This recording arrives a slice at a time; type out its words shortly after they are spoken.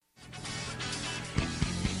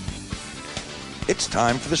It's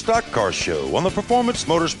time for the Stock Car Show on the Performance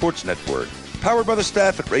Motorsports Network. Powered by the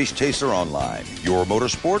staff at Race Chaser Online. Your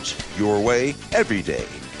motorsports, your way, every day.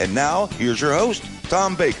 And now, here's your host,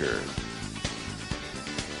 Tom Baker.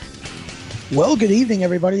 Well, good evening,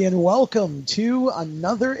 everybody, and welcome to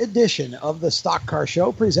another edition of the Stock Car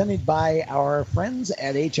Show presented by our friends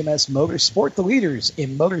at HMS Motorsport, the leaders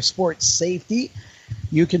in motorsport safety.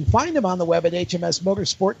 You can find them on the web at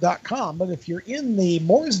hmsmotorsport.com, but if you're in the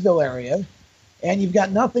Mooresville area and you've got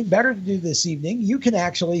nothing better to do this evening, you can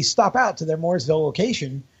actually stop out to their Mooresville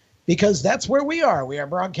location because that's where we are. We are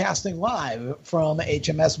broadcasting live from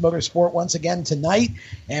HMS Motorsport once again tonight,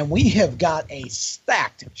 and we have got a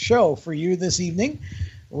stacked show for you this evening.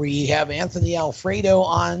 We have Anthony Alfredo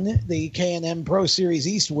on, the K&M Pro Series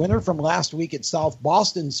East winner from last week at South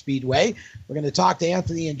Boston Speedway. We're going to talk to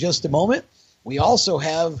Anthony in just a moment. We also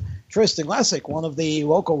have Tristan, Lesik, one of the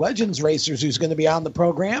local Legends racers who's going to be on the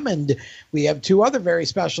program, and we have two other very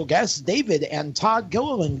special guests, David and Todd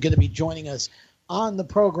Gilliland, going to be joining us on the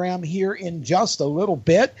program here in just a little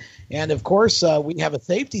bit. And of course, we have a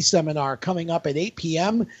safety seminar coming up at 8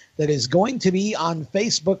 p.m. that is going to be on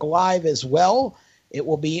Facebook Live as well. It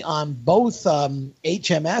will be on both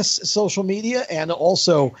HMS social media and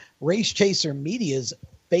also Race Chaser Media's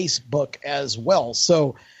Facebook as well.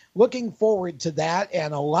 So looking forward to that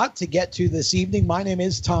and a lot to get to this evening. My name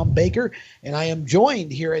is Tom Baker, and I am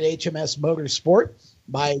joined here at HMS Motorsport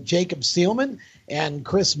by Jacob Seelman and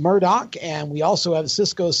Chris Murdoch, and we also have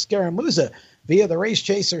Cisco Scaramuzza via the Race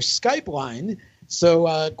Chaser Skype line.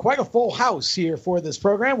 So quite a full house here for this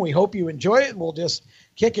program. We hope you enjoy it, and we'll just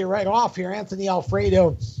kick it right off here. Anthony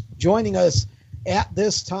Alfredo joining us at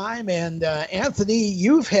this time. And Anthony,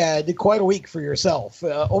 you've had quite a week for yourself.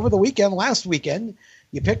 Over the weekend, last weekend,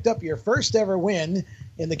 you picked up your first ever win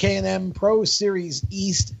in the K&M Pro Series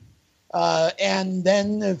East, and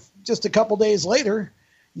then just a couple days later,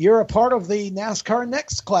 you're a part of the NASCAR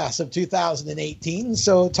Next class of 2018.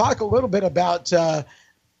 So talk a little bit about the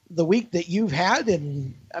week that you've had.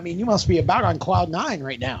 And, I mean, you must be about on cloud nine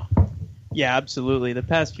right now. Yeah, absolutely. The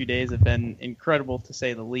past few days have been incredible, to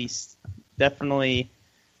say the least. Definitely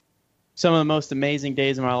some of the most amazing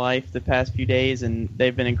days of my life the past few days, and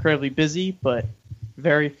they've been incredibly busy, but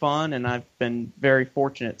very fun, and I've been very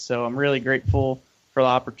fortunate. So I'm really grateful for the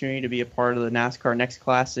opportunity to be a part of the NASCAR Next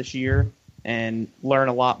class this year and learn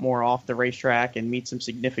a lot more off the racetrack and meet some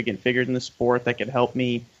significant figures in the sport that could help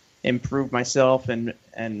me improve myself and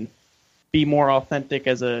be more authentic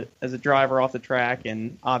as a driver off the track.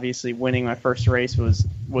 And obviously winning my first race was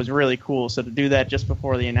really cool. So to do that just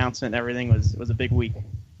before the announcement and everything was a big week.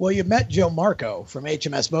 Well, you met Joe Marco from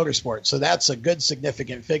HMS Motorsport, so that's a good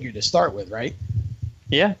significant figure to start with, right?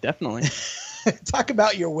 Yeah, definitely. Talk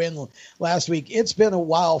about your win last week. It's been a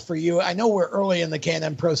while for you. I know we're early in the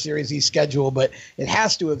K&M Pro Series East schedule, but it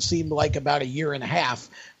has to have seemed like about a year and a half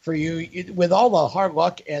for you with all the hard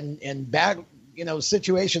luck and bad,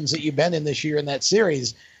 situations that you've been in this year in that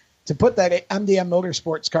series. To put that MDM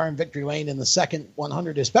Motorsports car in victory lane in the second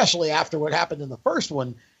 100, especially after what happened in the first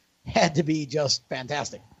one, had to be just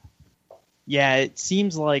fantastic. Yeah, it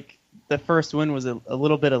seems like the first win was a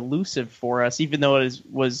little bit elusive for us, even though it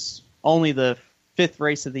was only the fifth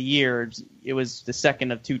race of the year. It was the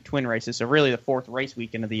second of two twin races, so really the fourth race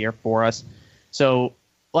weekend of the year for us. So,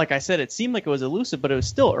 like I said, it seemed like it was elusive, but it was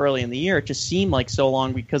still early in the year. It just seemed like so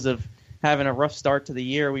long because of having a rough start to the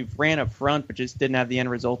year. We ran up front, but just didn't have the end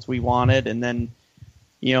results we wanted. And then,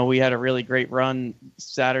 we had a really great run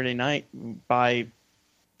Saturday night by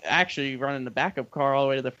actually running the backup car all the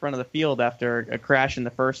way to the front of the field after a crash in the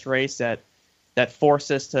first race that forced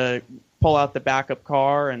us to pull out the backup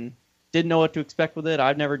car, and didn't know what to expect with it.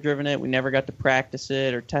 I've never driven it. We never got to practice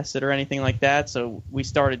it or test it or anything like that. So we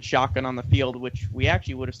started shotgun on the field, which we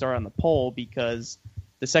actually would have started on the pole because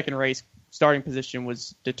the second race starting position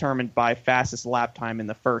was determined by fastest lap time in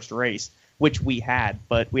the first race, which we had.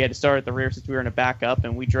 But we had to start at the rear since we were in a backup,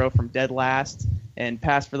 and we drove from dead last and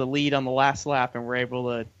passed for the lead on the last lap, and were able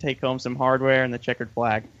to take home some hardware and the checkered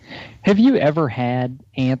flag. Have you ever had,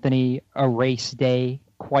 Anthony, a race day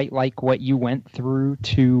quite like what you went through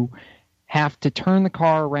to have to turn the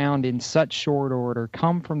car around in such short order,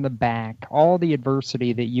 come from the back, all the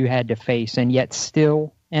adversity that you had to face, and yet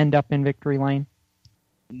still end up in victory lane?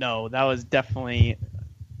 No, that was definitely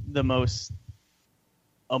the most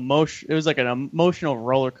it was like an emotional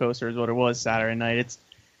roller coaster is what it was Saturday night. It's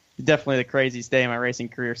definitely the craziest day of my racing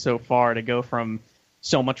career so far, to go from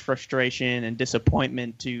so much frustration and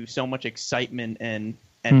disappointment to so much excitement and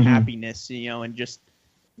happiness, and just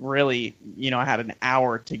really, I had an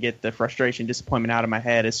hour to get the frustration, disappointment out of my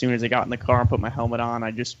head. As soon as I got in the car and put my helmet on,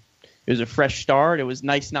 I just it was a fresh start. It was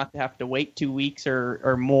nice not to have to wait 2 weeks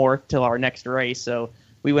or more till our next race. So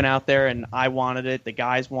we went out there, and I wanted it. The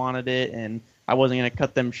guys wanted it, and I wasn't going to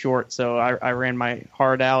cut them short. So I ran my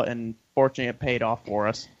heart out, and fortunately it paid off for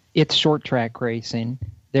us. It's short track racing.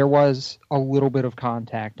 There was a little bit of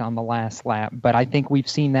contact on the last lap, but I think we've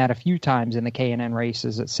seen that a few times in the K&N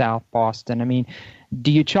races at South Boston. I mean,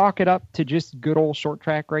 do you chalk it up to just good old short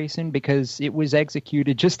track racing because it was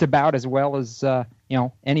executed just about as well as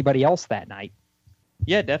anybody else that night?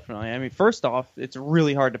 Yeah, definitely. I mean, first off, it's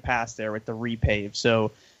really hard to pass there with the repave,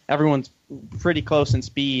 so everyone's pretty close in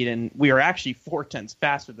speed, and we were actually 0.4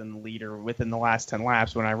 faster than the leader within the last 10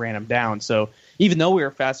 laps when I ran him down. So even though we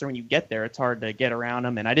were faster, when you get there, it's hard to get around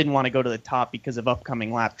him, and I didn't want to go to the top because of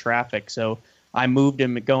upcoming lap traffic. So I moved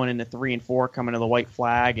him going into 3 and 4, coming to the white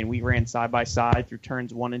flag, and we ran side by side through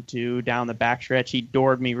turns 1 and 2 down the backstretch. He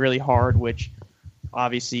doored me really hard, which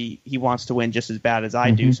obviously he wants to win just as bad as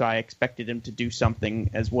I do, so I expected him to do something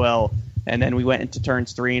as well. And then we went into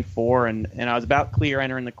turns 3 and 4, and I was about clear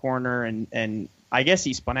entering the corner, and I guess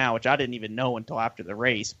he spun out, which I didn't even know until after the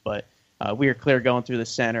race, but we were clear going through the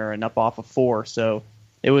center and up off of 4, so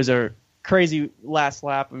it was a crazy last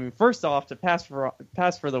lap. I mean, first off, to pass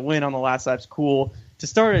for the win on the last lap's cool. To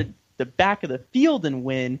start at the back of the field and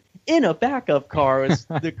win in a backup car was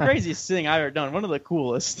the craziest thing I've ever done. One of the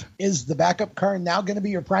coolest. Is the backup car now going to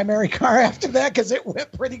be your primary car after that? Because it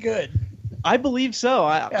went pretty good. I believe so.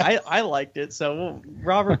 I liked it. So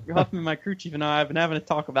Robert Huffman, my crew chief, and I have been having a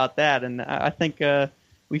talk about that, and I think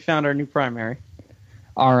we found our new primary.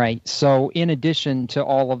 All right. So in addition to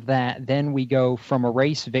all of that, then we go from a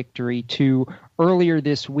race victory to earlier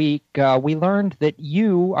this week, we learned that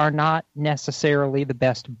you are not necessarily the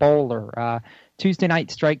best bowler. Tuesday night,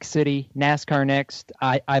 Strike City, NASCAR Next.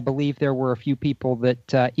 I believe there were a few people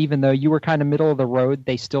that, even though you were kind of middle of the road,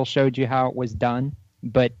 they still showed you how it was done.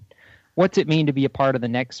 But what's it mean to be a part of the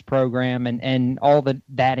Next program and all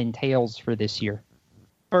that entails for this year?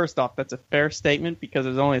 First off, that's a fair statement because it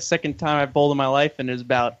was only the second time I've bowled in my life, and it was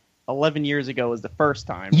about 11 years ago was the first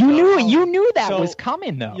time. You knew that was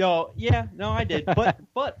coming, though. I did.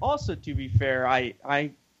 But also, to be fair,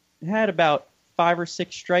 I had about 5 or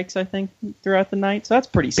 6 strikes, I think, throughout the night. So that's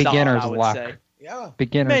pretty solid, I would say. Yeah.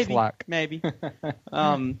 Beginner's luck. Maybe.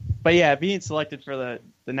 But yeah, being selected for the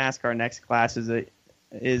NASCAR Next class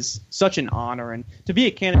is such an honor, and to be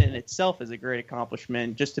a candidate in itself is a great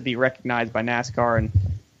accomplishment. Just to be recognized by NASCAR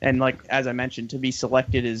and like as I mentioned, to be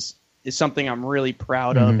selected is something I'm really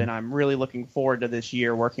proud of, and I'm really looking forward to this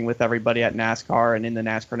year working with everybody at NASCAR and in the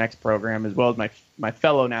NASCAR Next program, as well as my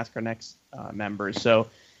fellow NASCAR Next members. So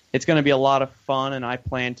it's going to be a lot of fun, and I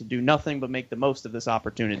plan to do nothing but make the most of this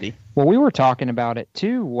opportunity. Well, we were talking about it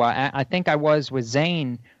too. I think I was with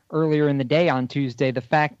Zane earlier in the day on Tuesday, the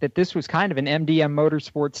fact that this was kind of an MDM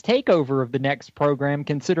Motorsports takeover of the Next program,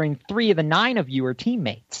 considering 3 of the 9 of you are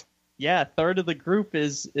teammates. Yeah, a third of the group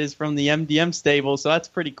is from the MDM stable, so that's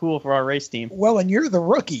pretty cool for our race team. Well, and you're the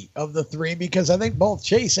rookie of the 3 because I think both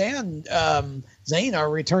Chase and Zane are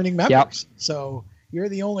returning members. Yep. So you're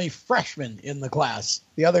the only freshman in the class.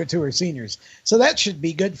 The other 2 are seniors. So that should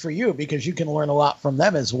be good for you because you can learn a lot from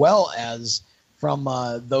them as well as from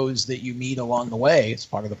those that you meet along the way as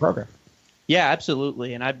part of the program. Yeah,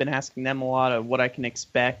 absolutely. And I've been asking them a lot of what I can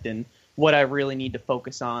expect and what I really need to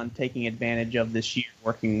focus on taking advantage of this year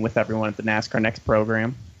working with everyone at the NASCAR Next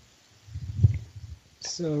program.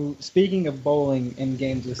 So speaking of bowling and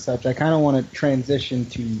games as such, I kind of want to transition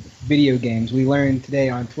to video games. We learned today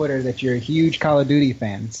on Twitter that you're a huge Call of Duty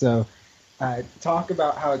fan. So talk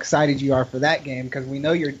about how excited you are for that game, because we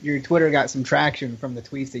know your Twitter got some traction from the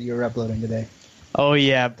tweets that you were uploading today. Oh,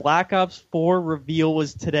 yeah. Black Ops 4 reveal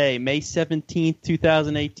was today, May 17th,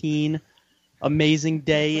 2018. Amazing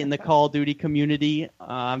day in the Call of Duty community.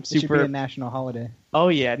 It should be a national holiday. Oh,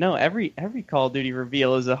 yeah. No, every Call of Duty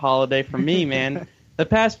reveal is a holiday for me, man. The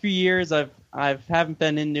past few years, I haven't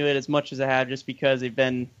been into it as much as I have just because they've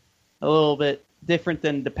been a little bit different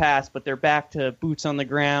than the past, but they're back to boots on the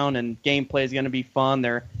ground, and gameplay is going to be fun.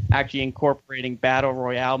 They're actually incorporating Battle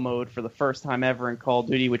Royale mode for the first time ever in Call of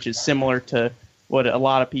Duty, which is similar to what a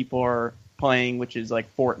lot of people are playing, which is like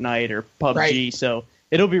Fortnite or PUBG. Right. So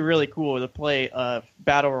it'll be really cool to play a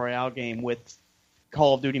Battle Royale game with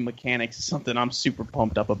Call of Duty mechanics. Is something I'm super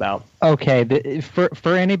pumped up about. Okay,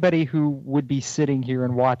 for anybody who would be sitting here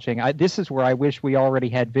and watching, this is where I wish we already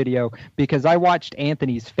had video, because I watched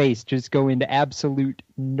Anthony's face just go into absolute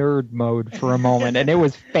nerd mode for a moment, and it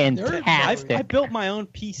was fantastic. I built my own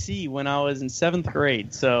PC when I was in 7th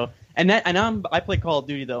grade, so I play Call of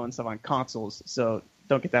Duty though and stuff on consoles, so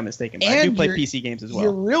don't get that mistaken. But I do play PC games as well.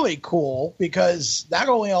 You're really cool because not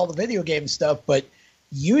only all the video game stuff, but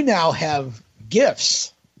you now have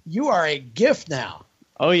gifts. You are a gift now.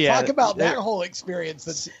 Oh, yeah. Talk about that whole experience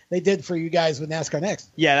that they did for you guys with NASCAR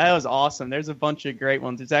Next. Yeah, that was awesome. There's a bunch of great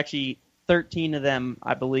ones. There's actually 13 of them,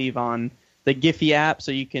 I believe, on the Giphy app,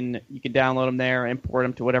 so you can download them there, import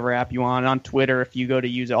them to whatever app you want. On Twitter, if you go to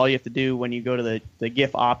use it, all you have to do when you go to the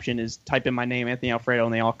GIF option is type in my name, Anthony Alfredo,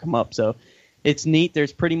 and they all come up. So it's neat.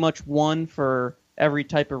 There's pretty much one for every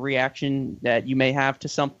type of reaction that you may have to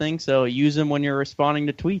something, so use them when you're responding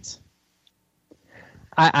to tweets.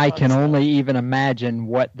 I can only even imagine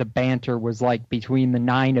what the banter was like between the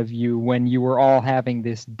 9 of you when you were all having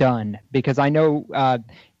this done, because I know,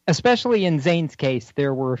 especially in Zane's case,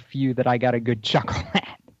 there were a few that I got a good chuckle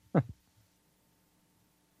at.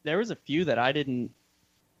 There was a few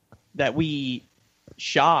that we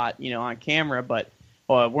shot, on camera, but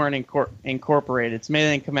weren't incorporated. It's maybe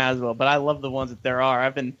they didn't come out as well, but I love the ones that there are.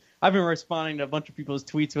 I've been responding to a bunch of people's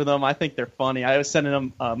tweets with them. I think they're funny. I was sending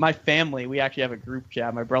them, my family, we actually have a group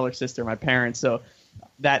chat, my brother, sister, my parents. So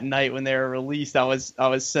that night when they were released, I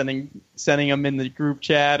was sending them in the group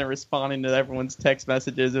chat and responding to everyone's text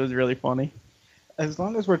messages. It was really funny. As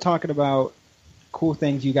long as we're talking about cool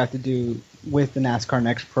things you got to do with the NASCAR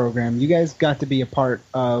Next program, you guys got to be a part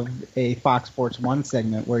of a Fox Sports 1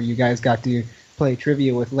 segment where you guys got to play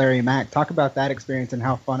trivia with Larry Mack. Talk about that experience and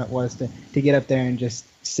how fun it was to get up there and just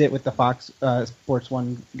sit with the Fox Sports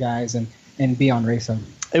 1 guys and be on Race Hub.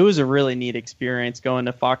 It was a really neat experience going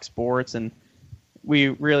to Fox Sports, and we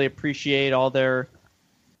really appreciate all their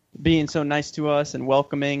being so nice to us and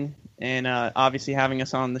welcoming, and obviously having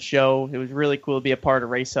us on the show. It was really cool to be a part of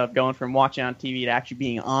Race Hub, going from watching on TV to actually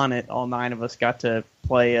being on it. All 9 of us got to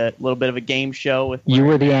play a little bit of a game show with Larry. You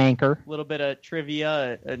were the anchor. A little bit of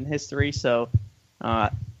trivia and history, so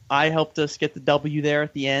I helped us get the W there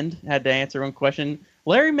at the end. Had to answer one question.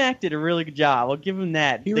 Larry Mack did a really good job. I'll give him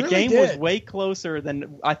that. The game was way closer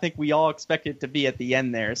than I think we all expected it to be at the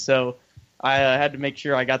end there. So I had to make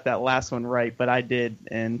sure I got that last one right, but I did.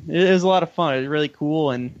 And it was a lot of fun. It was really cool,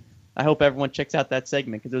 and I hope everyone checks out that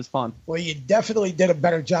segment because it was fun. Well, you definitely did a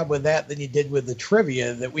better job with that than you did with the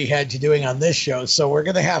trivia that we had you doing on this show. So we're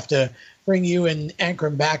going to have to bring you and anchor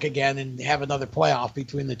him back again and have another playoff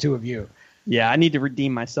between the two of you. Yeah, I need to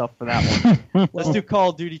redeem myself for that one. Let's do Call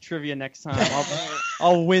of Duty trivia next time.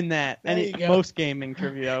 I'll win that. Most gaming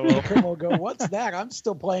trivia I will. We'll go, what's that? I'm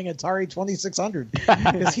still playing Atari 2600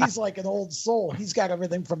 because he's like an old soul. He's got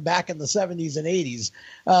everything from back in the 70s and 80s.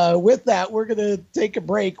 With that, we're going to take a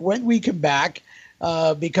break. When we come back,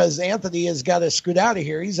 because Anthony has got to scoot out of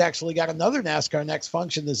here. He's actually got another NASCAR Next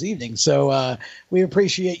function this evening. So we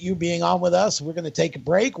appreciate you being on with us. We're going to take a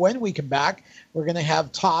break. When we come back, we're going to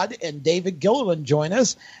have Todd and David Gilliland join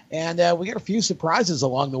us. And we got a few surprises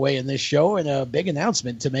along the way in this show and a big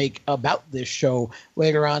announcement to make about this show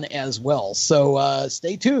later on as well. So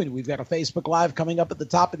stay tuned. We've got a Facebook Live coming up at the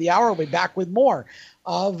top of the hour. We'll be back with more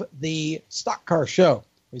of the Stock Car Show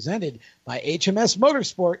presented by HMS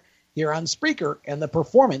Motorsport here on Spreaker and the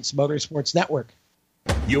Performance Motorsports Network.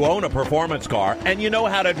 You own a performance car and you know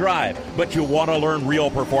how to drive, but you want to learn real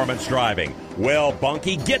performance driving. Well,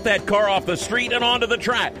 Bunky, get that car off the street and onto the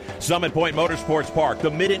track. Summit Point Motorsports Park,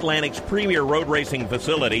 the Mid-Atlantic's premier road racing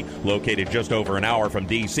facility, located just over an hour from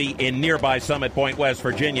D.C. in nearby Summit Point, West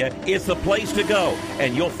Virginia, is the place to go.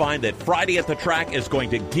 And you'll find that Friday at the Track is going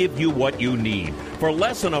to give you what you need. For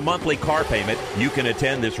less than a monthly car payment, you can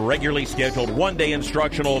attend this regularly scheduled one-day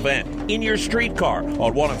instructional event in your street car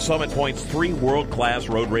on one of Summit Point's 3 world-class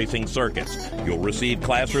road racing circuits. You'll receive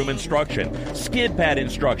classroom instruction, skid pad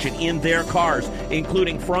instruction in their cars,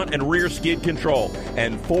 including front and rear skid control,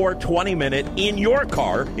 and 4 20-minute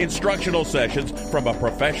in-your-car instructional sessions from a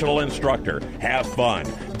professional instructor. Have fun,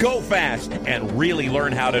 go fast, and really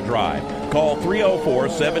learn how to drive. Call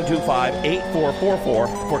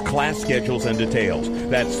 304-725-8444 for class schedules and details.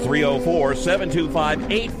 That's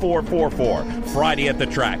 304-725-8444. Friday at the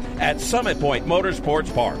Track at Summit Point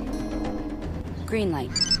Motorsports Park. Green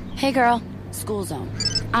light. Hey girl, school zone.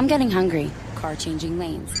 I'm getting hungry. Car changing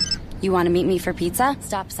lanes. You want to meet me for pizza?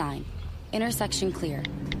 Stop sign. Intersection clear.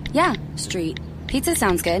 Yeah, street. Pizza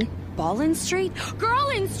sounds good. Ball in street? Girl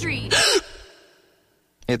in street!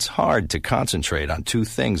 It's hard to concentrate on 2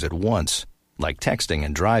 things at once, like texting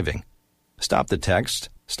and driving. Stop the text,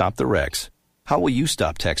 stop the wrecks. How will you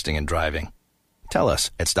stop texting and driving? Tell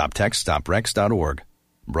us at stoptextstoprex.org.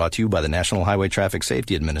 Brought to you by the National Highway Traffic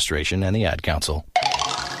Safety Administration and the Ad Council.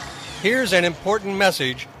 Here's an important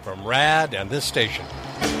message from RAD and this station.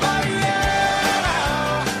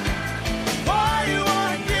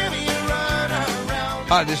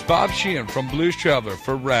 Hi, this is Bob Sheehan from Blues Traveler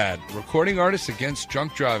for RAD, Recording Artists Against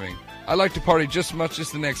Drunk Driving. I like to party just as much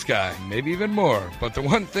as the next guy, maybe even more. But the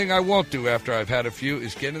one thing I won't do after I've had a few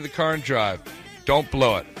is get in the car and drive. Don't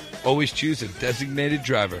blow it. Always choose a designated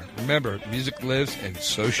driver. Remember, music lives, and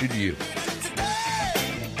so should you.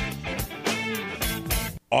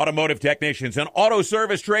 Automotive technicians and auto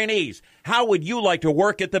service trainees, how would you like to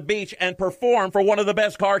work at the beach and perform for one of the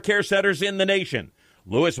best car care centers in the nation?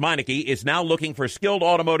 Louis Meineke is now looking for skilled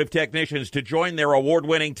automotive technicians to join their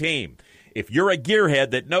award-winning team. If you're a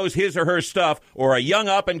gearhead that knows his or her stuff, or a young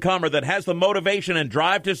up-and-comer that has the motivation and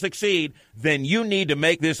drive to succeed, then you need to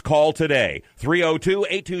make this call today.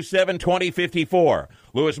 302-827-2054.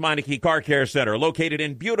 Louis Meineke Car Care Center, located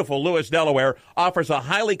in beautiful Lewis, Delaware, offers a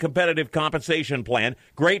highly competitive compensation plan,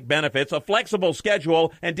 great benefits, a flexible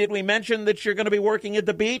schedule, and did we mention that you're going to be working at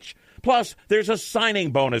the beach? Plus, there's a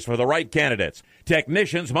signing bonus for the right candidates.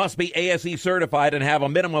 Technicians must be ASE certified and have a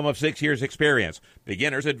minimum of 6 years' experience.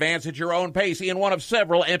 Beginners advance at your own pace in one of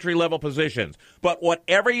several entry-level positions. But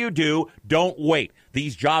whatever you do, don't wait.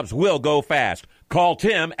 These jobs will go fast. Call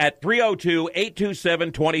Tim at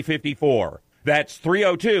 302-827-2054. That's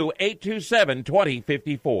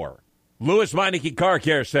 302-827-2054. Louis Meineke Car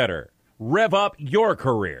Care Center. Rev up your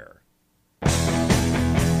career.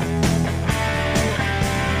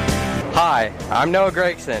 Hi, I'm Noah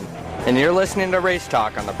Gregson, and you're listening to Race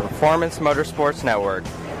Talk on the Performance Motorsports Network.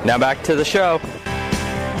 Now back to the show.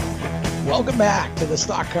 Welcome back to the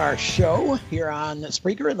Stock Car Show here on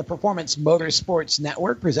Spreaker and the Performance Motorsports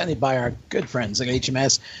Network, presented by our good friends at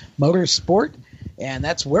HMS Motorsport. And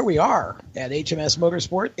that's where we are at HMS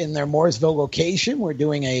Motorsport in their Mooresville location. We're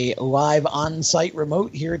doing a live on-site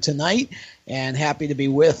remote here tonight, and happy to be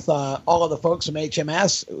with all of the folks from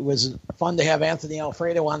HMS. It was fun to have Anthony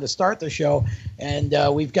Alfredo on to start the show, and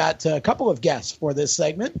we've got a couple of guests for this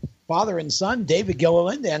segment, father and son, David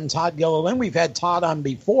Gilliland and Todd Gilliland. We've had Todd on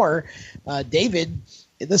before. David,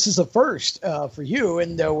 this is a first for you,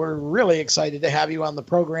 and we're really excited to have you on the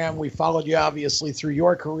program. We followed you, obviously, through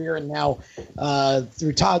your career and now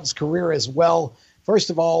through Todd's career as well.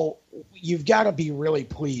 First of all, you've got to be really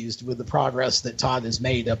pleased with the progress that Todd has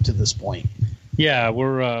made up to this point. Yeah,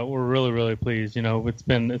 we're really, really pleased. You know, it's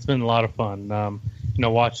been a lot of fun.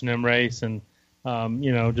 Watching him race and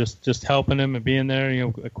just helping him and being there.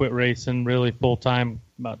 I quit racing really full time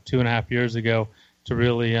about 2.5 years ago to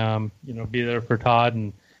really be there for Todd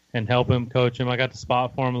and help him, coach him. I got to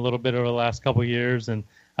spot for him a little bit over the last couple of years, and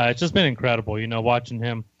it's just been incredible. Watching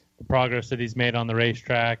him, the progress that he's made on the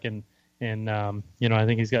racetrack, and I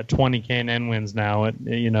think he's got 20 K&N wins now. By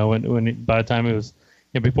the time he was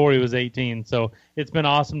before he was 18, so it's been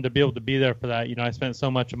awesome to be able to be there for that. I spent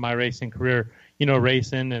so much of my racing career,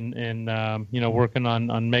 racing and working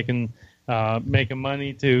on making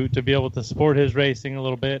money to be able to support his racing a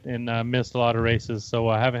little bit, and missed a lot of races, so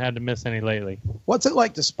I haven't had to miss any lately. What's it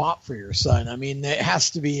like to spot for your son? I mean, it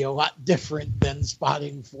has to be a lot different than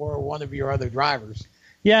spotting for one of your other drivers.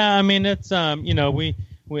 Yeah, I mean, it's we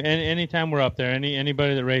anytime we're up there,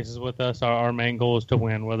 anybody that races with us, our main goal is to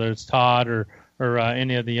win, whether it's Todd or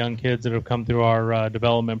any of the young kids that have come through our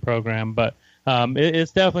development program. But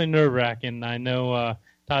it's definitely nerve-wracking. I know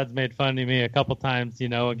Todd's made fun of me a couple times,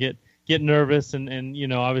 get nervous and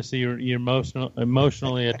obviously you're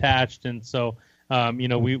emotionally attached, and so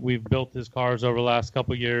we've built his cars over the last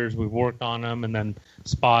couple of years. We've worked on them and then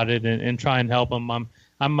spotted and try and help him.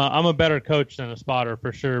 I'm a better coach than a spotter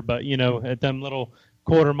for sure, but at them little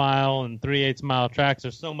quarter-mile and 3/8 mile tracks,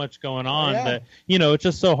 there's so much going on that it's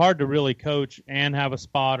just so hard to really coach and have a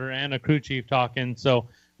spotter and a crew chief talking. So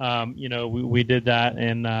we did that,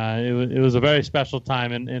 and it was a very special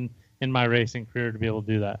time in my racing career to be able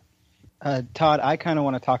to do that. Todd, I kind of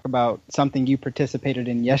want to talk about something you participated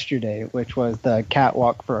in yesterday, which was the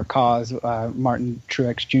Catwalk for a Cause, Martin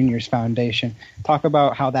Truex Jr.'s foundation. Talk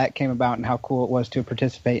about how that came about and how cool it was to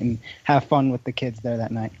participate and have fun with the kids there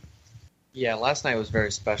that night. Yeah, last night was very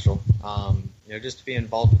special. Just to be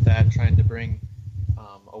involved with that, trying to bring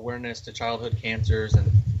awareness to childhood cancers, and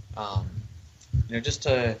just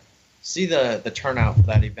to see the turnout for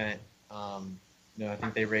that event. I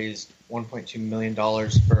think they raised $1.2 million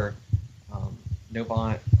for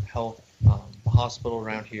Novant Health, the hospital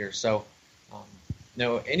around here. So,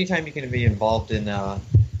 anytime you can be involved in a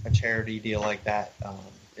charity deal like that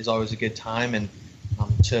is always a good time, and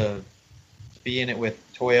to be in it with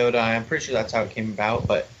Toyota, I'm pretty sure that's how it came about.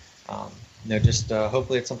 But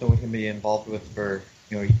hopefully it's something we can be involved with for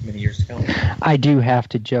many years to come. I do have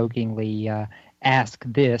to jokingly ask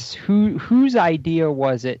this: whose idea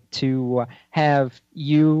was it to have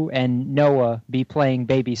you and Noah be playing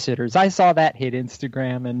babysitters? I saw that hit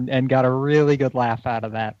Instagram and got a really good laugh out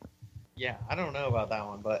of that. Yeah, I don't know about that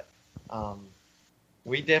one, but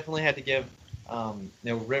we definitely had to give,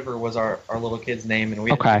 River was our little kid's name, and we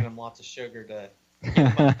had to give him lots of sugar to get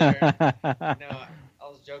him up there. I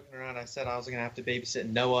was joking around. I said I was going to have to babysit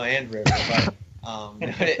Noah and River, but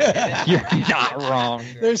you're not wrong.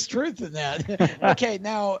 There's truth in that. Okay,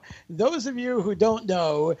 now, those of you who don't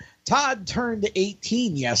know, Todd turned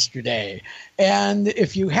 18 yesterday. And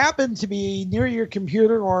if you happen to be near your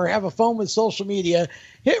computer or have a phone with social media,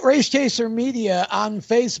 hit Race Chaser Media on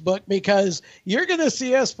Facebook, because you're going to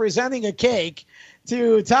see us presenting a cake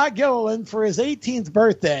to Todd Gilliland for his 18th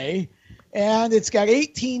birthday. And it's got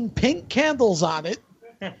 18 pink candles on it.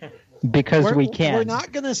 Because we can. We're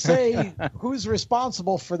not going to say who's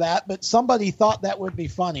responsible for that, but somebody thought that would be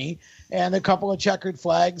funny, and a couple of checkered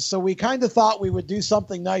flags. So we kind of thought we would do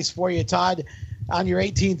something nice for you, Todd, on your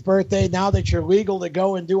 18th birthday, now that you're legal to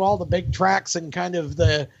go and do all the big tracks and kind of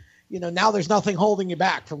now there's nothing holding you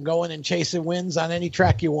back from going and chasing wins on any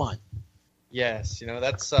track you want. Yes,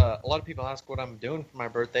 that's a lot of people ask what I'm doing for my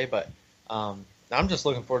birthday, but I'm just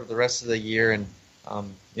looking forward to the rest of the year, and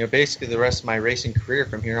basically the rest of my racing career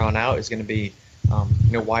from here on out is going to be,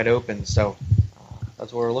 wide open. So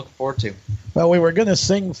that's what we're looking forward to. Well, we were going to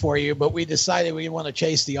sing for you, but we decided we want to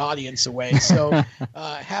chase the audience away. So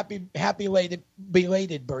happy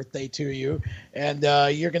belated birthday to you. And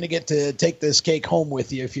you're going to get to take this cake home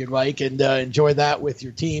with you if you'd like, and enjoy that with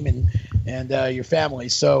your team and your family.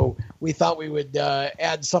 So we thought we would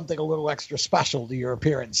add something a little extra special to your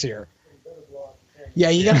appearance here. Yeah,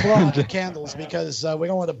 you got to blow out the candles, because we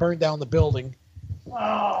don't want to burn down the building.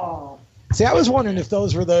 Oh. See, I was wondering if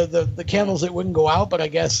those were the candles that wouldn't go out, but I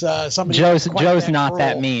guess somebody Joe's not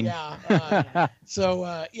that mean. Yeah.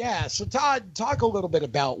 So Todd, talk a little bit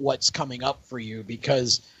about what's coming up for you,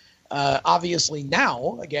 because obviously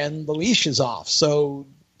now, again, the leash is off. So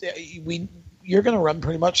you're going to run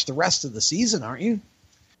pretty much the rest of the season, aren't you?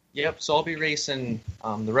 Yep, so I'll be racing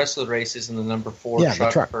the rest of the races in the number 4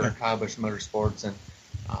 truck for Kyle Busch Motorsports, and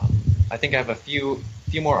I think I have a few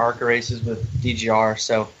more ARCA races with DGR,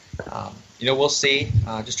 so we'll see.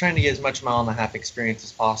 Just trying to get as much mile and a half experience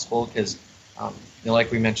as possible, because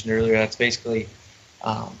like we mentioned earlier, that's basically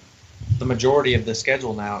the majority of the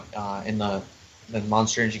schedule now in the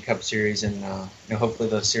Monster Energy Cup series, and hopefully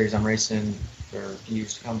the series I'm racing for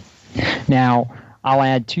years to come. Now, I'll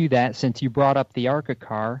add to that, since you brought up the ARCA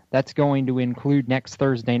car, that's going to include next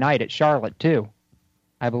Thursday night at Charlotte, too,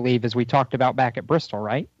 I believe, as we talked about back at Bristol,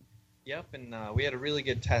 right? Yep, and we had a really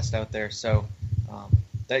good test out there, so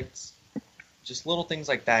that's just little things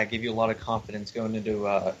like that give you a lot of confidence going into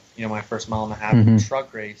my first mile and a half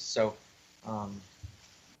truck race. So, I'm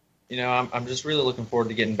just really looking forward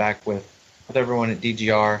to getting back with everyone at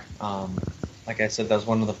DGR. Like I said, that was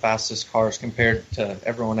one of the fastest cars compared to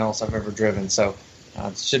everyone else I've ever driven, so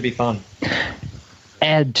it should be fun.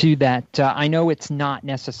 Add to that, I know it's not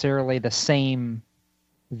necessarily the same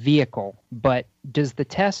vehicle, but does the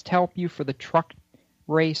test help you for the truck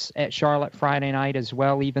race at Charlotte Friday night as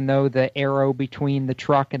well, even though the aero between the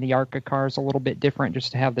truck and the ARCA car is a little bit different,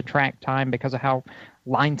 just to have the track time because of how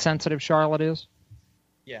line-sensitive Charlotte is?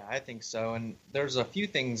 Yeah, I think so, and there's a few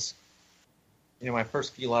things, my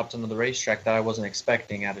first few laps onto the racetrack that I wasn't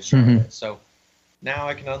expecting out of Charlotte. So now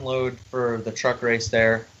I can unload for the truck race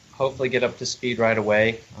there, hopefully get up to speed right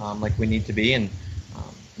away like we need to be. And,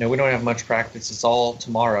 we don't have much practice. It's all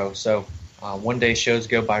tomorrow. So one-day shows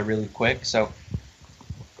go by really quick. So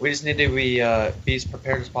we just need to be as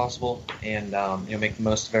prepared as possible and, make the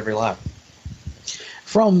most of every lap.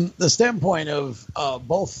 From the standpoint of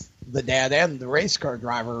both the dad and the race car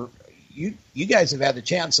driver, you guys have had a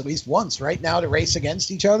chance at least once, right now, to race against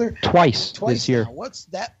each other? Twice this year. Now. What's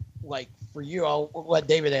that like for you? I'll let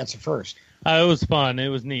David answer first. It was fun. It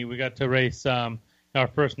was neat. We got to race. Our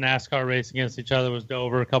first NASCAR race against each other was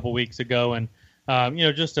Dover a couple weeks ago, and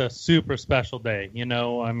just a super special day.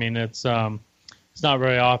 It's not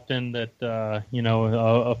very often that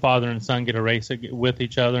a father and son get a race with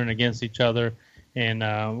each other and against each other,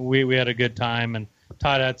 and we had a good time. And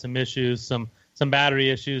Todd had some issues, some battery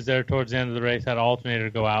issues there towards the end of the race, had an alternator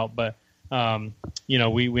go out, but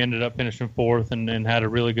we ended up finishing fourth and had a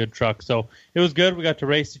really good truck. So it was good. We got to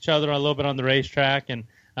race each other a little bit on the racetrack, and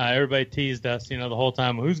everybody teased us, the whole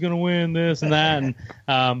time, who's going to win this and that.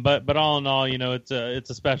 And but all in all, it's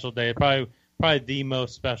a special day. Probably the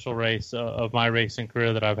most special race of my racing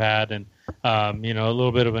career that I've had, and a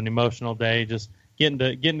little bit of an emotional day. Just getting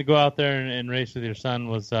to go out there and race with your son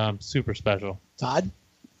was super special. Todd?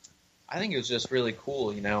 I think it was just really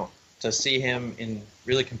cool, to see him in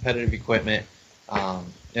really competitive equipment.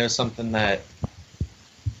 Something that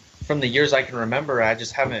from the years I can remember, I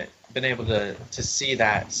just haven't been able to see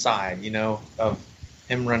that side, of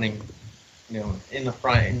him running, in the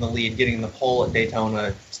front, in the lead, getting the pole at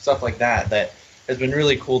Daytona, stuff like that has been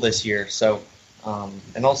really cool this year. So,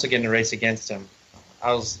 and also getting to race against him.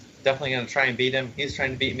 I was definitely going to try and beat him. He's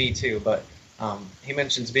trying to beat me too, but he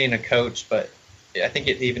mentions being a coach, but I think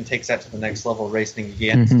it even takes that to the next level, racing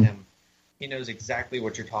against him. He knows exactly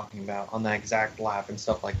what you're talking about on that exact lap and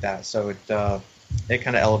stuff like that. So it kind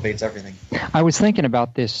of elevates everything. I was thinking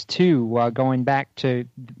about this too, going back to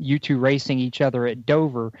you two racing each other at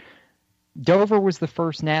Dover. Dover was the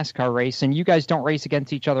first NASCAR race, and you guys don't race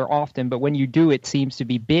against each other often, but when you do, it seems to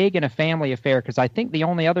be big and a family affair, because I think the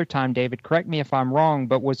only other time, David, correct me if I'm wrong,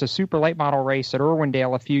 but was a super late model race at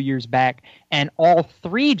Irwindale a few years back, and all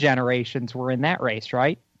 3 generations were in that race,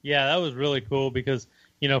 right? Yeah, that was really cool because,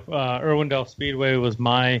 Irwindale Speedway was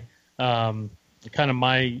my kind of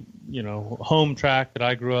my, home track that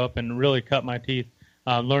I grew up and really cut my teeth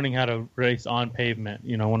learning how to race on pavement,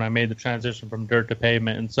 when I made the transition from dirt to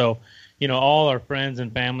pavement. And so, all our friends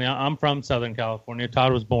and family, I'm from Southern California.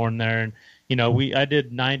 Todd was born there. And, I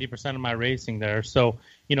did 90% of my racing there. So,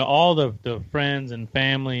 all the friends and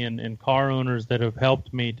family and car owners that have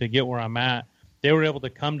helped me to get where I'm at, they were able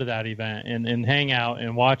to come to that event and hang out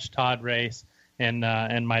and watch Todd race. And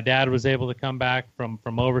my dad was able to come back from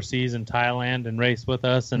overseas in Thailand and race with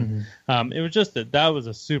us. And it was just that was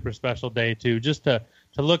a super special day, too, just to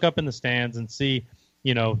look up in the stands and see,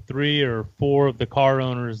 3 or 4 of the car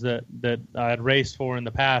owners that I had raced for in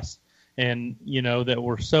the past and, that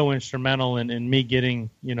were so instrumental in me getting,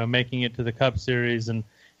 making it to the Cup Series and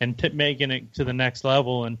making it to the next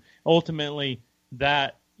level. And ultimately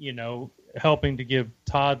that, helping to give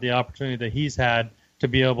Todd the opportunity that he's had to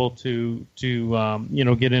be able to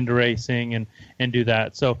get into racing and do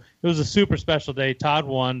that. So it was a super special day. Todd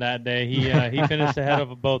won that day. He finished ahead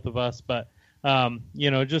of both of us, but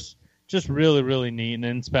just really, really neat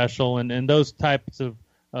and special. And those types of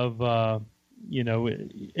as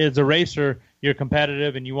a racer, you're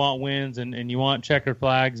competitive and you want wins and you want checkered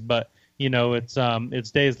flags, but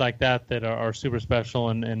it's days like that are super special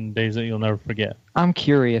and days that you'll never forget. I'm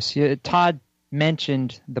curious. Todd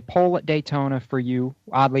mentioned the pole at Daytona for you,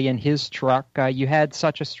 oddly, in his truck. You had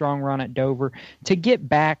such a strong run at Dover. To get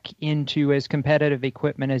back into as competitive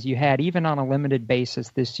equipment as you had, even on a limited basis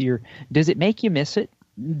this year, does it make you miss it?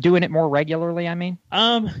 Doing it more regularly, I mean?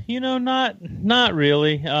 Not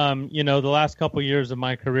really. The last couple of years of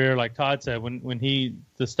my career, like Todd said, when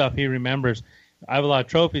the stuff he remembers, I have a lot of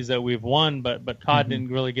trophies that we've won, but Todd didn't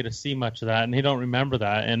really get to see much of that, and he don't remember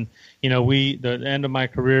that. And, the end of my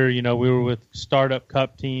career, we were with startup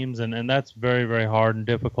cup teams, and that's very, very hard and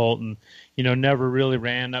difficult, and, never really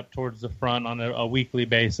ran up towards the front on a weekly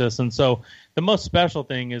basis. And so the most special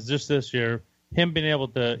thing is just this year, him being able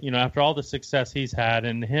to, after all the success he's had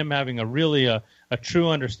and him having a true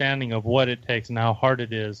understanding of what it takes and how hard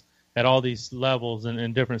it is at all these levels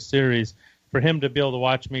and different series, for him to be able to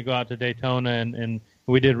watch me go out to Daytona and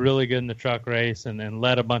we did really good in the truck race and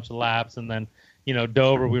led a bunch of laps. And then,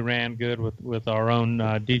 Dover, we ran good with our own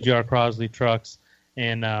DGR Crosley trucks.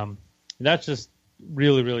 And that's just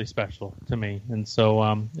really, really special to me. And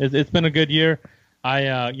so it's been a good year.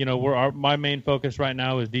 My main focus right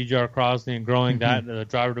now is DGR Crosley and growing that, the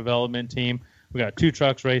driver development team. We got 2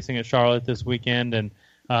 trucks racing at Charlotte this weekend. And,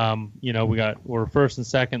 we're first and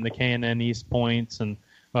second in the K&N East points and,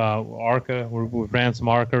 ARCA. We ran some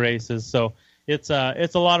ARCA races, so it's a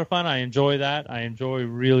lot of fun. I enjoy that. I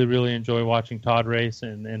really, really enjoy watching Todd race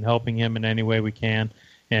and helping him in any way we can.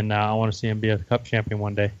 And I want to see him be a Cup champion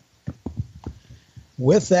one day.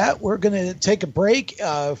 With that, we're going to take a break.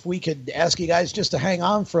 If we could ask you guys just to hang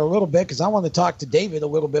on for a little bit, because I want to talk to David a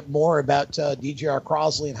little bit more about DGR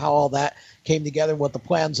Crosley and how all that came together, what the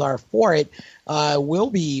plans are for it. We'll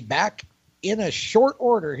be back in a short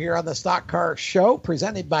order here on the Stock Car Show,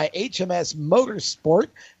 presented by HMS Motorsport,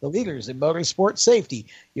 the leaders in motorsport safety.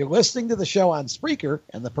 You're listening to the show on Spreaker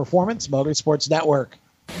and the Performance Motorsports Network.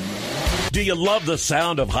 Do you love the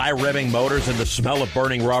sound of high-revving motors and the smell of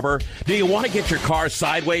burning rubber? Do you want to get your car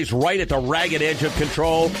sideways right at the ragged edge of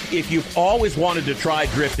control? If you've always wanted to try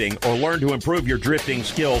drifting or learn to improve your drifting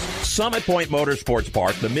skills, Summit Point Motorsports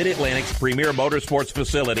Park, the Mid-Atlantic's premier motorsports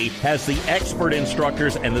facility, has the expert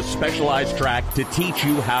instructors and the specialized track to teach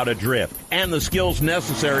you how to drift and the skills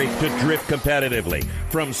necessary to drift competitively.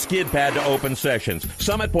 From skid pad to open sessions,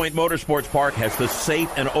 Summit Point Motorsports Park has the safe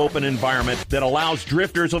and open environment that allows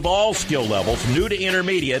drifters of all skill skill levels, new to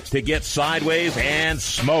intermediate, to get sideways and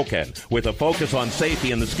smoking. With a focus on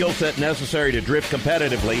safety and the skill set necessary to drift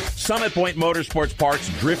competitively, Summit Point Motorsports Park's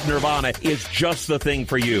Drift Nirvana is just the thing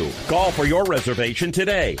for you. Call for your reservation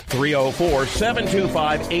today,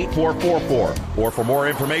 304-725-8444. Or for more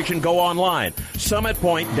information, go online,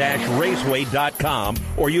 summitpoint-raceway.com,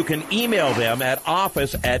 or you can email them at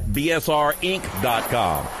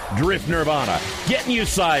office@bsrinc.com. Drift Nirvana, getting you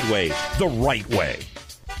sideways the right way.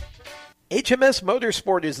 HMS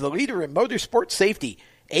Motorsport is the leader in motorsport safety.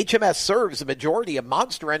 HMS serves the majority of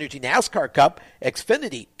Monster Energy NASCAR Cup,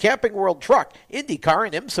 Xfinity, Camping World Truck, IndyCar,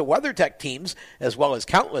 and IMSA WeatherTech teams, as well as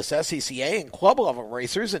countless SCCA and club-level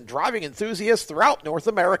racers and driving enthusiasts throughout North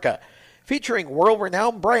America. Featuring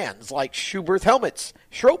world-renowned brands like Schuberth helmets,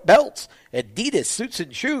 Schroep belts, Adidas suits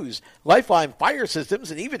and shoes, Lifeline fire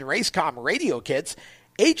systems, and even Racecom radio kits,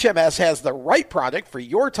 HMS has the right product for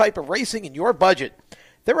your type of racing and your budget.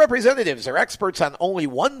 Their representatives are experts on only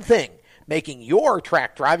one thing, making your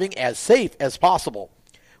track driving as safe as possible.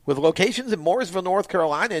 With locations in Mooresville, North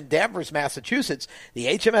Carolina, and Danvers, Massachusetts, the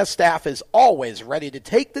HMS staff is always ready to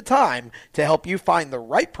take the time to help you find the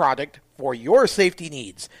right product for your safety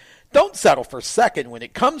needs. Don't settle for second when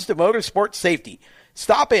it comes to motorsport safety.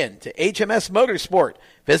 Stop in to HMS Motorsport.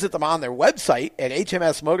 Visit them on their website at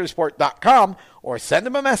hmsmotorsport.com or send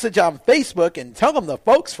them a message on Facebook and tell them the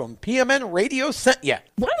folks from PMN Radio sent you.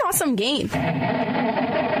 What an awesome game.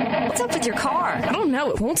 What's up with your car? I don't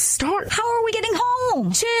know. It won't start. How are we getting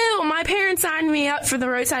home? Chill. My parents signed me up for the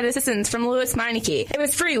roadside assistance from Lewis Meineke. It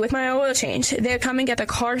was free with my oil change. They'll come and get the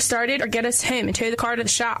car started or get us home and tow the car to the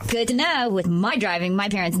shop. Good to know. With my driving, my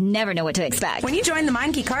parents never know what to expect. When you join the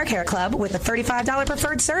Meineke Car Care Club with a $35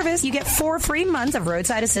 preferred service, you get 4 free months of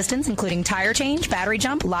roadside assistance, including tire change, battery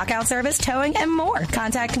jump, lockout service, towing, and more.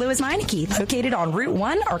 Contact Lewis Meineke, located on Route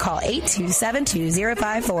 1, or call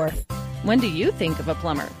 827-2054. When do you think of a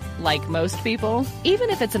plumber? Like most people,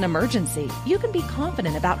 even if it's an emergency, you can be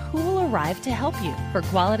confident about who will arrive to help you. For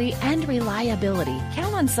quality and reliability,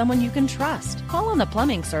 count on someone you can trust. Call on the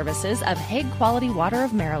plumbing services of Hague Quality Water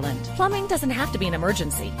of Maryland. Plumbing doesn't have to be an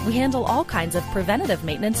emergency. We handle all kinds of preventative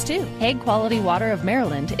maintenance too. Hague Quality Water of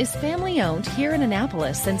Maryland is family-owned here in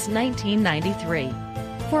Annapolis since 1993.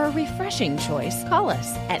 For a refreshing choice, call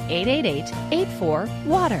us at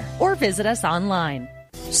 888-84-WATER or visit us online.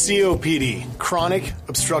 COPD, chronic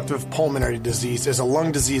obstructive pulmonary disease, is a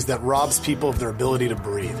lung disease that robs people of their ability to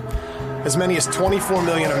breathe. As many as 24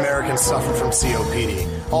 million Americans suffer from COPD,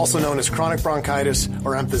 also known as chronic bronchitis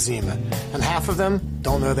or emphysema, and half of them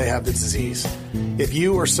don't know they have the disease. If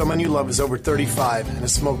you or someone you love is over 35 and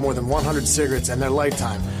has smoked more than 100 cigarettes in their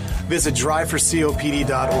lifetime, visit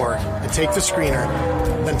driveforcopd.org and take the screener,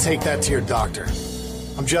 then take that to your doctor.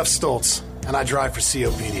 I'm Jeff Stoltz, and I drive for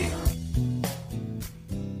COPD.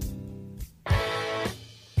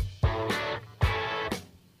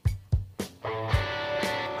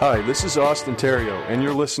 Hi, this is Austin Terrio, and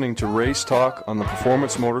you're listening to Race Talk on the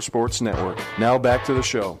Performance Motorsports Network. Now back to the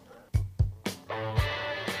show.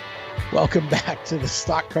 Welcome back to the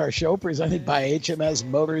Stock Car Show presented by HMS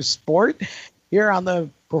Motorsport here on the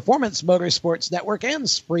Performance Motorsports Network and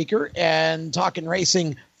Spreaker, and talking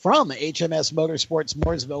racing from HMS Motorsports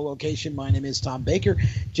Mooresville location. My name is Tom Baker.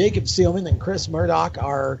 Jacob Steelman and Chris Murdoch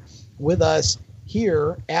are with us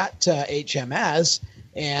here at HMS.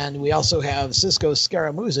 And we also have Cisco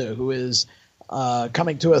Scaramuzza, who is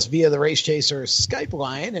coming to us via the Race Chaser Skype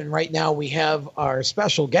line. And right now we have our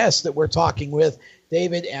special guests that we're talking with,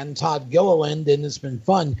 David and Todd Gilliland. And it's been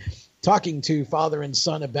fun talking to father and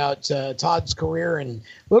son about Todd's career and a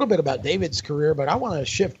little bit about David's career. But I want to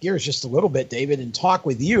shift gears just a little bit, David, and talk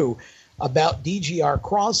with you about DGR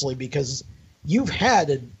Crosley, because you've had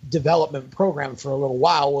a development program for a little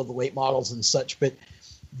while with the late models and such, but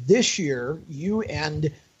this year, you and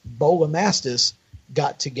Bola Mastis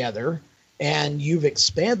got together, and you've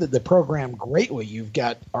expanded the program greatly. You've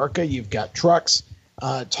got ARCA, you've got trucks.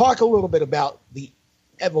 Talk a little bit about the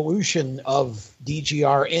evolution of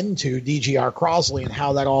DGR into DGR Crosley and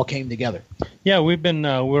how that all came together. Yeah, we've been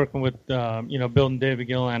working with, building David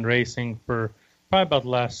Gilliland Racing for probably about the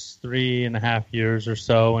last 3.5 years or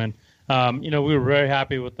so, and we were very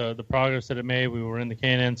happy with the progress that it made. We were in the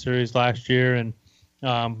K&N Series last year, and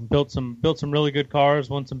built some really good cars,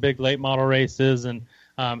 won some big late model races, and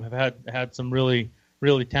have had some really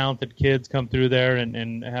talented kids come through there,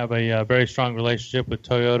 and have a very strong relationship with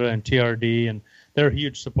Toyota and TRD, and they're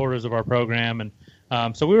huge supporters of our program, and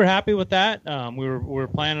so we were happy with that. We were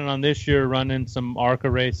planning on this year running some ARCA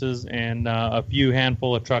races and a few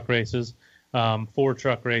handful of truck races, 4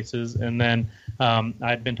 truck races, and then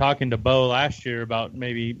I'd been talking to Bo last year about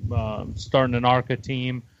maybe starting an ARCA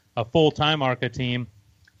team full-time ARCA team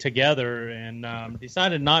together, and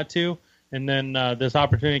decided not to. And then this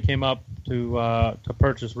opportunity came up to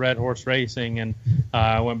purchase Red Horse Racing, and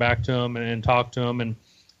I went back to him and talked to him, and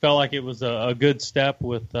felt like it was a good step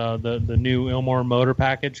with the new Ilmore motor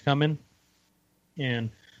package coming, and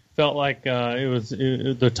felt like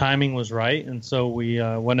the timing was right. And so we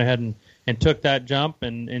went ahead and took that jump.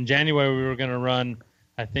 And in January we were going to run,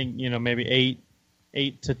 I think, maybe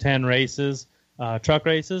 8 to 10 races, truck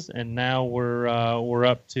races, and now we're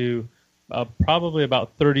up to probably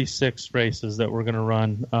about 36 races that we're going to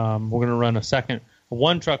run. We're going to run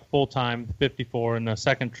one truck full time, 54, and a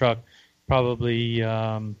second truck probably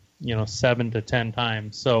 7 to 10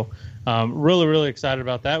 times. So really, really excited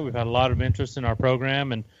about that. We've had a lot of interest in our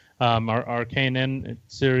program, and our K&N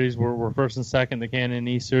series, we're first and second, the K&N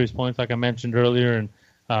E Series points, like I mentioned earlier,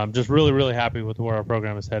 and just really, really happy with where our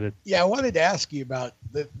program is headed. Yeah, I wanted to ask you about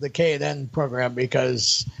the K&N program,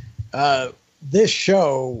 because this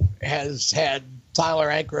show has had Tyler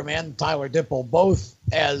Ankrum and Tyler Dipple both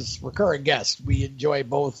as recurring guests. We enjoy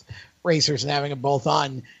both racers and having them both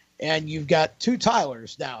on. And you've got two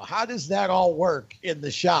Tylers now. How does that all work in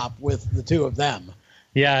the shop with the two of them?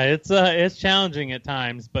 Yeah, it's challenging at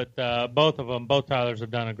times, but both Tylers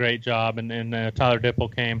have done a great job. And Tyler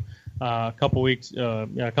Dipple came a couple weeks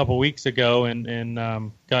ago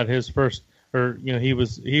and got his first,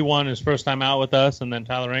 he won his first time out with us, and then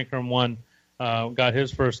Tyler Ankrum got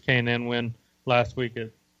his first K&N win last week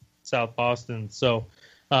at South Boston. So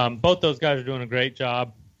both those guys are doing a great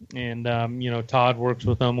job. And, Todd works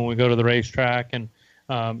with them when we go to the racetrack, and,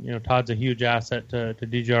 Todd's a huge asset to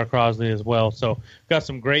DGR Crosley as well. So we've got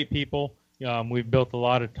some great people. We've built a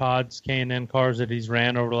lot of Todd's K&N cars that he's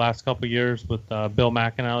ran over the last couple of years with Bill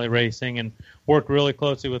McAnally Racing, and worked really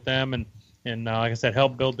closely with them. And like I said,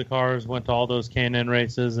 helped build the cars, went to all those K&N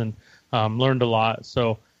races, and learned a lot.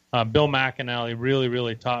 So Bill McAnally really,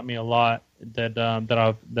 really taught me a lot that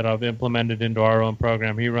I've implemented into our own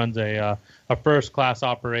program. He runs a first class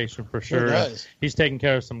operation for sure. He does. He's taken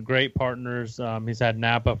care of some great partners. He's had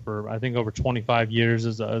Napa for I think over 25 years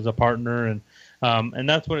as a partner, and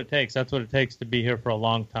that's what it takes. That's what it takes to be here for a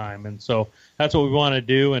long time. And so that's what we want to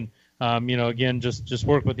do. And again, just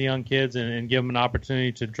work with the young kids and give them an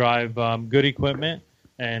opportunity to drive good equipment,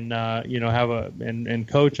 and and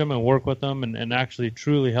coach them and work with them, and actually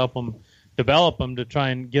truly help them develop them to try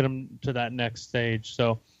and get them to that next stage.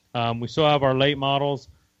 So we still have our late models.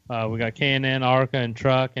 We got K&N, ARCA, and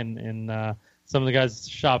truck, and some of the guys at the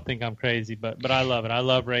shop think I'm crazy, but I love it. I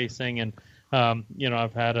love racing, and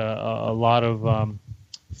I've had a lot of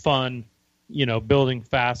fun, building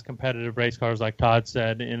fast, competitive race cars, like Todd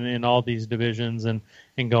said, in all these divisions, and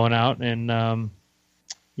going out and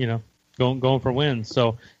going for wins.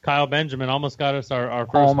 So Kyle Benjamin almost got us our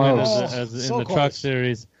first win as in the truck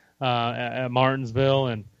series at Martinsville,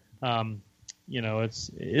 and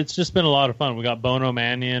it's just been a lot of fun. We got Bono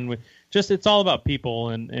Mannion. It's all about people,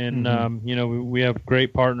 and we have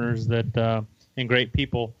great partners that and great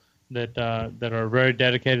people that are very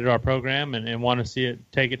dedicated to our program and want to see it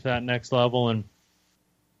take it to that next level, and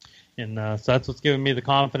so that's what's giving me the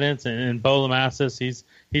confidence. And Bo Lamassis,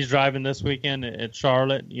 he's driving this weekend at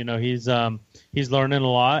Charlotte. He's learning a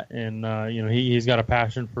lot, and he's got a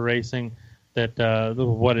passion for racing that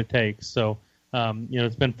what it takes. So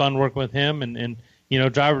it's been fun working with him, and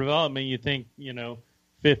driver development. You think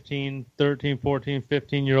 13, 14,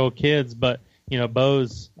 15-year-old kids, but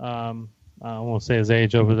Bo's I won't say his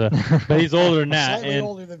age but he's older than that. Slightly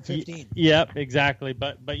older than 15. Yep, exactly.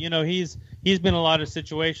 But he's been in a lot of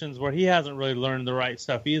situations where he hasn't really learned the right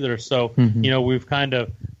stuff either. So we've kind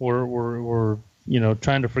of we're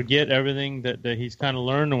trying to forget everything that he's kind of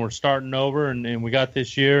learned, and we're starting over, and we got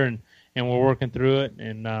this year, and we're working through it,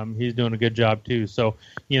 and he's doing a good job too. So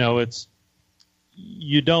it's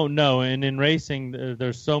you don't know, and in racing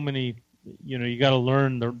there's so many. You got to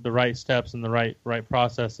learn the right steps and the right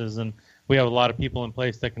processes, and we have a lot of people in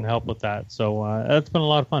place that can help with that. So that's been a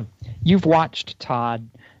lot of fun. You've watched Todd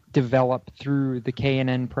develop through the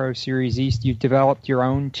K&N Pro Series East. You've developed your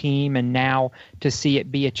own team, and now to see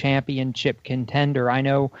it be a championship contender. I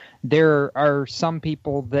know there are some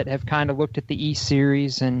people that have kind of looked at the East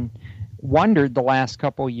Series and wondered the last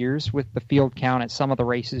couple of years with the field count at some of the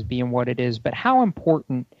races being what it is, but how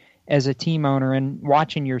important as a team owner and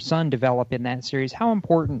watching your son develop in that series, how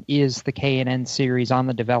important is the K&N series on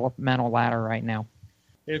the developmental ladder right now?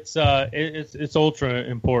 It's ultra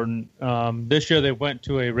important. This year they went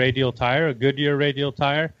to a radial tire, a Goodyear radial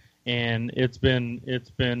tire, and it's been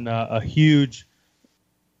a huge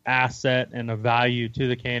asset and a value to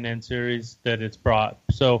the K&N series that it's brought.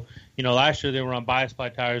 So last year they were on bias ply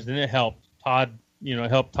tires, and it helped. Todd it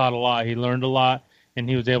helped Todd a lot. He learned a lot, and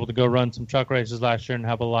he was able to go run some truck races last year and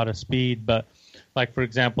have a lot of speed. But like, for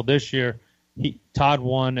example, this year, Todd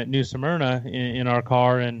won at New Smyrna in our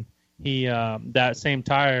car, and he that same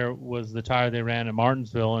tire was the tire they ran at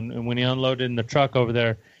Martinsville. And when he unloaded in the truck over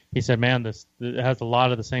there, he said, man, it has a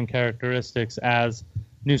lot of the same characteristics as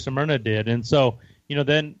New Smyrna did. And so,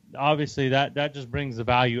 then obviously that just brings the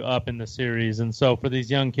value up in the series. And so for these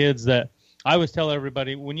young kids, that I always tell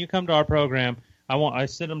everybody, when you come to our program, I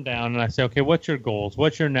sit them down and I say, okay, what's your goals?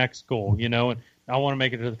 What's your next goal? And I want to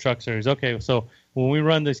make it to the truck series. Okay, so when we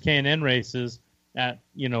run these K&N races at,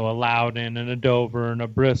 a Loudon and a Dover and a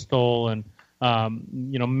Bristol and,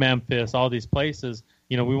 Memphis, all these places,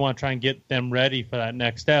 we want to try and get them ready for that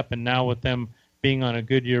next step. And now with them being on a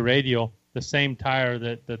Goodyear radial, the same tire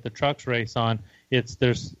that the trucks race on, it's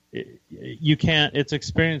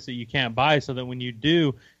experience that you can't buy, so that when you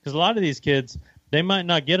do, because a lot of these kids, they might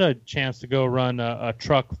not get a chance to go run a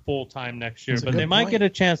truck full time next year, but they might get a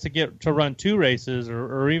chance to run 2 races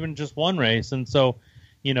or even just 1 race. And so,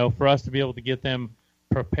 for us to be able to get them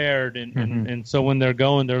prepared and so when they're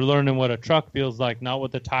going, they're learning what a truck feels like, not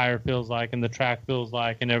what the tire feels like and the track feels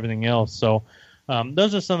like and everything else. So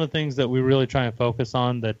those are some of the things that we really try and focus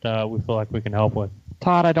on that we feel like we can help with.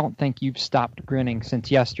 Todd, I don't think you've stopped grinning since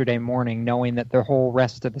yesterday morning, knowing that the whole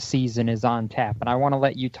rest of the season is on tap. And I want to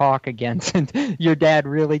let you talk again since your dad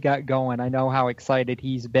really got going. I know how excited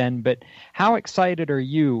he's been, but how excited are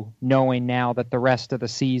you knowing now that the rest of the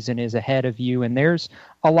season is ahead of you? And there's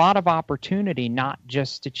a lot of opportunity, not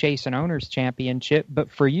just to chase an owner's championship, but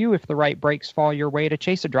for you, if the right breaks fall your way, to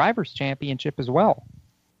chase a driver's championship as well.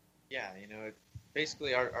 Yeah,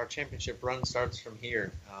 basically our championship run starts from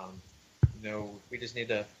here. We just need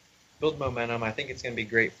to build momentum. I think it's going to be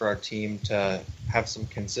great for our team to have some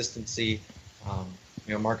consistency.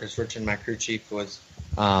 Marcus Richard, my crew chief, was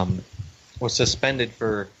suspended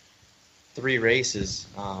for 3 races.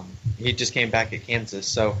 He just came back at Kansas.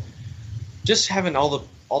 So just having all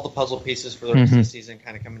the puzzle pieces for the rest of the season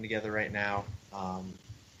kind of coming together right now.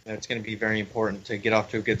 It's going to be very important to get off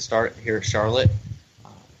to a good start here at Charlotte.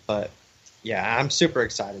 But yeah, I'm super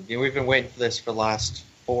excited. We've been waiting for this for the last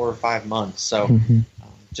 4 or 5 months. So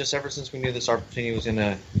just ever since we knew this opportunity was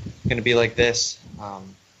gonna be like this,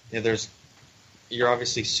 you're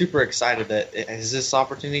obviously super excited that it is this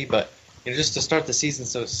opportunity, but just to start the season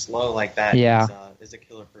so slow like that is a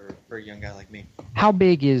killer for a young guy like me. How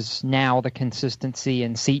big is now the consistency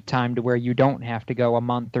and seat time to where you don't have to go a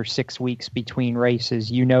month or 6 weeks between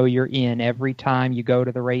races? You're in every time you go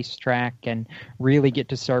to the racetrack and really get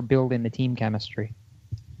to start building the team chemistry.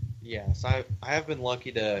 Yes, I have been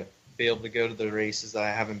lucky to be able to go to the races that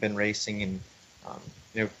I haven't been racing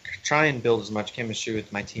and try and build as much chemistry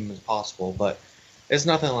with my team as possible. But it's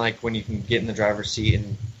nothing like when you can get in the driver's seat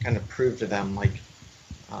and kind of prove to them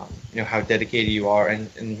how dedicated you are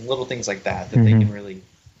and little things like that they can really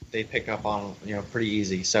pick up on pretty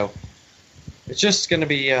easy. So it's just going to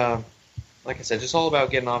be like I said, just all about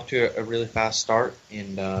getting off to a really fast start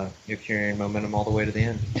and carrying momentum all the way to the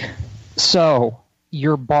end. So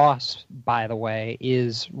your boss, by the way,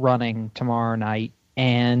 is running tomorrow night,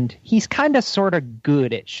 and he's kind of sort of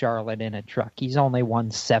good at Charlotte in a truck. He's only won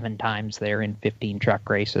 7 times there in 15 truck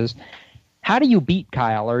races. How do you beat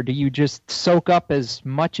Kyle, or do you just soak up as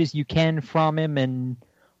much as you can from him and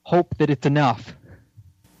hope that it's enough?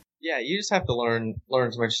 Yeah, you just have to learn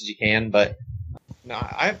as much as you can, but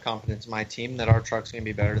I have confidence in my team that our truck's going to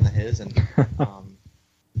be better than his, and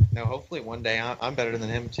hopefully one day I'm better than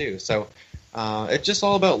him too. So it's just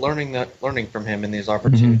all about learning from him in these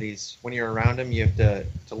opportunities. When you're around him, you have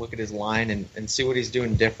to look at his line and see what he's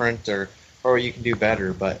doing different or you can do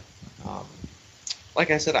better. But like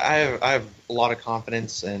I said, I have a lot of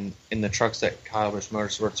confidence in the trucks that Kyle Busch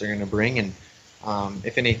Motorsports are going to bring, and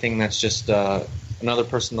if anything, that's just another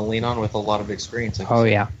person to lean on with a lot of experience.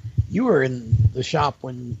 Yeah. You were in the shop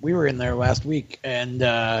when we were in there last week, and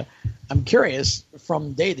I'm curious,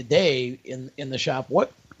 from day to day in the shop,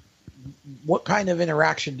 what kind of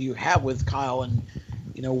interaction do you have with Kyle, and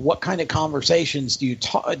what kind of conversations do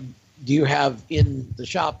you have in the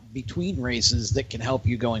shop between races that can help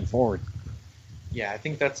you going forward? Yeah, I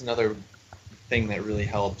think that's another thing that really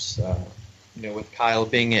helps. With Kyle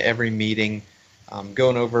being at every meeting,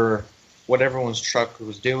 going over what everyone's truck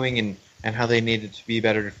was doing and how they needed to be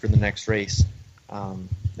better for the next race.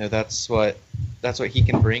 That's what he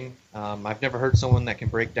can bring. I've never heard someone that can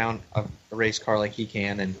break down a race car like he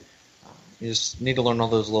can, and you just need to learn all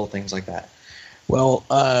those little things like that. Well,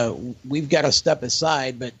 we've got to step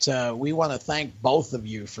aside, but we want to thank both of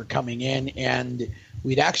you for coming in, and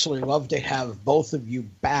we'd actually love to have both of you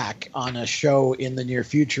back on a show in the near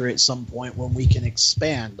future at some point when we can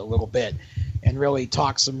expand a little bit and really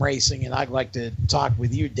talk some racing. And I'd like to talk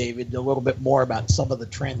with you, David, a little bit more about some of the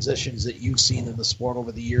transitions that you've seen in the sport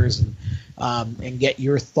over the years, and get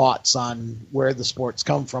your thoughts on where the sport's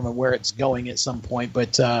come from and where it's going at some point.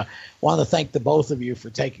 But want to thank the both of you for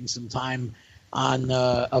taking some time on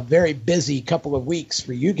a very busy couple of weeks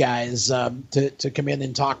for you guys to come in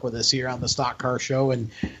and talk with us here on the Stock Car Show. And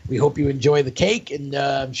we hope you enjoy the cake, and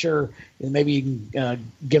I'm sure maybe you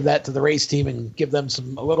can give that to the race team and give them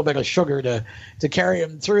a little bit of sugar to carry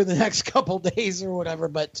them through the next couple days or whatever.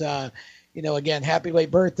 But, again, happy late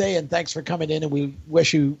birthday, and thanks for coming in, and we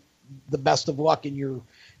wish you the best of luck in your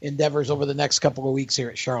endeavors over the next couple of weeks here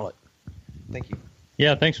at Charlotte. Thank you.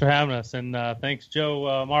 Yeah, thanks for having us, and thanks,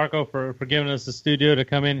 Joe Marco, for giving us the studio to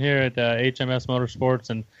come in here at HMS Motorsports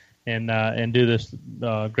and do this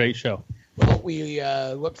great show. Well, we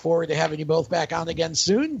look forward to having you both back on again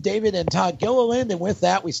soon, David and Todd Gilliland. And with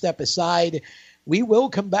that, we step aside. We will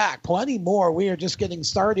come back. Plenty more. We are just getting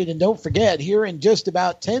started. And don't forget, here in just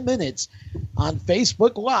about 10 minutes on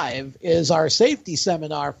Facebook Live is our safety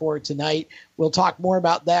seminar for tonight. We'll talk more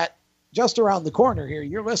about that just around the corner here.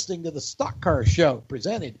 You're listening to the Stock Car Show,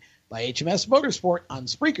 presented by HMS Motorsport on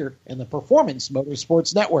Spreaker and the Performance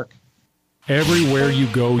Motorsports Network. Everywhere you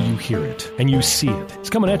go, you hear it, and you see it. It's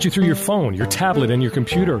coming at you through your phone, your tablet, and your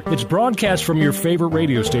computer. It's broadcast from your favorite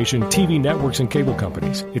radio station, TV networks, and cable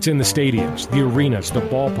companies. It's in the stadiums, the arenas, the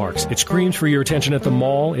ballparks. It screams for your attention at the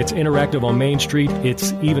mall. It's interactive on Main Street.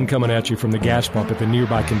 It's even coming at you from the gas pump at the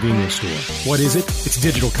nearby convenience store. What is it? It's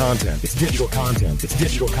digital content. It's digital content. It's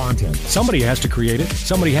digital content. Somebody has to create it.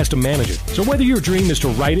 Somebody has to manage it. So whether your dream is to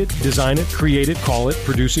write it, design it, create it, call it,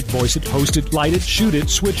 produce it, voice it, host it, light it, shoot it,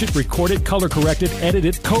 switch it, record it, color correct it, edit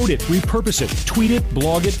it, code it, repurpose it, tweet it,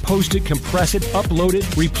 blog it, post it, compress it, upload it,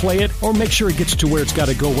 replay it, or make sure it gets to where it's got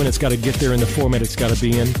to go when it's got to get there in the format it's got to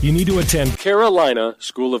be in, you need to attend Carolina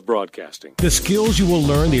School of Broadcasting. The skills you will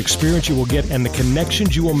learn, the experience you will get, and the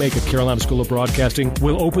connections you will make at Carolina School of Broadcasting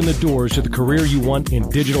will open the doors to the career you want in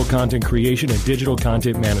digital content creation and digital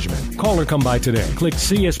content management. Call or come by today. Click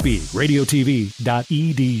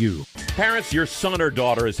csbradiotv.edu. Parents, your son or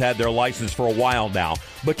daughter has had their license for a while now,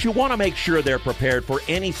 but you want to make sure they're prepared for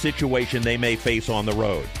any situation they may face on the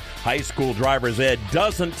road. High school driver's ed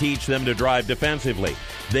doesn't teach them to drive defensively.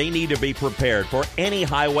 They need to be prepared for any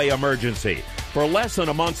highway emergency. For less than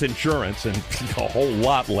a month's insurance, and a whole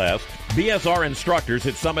lot less, BSR instructors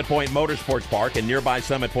at Summit Point Motorsports Park in nearby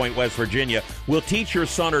Summit Point, West Virginia, will teach your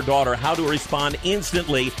son or daughter how to respond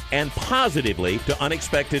instantly and positively to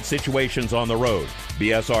unexpected situations on the road.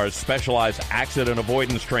 BSR's specialized accident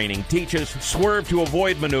avoidance training teaches swerve to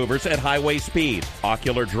avoid maneuvers at highway speed,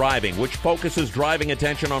 ocular driving, which focuses driving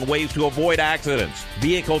attention on ways to avoid accidents,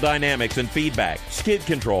 vehicle dynamics and feedback, skid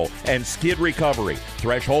control and skid recovery,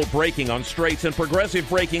 threshold braking on straights and progressive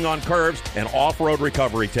braking on curves, and off-road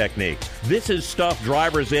recovery techniques. This is stuff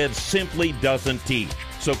driver's ed simply doesn't teach.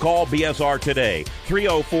 So call BSR today,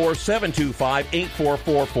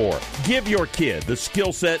 304-725-8444. Give your kid the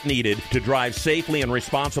skill set needed to drive safely and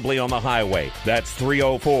responsibly on the highway. That's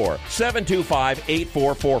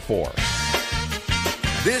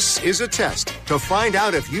 304-725-8444. This is a test to find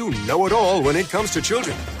out if you know it all when it comes to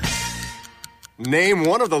children. Name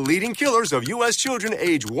one of the leading killers of U.S. children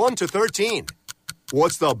age 1 to 13.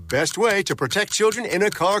 What's the best way to protect children in a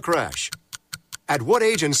car crash? At what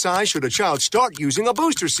age and size should a child start using a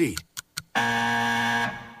booster seat?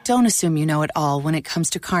 Don't assume you know it all when it comes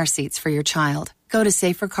to car seats for your child. Go to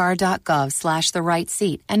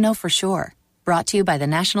safercar.gov/the-right-seat and know for sure. Brought to you by the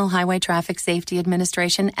National Highway Traffic Safety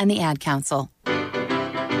Administration and the Ad Council.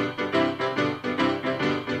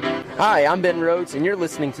 Hi, I'm Ben Rhodes, and you're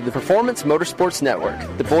listening to the Performance Motorsports Network,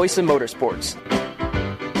 the voice of motorsports.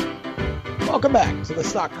 Welcome back to the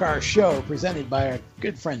Stock Car Show, presented by our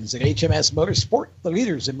good friends at HMS Motorsport, the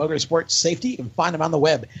leaders in motorsport safety. You can find them on the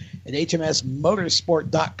web at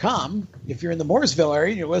hmsmotorsport.com. If you're in the Mooresville area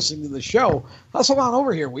and you're listening to the show, hustle on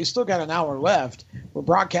over here. We still got an hour left. We're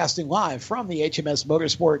broadcasting live from the HMS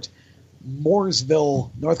Motorsport Mooresville,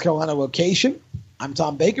 North Carolina location. I'm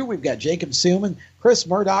Tom Baker. We've got Jacob Seelman, Chris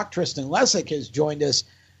Murdoch, Tristan Lesik has joined us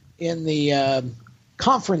in the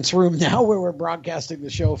conference room now where we're broadcasting the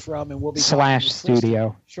show from, and we'll be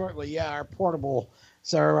 /studio shortly. Yeah, our portable,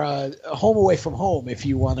 so our home away from home, if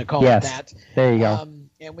you want to call it that. There you go.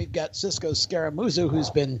 And we've got Cisco Scaramuzo, who's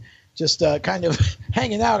been just kind of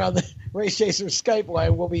hanging out on the Race Chaser Skype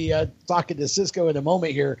line. We'll be talking to Cisco in a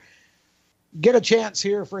moment here. Get a chance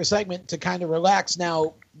here for a segment to kind of relax.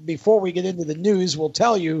 Now, before we get into the news, we'll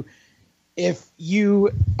tell you if you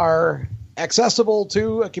are accessible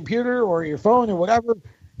to a computer or your phone or whatever,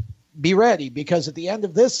 be ready, because at the end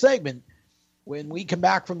of this segment, when we come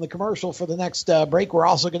back from the commercial for the next break, we're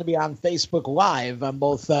also going to be on Facebook Live on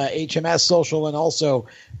both HMS Social and also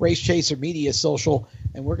Race Chaser Media Social,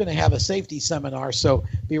 and we're going to have a safety seminar, so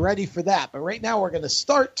be ready for that. But right now we're going to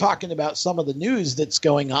start talking about some of the news that's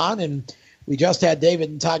going on, and we just had David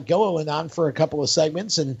and Todd Gilliland on for a couple of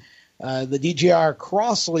segments, and the DGR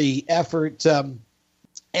Crossley effort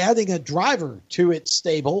adding a driver to its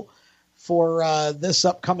stable for this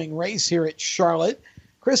upcoming race here at Charlotte.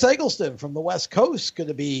 Chris Eggleston from the West Coast going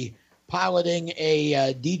to be piloting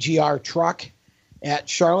a DGR truck at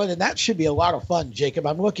Charlotte, and that should be a lot of fun, Jacob.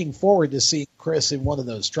 I'm looking forward to seeing Chris in one of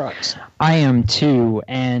those trucks. I am too,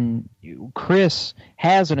 and Chris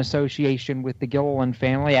has an association with the Gilliland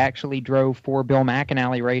family. Actually drove for Bill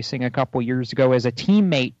McAnally Racing a couple years ago as a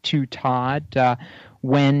teammate to Todd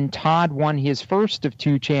when Todd won his first of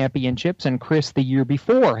 2 championships, and Chris the year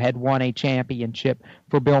before had won a championship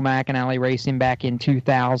for Bill McAnally Racing back in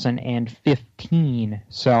 2015.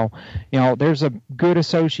 So, there's a good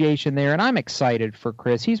association there, and I'm excited for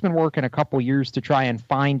Chris. He's been working a couple years to try and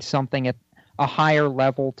find something at a higher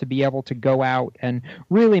level to be able to go out and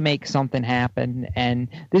really make something happen, and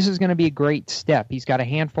this is going to be a great step. He's got a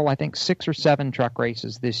handful, I think 6 or 7 truck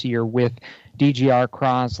races this year with DGR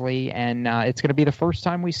Crossley, and it's going to be the first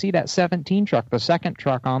time we see that 17 truck, the second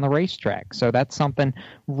truck on the racetrack, so that's something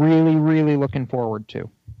really, really looking forward to.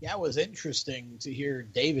 Yeah, it was interesting to hear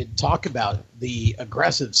David talk about the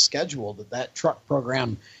aggressive schedule that truck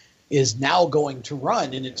program is now going to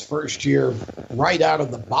run in its first year right out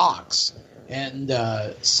of the box. And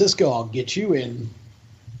Cisco, I'll get you in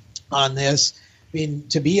on this. I mean,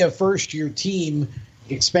 to be a first-year team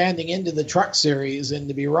expanding into the truck series and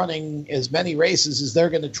to be running as many races as they're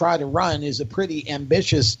going to try to run is a pretty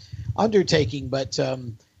ambitious undertaking. But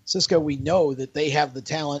Cisco, we know that they have the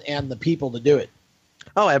talent and the people to do it.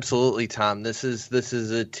 Oh, absolutely, Tom. This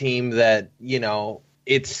is a team that,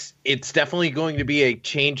 it's definitely going to be a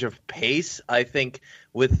change of pace. I think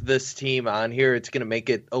with this team on here, it's going to make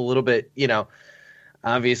it a little bit,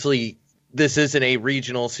 obviously this isn't a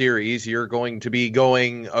regional series. You're going to be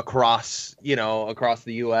going across the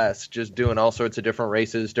U.S., just doing all sorts of different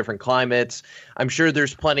races, different climates. I'm sure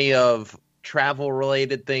there's plenty of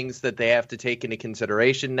travel-related things that they have to take into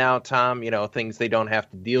consideration now, Tom, things they don't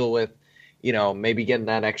have to deal with, maybe getting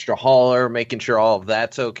that extra hauler, making sure all of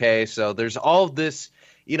that's okay. So there's all of this,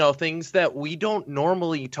 things that we don't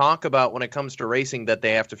normally talk about when it comes to racing that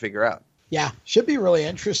they have to figure out. Yeah, should be really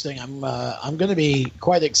interesting. I'm going to be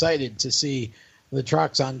quite excited to see the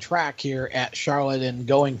trucks on track here at Charlotte and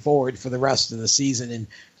going forward for the rest of the season. And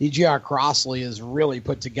DGR Crossley has really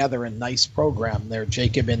put together a nice program there,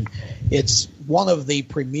 Jacob, and it's one of the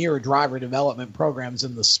premier driver development programs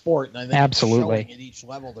in the sport. And I think absolutely it's showing at each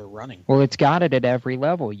level they're running. Well, it's got it at every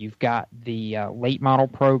level. You've got the late model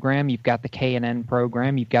program, you've got the K&N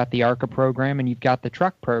program, you've got the ARCA program, and you've got the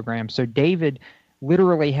truck program. So David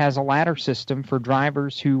literally has a ladder system for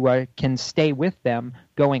drivers who can stay with them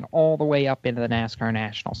going all the way up into the NASCAR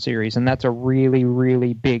National Series, and that's a really,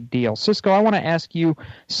 really big deal. Cisco, I want to ask you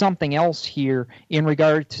something else here in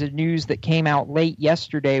regard to news that came out late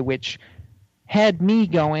yesterday, which had me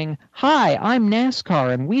going, hi, I'm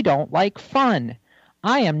NASCAR, and we don't like fun.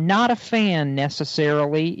 I am not a fan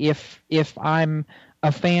necessarily if I'm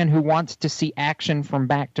a fan who wants to see action from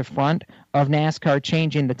back to front of NASCAR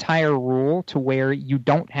changing the tire rule to where you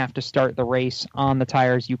don't have to start the race on the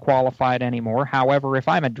tires you qualified anymore. However, if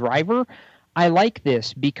I'm a driver, I like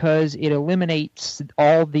this because it eliminates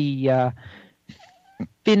all the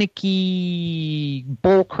finicky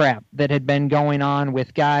bullcrap that had been going on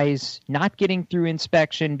with guys not getting through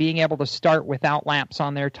inspection, being able to start without laps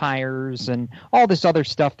on their tires, and all this other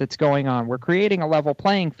stuff that's going on. We're creating a level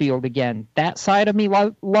playing field again. That side of me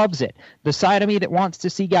loves it. The side of me that wants to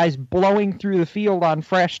see guys blowing through the field on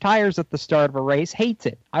fresh tires at the start of a race hates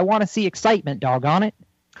it. I want to see excitement, doggone it.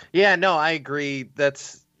 Yeah, no, I agree.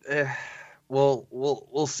 That's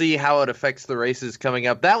we'll see how it affects the races coming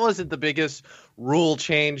up. That wasn't the biggest rule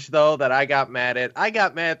change, though, that I got mad at. I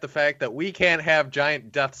got mad at the fact that we can't have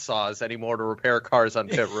giant death saws anymore to repair cars on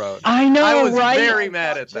pit road. I know, I was right? very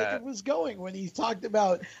mad at that. Jacob was going when he talked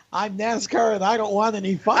about, I'm NASCAR and I don't want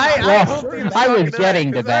any fun. I was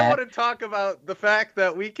getting to that. I want to talk about the fact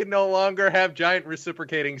that we can no longer have giant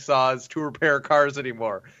reciprocating saws to repair cars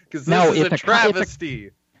anymore, because this is a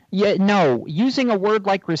travesty. Yeah, no, using a word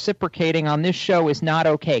like reciprocating on this show is not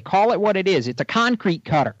okay. Call it what it is. It's a concrete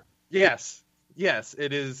cutter. Yes. Yes,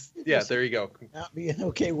 it is. Yeah, there you go. Not be an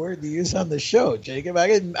okay word to use on the show, Jacob.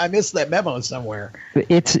 I missed that memo somewhere.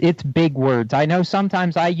 It's big words. I know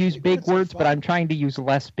sometimes I use big words, but I'm trying to use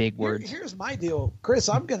less big words. Here's my deal, Chris.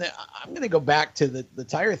 I'm gonna go back to the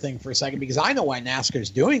tire thing for a second, because I know why NASCAR's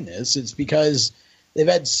doing this. It's because they've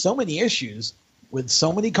had so many issues with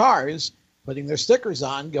so many cars putting their stickers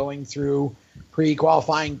on, going through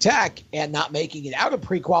pre-qualifying tech, and not making it out of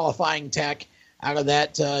pre-qualifying tech, out of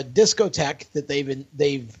that discotheque that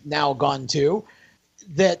they've now gone to,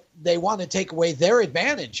 that they want to take away their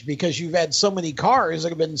advantage, because you've had so many cars that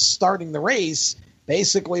have been starting the race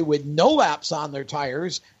basically with no laps on their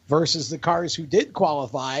tires versus the cars who did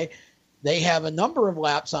qualify. They have a number of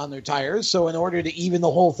laps on their tires. So in order to even the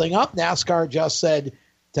whole thing up, NASCAR just said,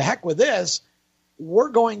 to heck with this. We're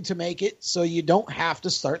going to make it so you don't have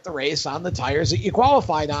to start the race on the tires that you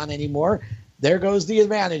qualified on anymore. There goes the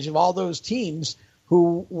advantage of all those teams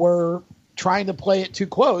who were trying to play it too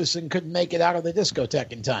close and couldn't make it out of the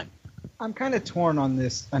discotheque in time. I'm kind of torn on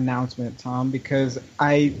this announcement, Tom, because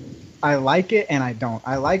I like it and I don't.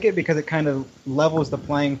 I like it because it kind of levels the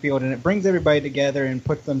playing field and it brings everybody together and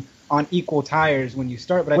puts them on equal tires when you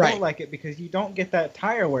start. But I don't like it because you don't get that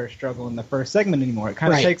tire wear struggle in the first segment anymore. It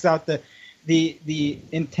kind of takes out the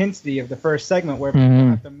intensity of the first segment where people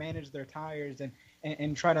have to manage their tires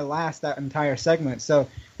and try to last that entire segment. So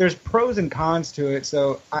there's pros and cons to it.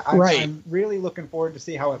 So I'm really looking forward to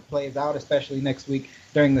see how it plays out, especially next week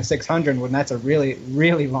during the 600 when that's a really,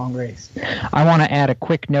 really long race. I want to add a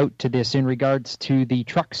quick note to this in regards to the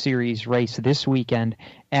Truck Series race this weekend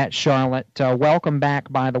at Charlotte. Welcome back,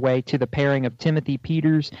 by the way, to the pairing of Timothy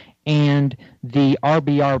Peters and the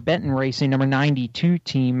RBR Benton Racing number 92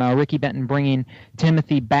 team. Ricky Benton bringing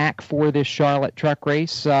Timothy back for this Charlotte truck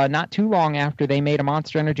race not too long after they made a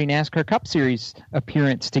Monster Energy NASCAR Cup Series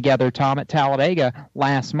appearance together, Tom, at Talladega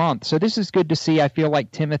last month. So this is good to see. I feel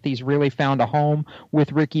like Timothy's really found a home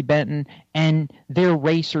with Ricky Benton, and they're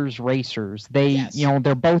racers. They,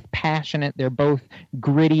 they're both passionate. They're both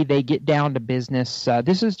gritty. They get down to business.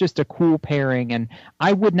 This is just a cool pairing, and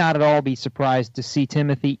I would not at all be surprised to see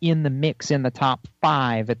Timothy in the mix in the top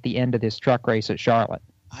 5 at the end of this truck race at Charlotte.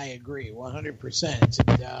 I agree 100%.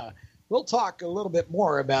 And, we'll talk a little bit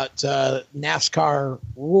more about NASCAR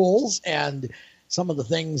rules and some of the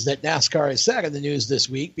things that NASCAR has said in the news this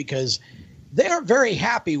week, because they are very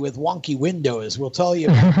happy with wonky windows. We'll tell you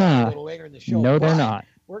about that a little later in the show. No, they're not.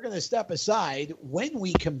 We're going to step aside. When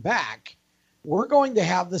we come back, we're going to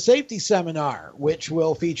have the safety seminar, which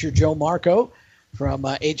will feature Joe Marco from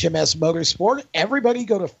HMS Motorsport. Everybody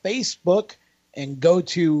go to Facebook and go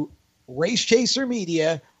to Race Chaser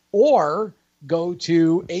Media or go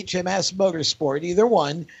to HMS Motorsport, either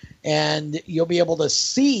one, and you'll be able to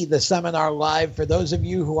see the seminar live. For those of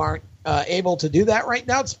you who aren't able to do that right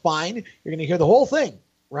now, it's fine. You're going to hear the whole thing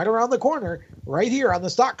right around the corner, right here on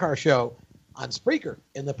the Stock Car Show on Spreaker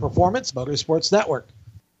in the Performance Motorsports Network.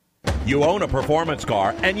 You own a performance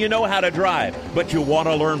car and you know how to drive, but you want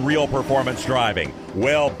to learn real performance driving.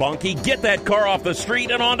 Well, Bunky, get that car off the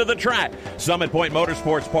street and onto the track. Summit Point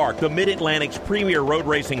Motorsports Park, the Mid-Atlantic's premier road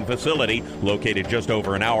racing facility, located just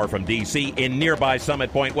over an hour from D.C. in nearby Summit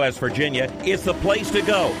Point, West Virginia, is the place to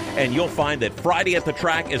go. And you'll find that Friday at the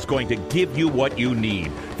Track is going to give you what you need.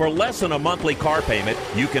 For less than a monthly car payment,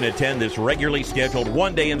 you can attend this regularly scheduled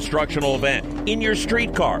one-day instructional event in your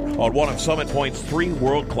street car on one of Summit Point's 3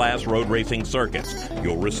 world-class road racing circuits.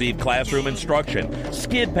 You'll receive classroom instruction,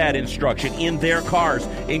 skid pad instruction in their cars,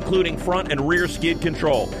 including front and rear skid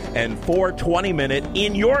control, and 4 20-minute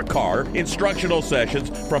in-your-car instructional sessions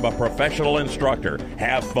from a professional instructor.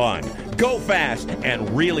 Have fun, go fast, and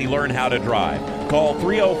really learn how to drive. Call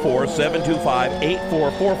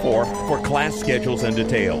 304-725-8444 for class schedules and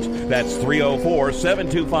details. That's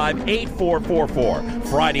 304-725-8444.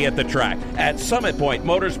 Friday at the Track at Summit Point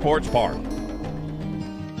Motorsports Park.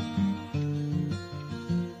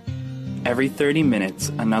 Every 30 minutes,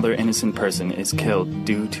 another innocent person is killed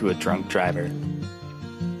due to a drunk driver.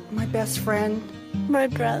 My best friend, my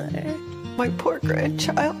brother, my poor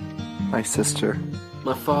grandchild, my sister,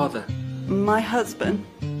 my father, my husband,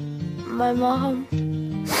 my mom,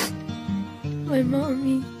 my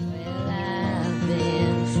mommy. Well, I've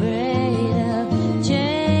been afraid of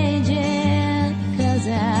changing 'cause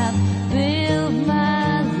I've built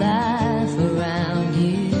my life around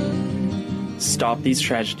you. Stop these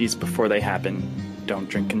tragedies before they happen. Don't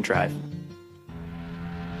drink and drive.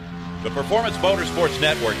 The Performance Motorsports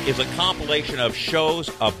Network is a compilation of shows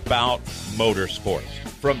about motorsports.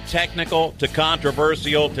 From technical to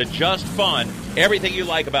controversial to just fun, everything you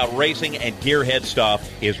like about racing and gearhead stuff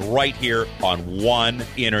is right here on one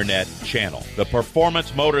internet channel. The Performance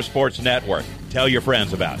Motorsports Network. Tell your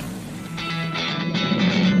friends about it.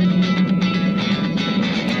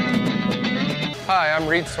 Hi, I'm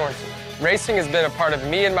Reed Sorensen. Racing has been a part of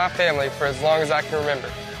me and my family for as long as I can remember.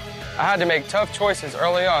 I had to make tough choices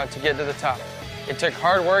early on to get to the top. It took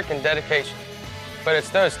hard work and dedication. But it's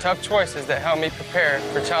those tough choices that helped me prepare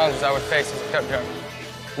for challenges I would face as a cup driver.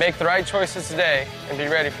 Make the right choices today and be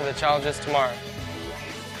ready for the challenges tomorrow.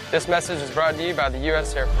 This message is brought to you by the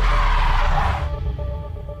U.S. Air Force.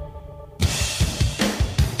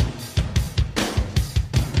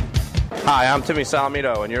 Hi, I'm Timmy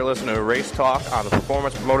Salamito, and you're listening to Race Talk on the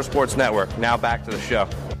Performance Motorsports Network. Now back to the show.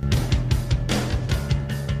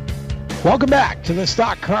 Welcome back to the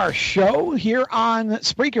Stock Car Show here on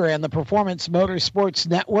Spreaker and the Performance Motorsports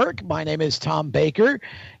Network. My name is Tom Baker,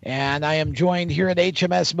 and I am joined here at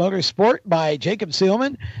HMS Motorsport by Jacob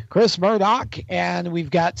Seelman, Chris Murdoch, and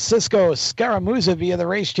we've got Cisco Scaramuzza via the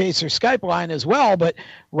Race Chaser Skype line as well. But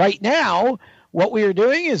right now, what we are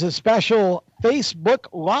doing is a special Facebook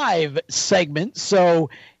Live segment.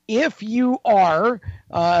 So if you are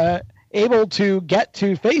able to get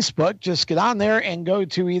to Facebook, just get on there and go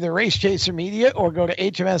to either Race Chaser Media or go to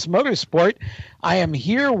HMS Motorsport. I am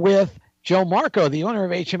here with Joe Marco, the owner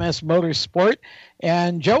of HMS Motorsport,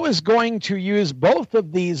 and Joe is going to use both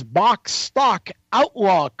of these box stock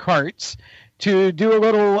Outlaw carts to do a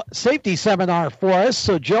little safety seminar for us.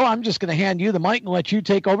 So, Joe, I'm just going to hand you the mic and let you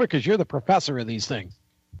take over because you're the professor of these things.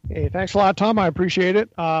 Hey, thanks a lot, Tom. I appreciate it.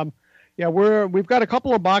 Yeah, we've got a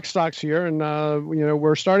couple of box stocks here, and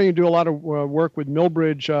we're starting to do a lot of work with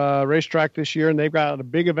Millbridge Racetrack this year, and they've got a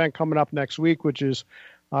big event coming up next week, which is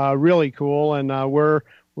really cool, and we're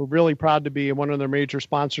really proud to be one of their major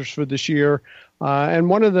sponsors for this year. And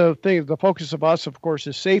one of the things, the focus of us, of course,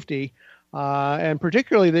 is safety, and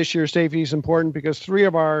particularly this year, safety is important because 3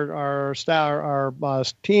 of our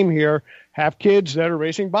team here have kids that are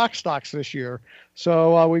racing box stocks this year.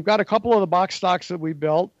 So we've got a couple of the box stocks that we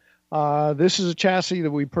built. This is a chassis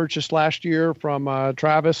that we purchased last year from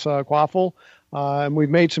Travis Quaffle, and we've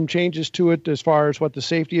made some changes to it as far as what the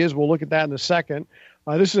safety is. We'll look at that in a second.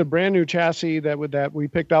 This is a brand new chassis that we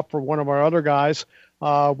picked up for one of our other guys.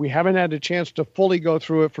 We haven't had a chance to fully go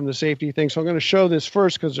through it from the safety thing, so I'm going to show this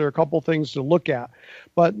first because there are a couple things to look at.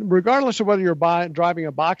 But regardless of whether you're driving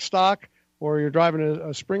a box stock or you're driving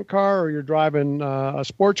a sprint car or you're driving a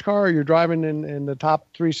sports car or you're driving in the top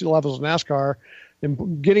 3 levels of NASCAR,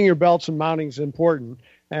 and getting your belts and mounting is important.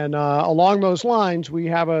 And along those lines, we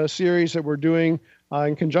have a series that we're doing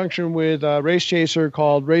in conjunction with Race Chaser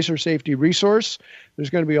called Racer Safety Resource.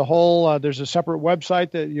 There's going to be there's a separate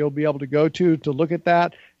website that you'll be able to go to look at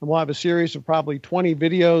that. And we'll have a series of probably 20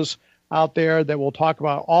 videos out there that will talk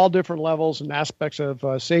about all different levels and aspects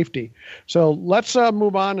of safety. So let's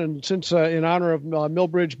move on. And since in honor of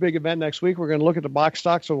Millbridge big event next week, we're going to look at the box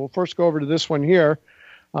stock. So we'll first go over to this one here.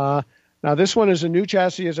 Now, this one is a new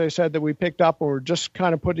chassis, as I said, that we picked up, and we're just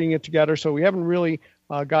kind of putting it together. So we haven't really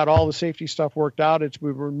got all the safety stuff worked out.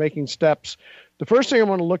 We were making steps. The first thing I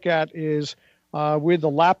want to look at is with the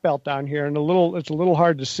lap belt down here, and it's a little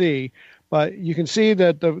hard to see, but you can see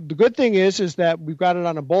that the good thing is that we've got it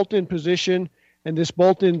on a bolt-in position, and this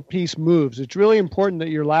bolt-in piece moves. It's really important that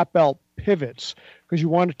your lap belt pivots because you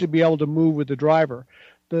want it to be able to move with the driver.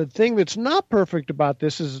 The thing that's not perfect about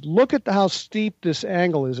this is look at how steep this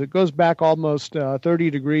angle is. It goes back almost 30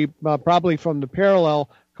 degrees, probably from the parallel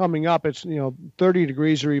coming up. It's 30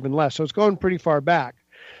 degrees or even less. So it's going pretty far back.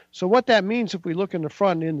 So what that means, if we look in the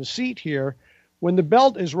front in the seat here, when the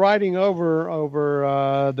belt is riding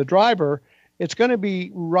over the driver, it's going to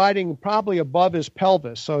be riding probably above his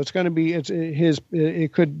pelvis. So it's going to be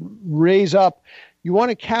it could raise up. You want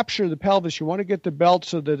to capture the pelvis. You want to get the belt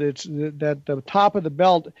so that that the top of the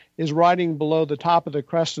belt is riding below the top of the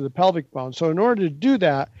crest of the pelvic bone. So in order to do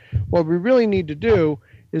that, what we really need to do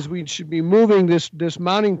is we should be moving this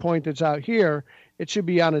mounting point that's out here. It should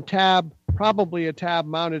be on a tab, probably a tab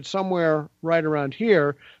mounted somewhere right around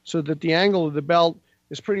here, so that the angle of the belt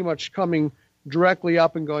is pretty much coming directly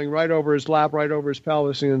up and going right over his lap, right over his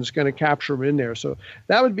pelvis, and it's going to capture him in there. So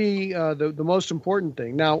that would be the most important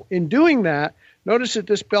thing. Now, in doing that, notice that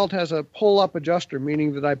this belt has a pull-up adjuster,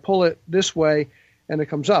 meaning that I pull it this way and it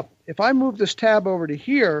comes up. If I move this tab over to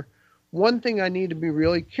here, one thing I need to be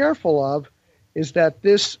really careful of is that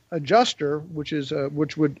this adjuster, which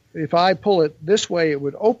would, if I pull it this way, it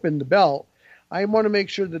would open the belt. I want to make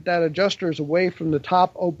sure that adjuster is away from the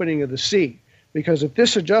top opening of the seat. because if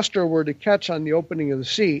this adjuster were to catch on the opening of the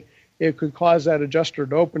seat, it could cause that adjuster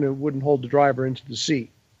to open. It wouldn't hold the driver into the seat.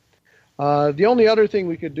 The only other thing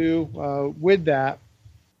we could do with that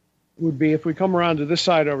would be if we come around to this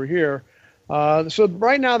side over here. So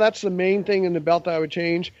right now, that's the main thing in the belt that I would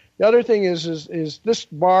change. The other thing is this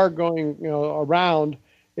bar going around.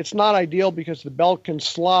 It's not ideal because the belt can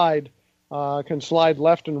slide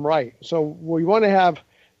left and right. So we want to have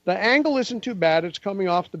the angle isn't too bad. It's coming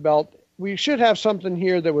off the belt. We should have something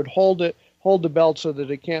here that would hold the belt so that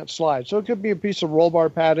it can't slide. So it could be a piece of roll bar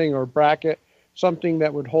padding or bracket, something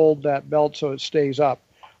that would hold that belt so it stays up.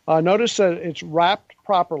 Notice that it's wrapped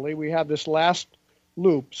properly. We have this last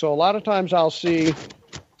loop. So a lot of times I'll see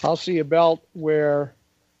a belt where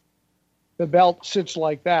the belt sits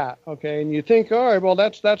like that. Okay, and you think, all right, well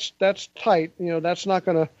that's tight. That's not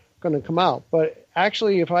going to come out. But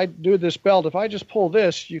actually, if I do this belt, if I just pull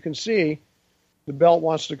this, you can see the belt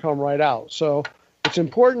wants to come right out. So it's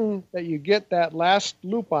important that you get that last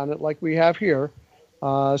loop on it, like we have here.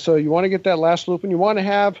 So you want to get that last loop, and you want to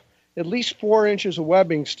have at least 4 inches of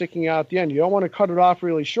webbing sticking out at the end. You don't want to cut it off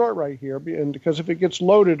really short right here, because if it gets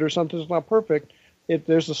loaded or something's not perfect,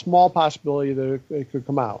 there's a small possibility that it could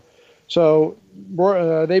come out. So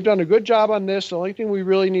they've done a good job on this. The only thing we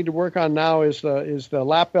really need to work on now is the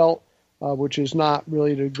lap belt, which is not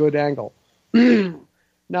really at a good angle.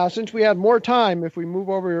 Now, since we had more time, if we move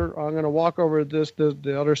over here, I'm going to walk over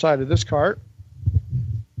the other side of this cart.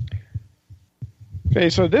 Okay,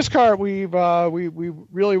 so this cart, we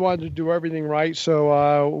really wanted to do everything right.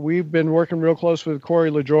 So we've been working real close with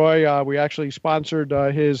Corey LaJoy. We actually sponsored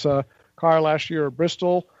his car last year at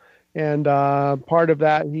Bristol. And part of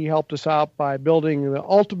that, he helped us out by building the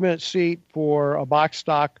ultimate seat for a box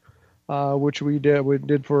stock, which we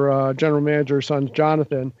did for General Manager's son,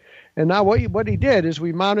 Jonathan. And now what he did is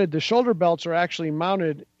we mounted, the shoulder belts are actually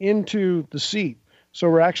mounted into the seat. So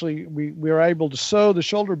we were able to sew the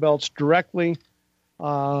shoulder belts directly,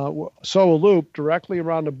 sew a loop directly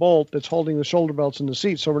around the bolt that's holding the shoulder belts in the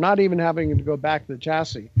seat. So we're not even having to go back to the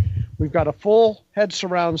chassis. We've got a full head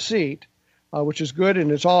surround seat, which is good, and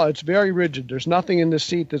it's very rigid. There's nothing in the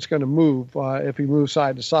seat that's going to move if we move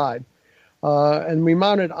side to side. And we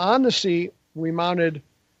mounted on the seat,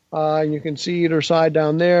 and you can see either side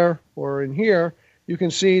down there or in here, you can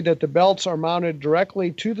see that the belts are mounted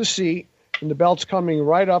directly to the seat, and the belt's coming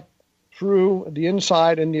right up through the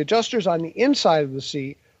inside, and the adjuster's on the inside of the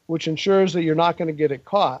seat, which ensures that you're not going to get it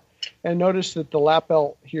caught. And notice that the lap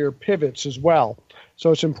belt here pivots as well.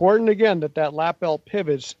 So it's important, again, that lap belt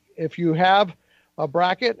pivots. If you have a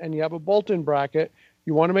bracket and you have a bolt-in bracket,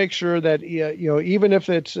 you want to make sure that, even if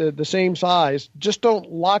it's the same size, just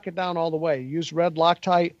don't lock it down all the way. Use red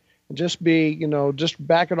Loctite and just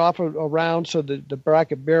back it off around so that the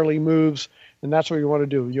bracket barely moves, and that's what you want to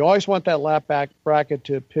do. You always want that lap back bracket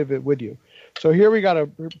to pivot with you. So here we got a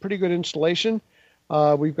pretty good installation.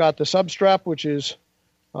 We've got the substrap, which is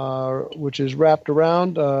wrapped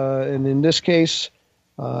around, and in this case,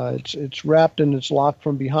 it's wrapped and it's locked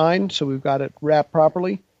from behind, so we've got it wrapped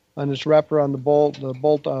properly, and it's wrapped around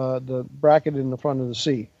the bracket in the front of the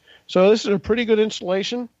seat. So this is a pretty good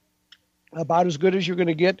installation, about as good as you're going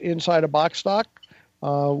to get inside a box stock,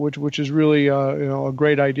 which is really a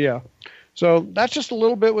great idea. So that's just a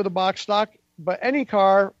little bit with a box stock. But any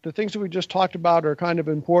car, the things that we just talked about are kind of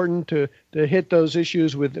important to hit those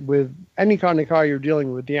issues with any kind of car you're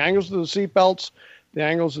dealing with. The angles of the seat belts, the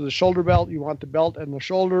angles of the shoulder belt, you want the belt and the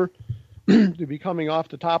shoulder to be coming off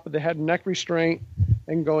the top of the head and neck restraint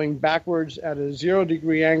and going backwards at a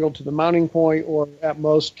 0-degree angle to the mounting point, or at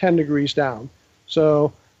most 10 degrees down.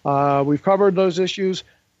 So we've covered those issues.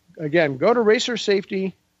 Again, go to Racer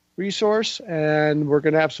Safety Resource, and we're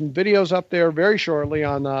going to have some videos up there very shortly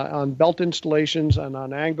on belt installations and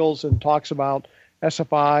on angles, and talks about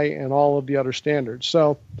SFI and all of the other standards.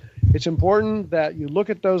 So it's important that you look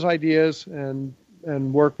at those ideas and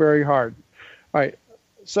work very hard. All right.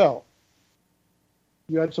 So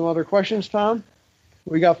you had some other questions, Tom?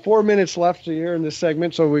 We got 4 minutes left here in this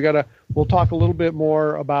segment, so we'll talk a little bit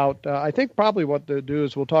more about, I think probably what to do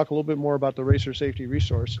is we'll talk a little bit more about the Racer Safety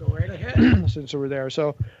Resource. Go right ahead. Since we're there.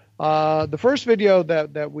 So the first video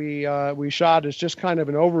that we shot is just kind of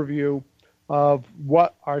an overview of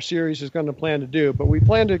what our series is going to plan to do. But we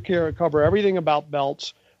plan to cover everything about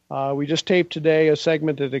belts. We just taped today a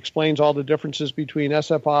segment that explains all the differences between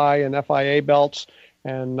SFI and FIA belts,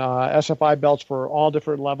 and SFI belts for all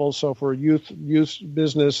different levels. So for youth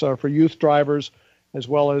business, for youth drivers, as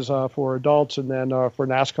well as for adults, and then for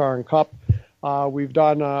NASCAR and Cup. We've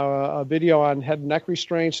done a video on head and neck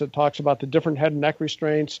restraints that talks about the different head and neck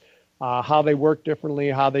restraints, how they work differently,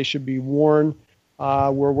 how they should be worn.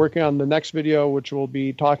 We're working on the next video, which will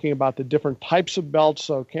be talking about the different types of belts,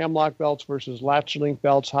 so cam lock belts versus latch link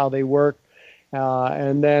belts, how they work.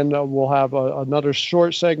 And then we'll have another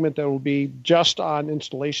short segment that will be just on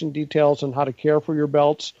installation details and how to care for your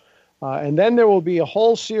belts. And then there will be a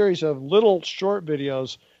whole series of little short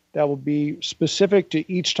videos that will be specific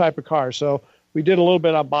to each type of car. So we did a little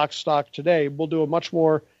bit on box stock today. We'll do a much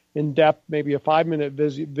more in-depth, maybe a 5-minute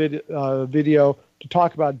video to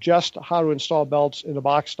talk about just how to install belts in a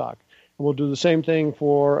box stock. And we'll do the same thing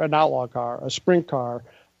for an outlaw car, a sprint car,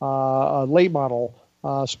 a late model,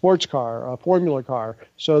 sports car, a formula car.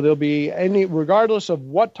 So there'll be regardless of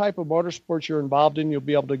what type of motorsports you're involved in, you'll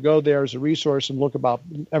be able to go there as a resource and look about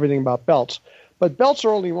everything about belts. But belts are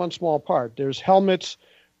only one small part. There's helmets,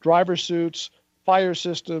 driver suits, fire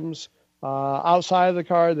systems. Outside of the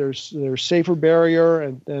car, there's safer barrier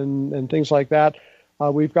and things like that.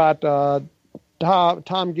 We've got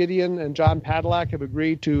Tom Gideon and John Padillac have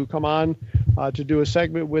agreed to come on to do a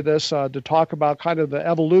segment with us to talk about kind of the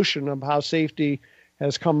evolution of how safety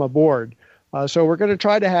has come aboard. So we're going to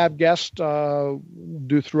try to have guests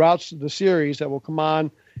do throughout the series that will come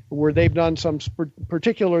on where they've done some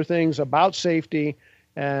particular things about safety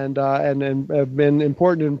and have been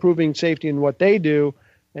important in improving safety in what they do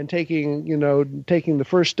and taking the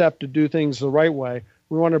first step to do things the right way.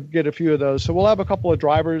 We want to get a few of those. So we'll have a couple of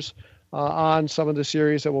drivers on some of the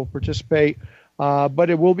series that will participate. But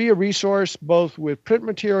it will be a resource both with print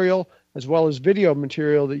material as well as video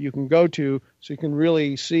material that you can go to so you can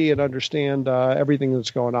really see and understand everything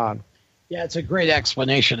that's going on. Yeah, it's a great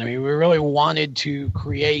explanation. I mean, we really wanted to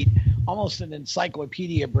create almost an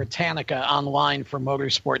Encyclopedia Britannica online for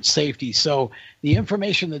motorsport safety. So the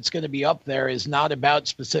information that's going to be up there is not about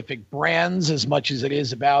specific brands as much as it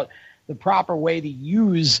is about the proper way to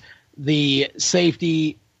use the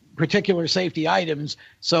particular safety items.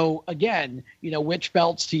 So again, which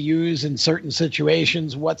belts to use in certain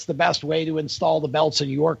situations, what's the best way to install the belts in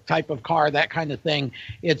your type of car, that kind of thing.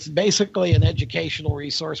 It's basically an educational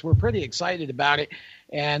resource. We're pretty excited about it.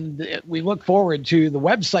 And we look forward to the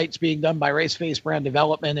websites being done by Raceface Brand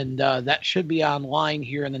Development, and that should be online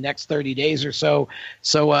here in the next 30 days or so.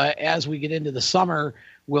 So as we get into the summer,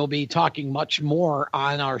 we'll be talking much more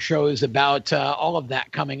on our shows about all of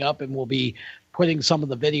that coming up, and we'll be putting some of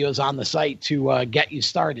the videos on the site to get you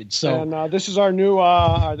started. So, and this is our new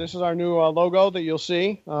logo that you'll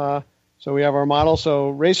see. So we have our model.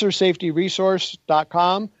 So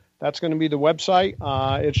racersafetyresource.com. That's going to be the website.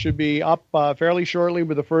 It should be up fairly shortly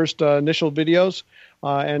with the first initial videos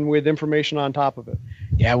and with information on top of it.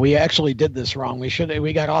 Yeah, we actually did this wrong.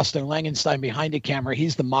 We got Austin Langenstein behind the camera.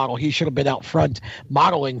 He's the model. He should have been out front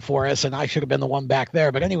modeling for us, and I should have been the one back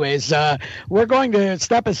there. But anyways, we're going to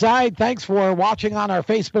step aside. Thanks for watching on our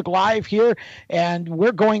Facebook Live here, and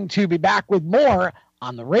we're going to be back with more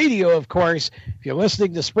on the radio, of course. If you're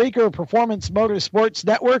listening to Spreaker Performance Motorsports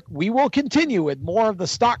Network, we will continue with more of the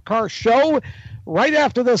Stock Car Show right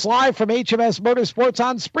after this, live from HMS Motorsports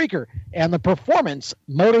on Spreaker and the Performance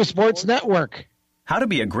Motorsports Network. How to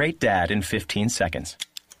be a great dad in 15 seconds.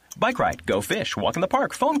 Bike ride, go fish, walk in the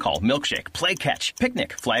park, phone call, milkshake, play catch,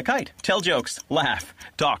 picnic, fly a kite, tell jokes, laugh,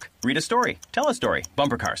 talk, read a story, tell a story,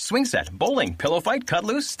 bumper car, swing set, bowling, pillow fight, cut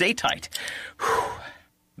loose, stay tight. Whew.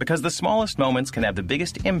 Because the smallest moments can have the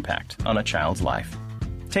biggest impact on a child's life.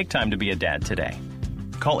 Take time to be a dad today.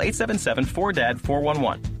 Call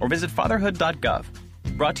 877-4DAD-411 or visit fatherhood.gov.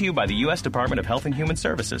 Brought to you by the U.S. Department of Health and Human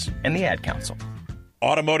Services and the Ad Council.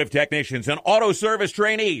 Automotive technicians and auto service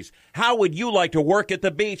trainees, how would you like to work at the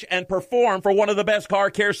beach and perform for one of the best car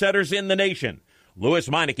care centers in the nation? Louis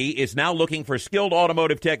Meineke is now looking for skilled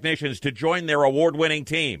automotive technicians to join their award-winning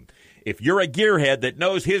team. If you're a gearhead that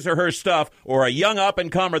knows his or her stuff, or a young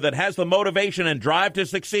up-and-comer that has the motivation and drive to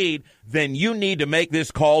succeed, then you need to make this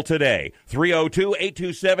call today.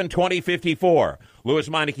 302-827-2054. Louis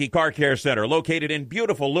Meineke Car Care Center, located in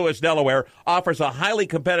beautiful Lewis, Delaware, offers a highly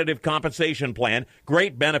competitive compensation plan,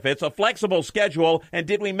 great benefits, a flexible schedule, and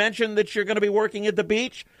did we mention that you're going to be working at the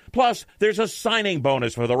beach? Plus, there's a signing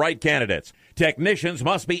bonus for the right candidates. Technicians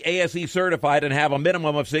must be ASE certified and have a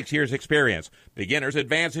minimum of 6 years experience. Beginners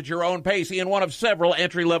advance at your own pace in one of several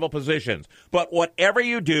entry-level positions. But whatever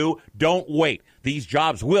you do, don't wait. These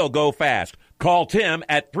jobs will go fast. Call Tim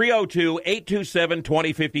at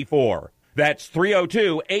 302-827-2054. That's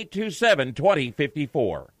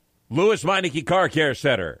 302-827-2054. Louis Meineke Car Care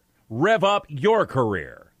Center. Rev up your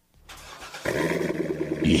career.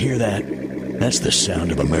 You hear that? That's the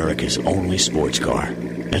sound of America's only sports car.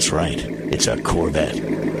 That's right. It's a Corvette.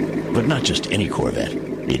 But not just any Corvette.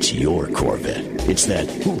 It's your Corvette. It's that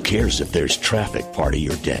who cares if there's traffic part of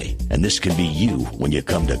your day. And this can be you when you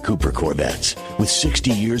come to Cooper Corvettes. With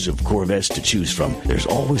 60 years of Corvettes to choose from, there's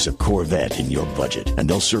always a Corvette in your budget. And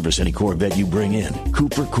they'll service any Corvette you bring in.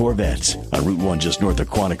 Cooper Corvettes on Route 1 just north of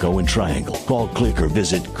Quantico and Triangle. Call, click, or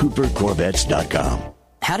visit CooperCorvettes.com.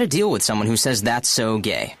 How to deal with someone who says that's so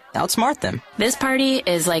gay. Outsmart them. This party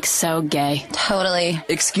is like so gay. Totally.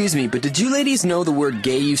 Excuse me, but did you ladies know the word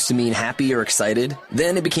gay used to mean happy or excited?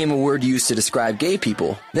 Then it became a word used to describe gay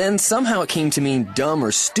people. Then somehow it came to mean dumb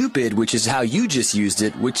or stupid, which is how you just used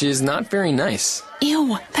it, which is not very nice.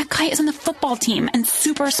 Ew, that guy is on the football team and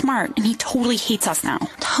super smart, and he totally hates us now.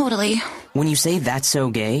 Totally. When you say that's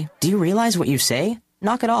so gay, do you realize what you say?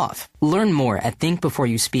 Knock it off. Learn more at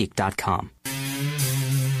thinkbeforeyouspeak.com.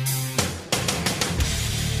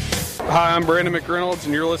 Hi, I'm Brandon McReynolds,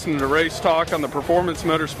 and you're listening to Race Talk on the Performance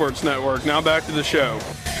Motorsports Network. Now back to the show.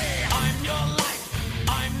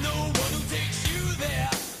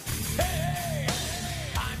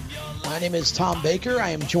 My name is Tom Baker. I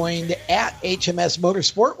am joined at HMS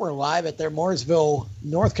Motorsport. We're live at their Mooresville,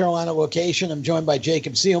 North Carolina location. I'm joined by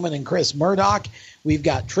Jacob Seelman and Chris Murdoch. We've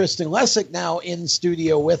got Tristan Lesik now in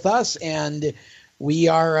studio with us, and we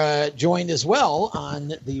are joined as well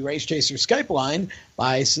on the Race Chaser Skype line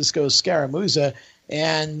by Cisco Scaramuza.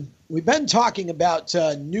 And we've been talking about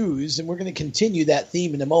news, and we're going to continue that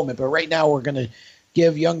theme in a moment. But right now we're going to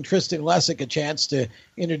give young Tristan Lesik a chance to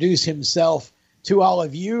introduce himself to all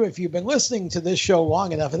of you. If you've been listening to this show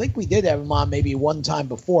long enough, I think we did have him on maybe one time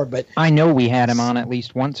before. But I know we had him on at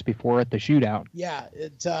least once before at the shootout. Yeah,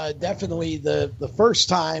 it's definitely the first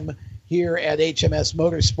time here at HMS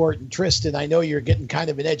Motorsport. And Tristan, I know you're getting kind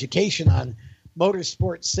of an education on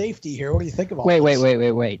motorsport safety here. What do you think of all this?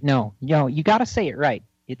 Wait. No, you got to say it right.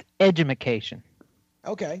 It's edumacation.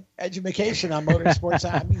 Okay, edumacation on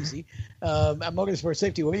motorsports. I'm easy. On motorsport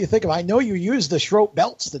safety, what do you think of? I know you use the Schroep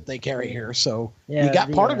belts that they carry here, so you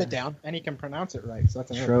got part of it down. And he can pronounce it right, so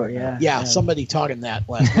that's Schroep, yeah. Somebody taught him that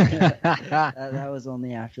last night. That was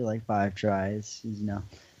only after like 5 tries,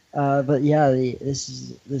 but yeah,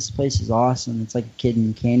 this place is awesome. It's like a kid in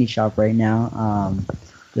a candy shop right now.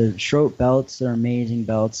 The Schroep belts, they're amazing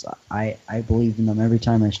belts. I believe in them every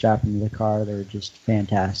time I strap them to the car. They're just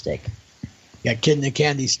fantastic. Yeah, kid in the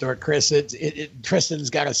candy store, Chris.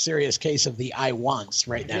 Tristan's got a serious case of the I wants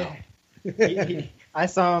right now. Yeah. I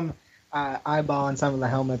saw him eyeballing some of the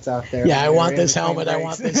helmets out there. Yeah, I want this helmet. I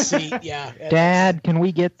want this seat. Yeah. Dad, can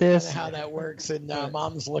we get this? That's how that works. And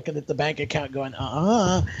Mom's looking at the bank account going,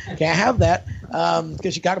 can't have that.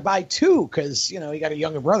 Because you got to buy 2 because, you got a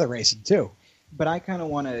younger brother racing too. But I kind of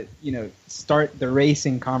want to, start the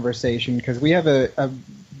racing conversation because we have a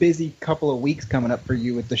busy couple of weeks coming up for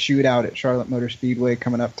you with the shootout at Charlotte Motor Speedway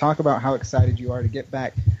coming up. Talk about how excited you are to get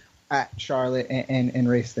back at Charlotte and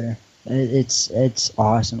race there. It's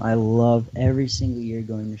awesome. I love every single year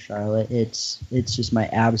going to Charlotte. It's just my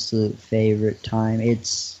absolute favorite time.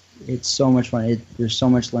 It's so much fun. There's so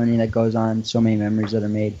much learning that goes on, so many memories that are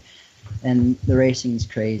made, and the racing is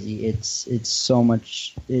crazy. It's so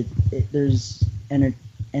much. There's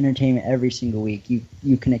entertainment every single week.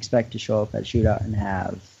 You can expect to show up at shootout and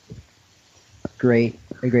have a great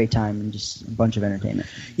time and just a bunch of entertainment.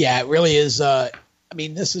 Yeah, it really is.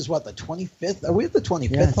 This is what, the 25th? Are we at the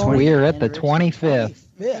 25th? Yeah, we are at the 25th.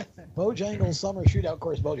 Bojangles Summer Shootout. Of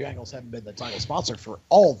course, Bojangles haven't been the title sponsor for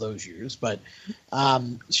all those years, but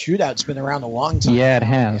Shootout's been around a long time. Yeah, it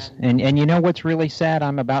has. And you know what's really sad?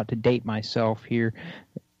 I'm about to date myself here.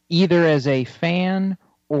 Either as a fan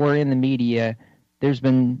or in the media,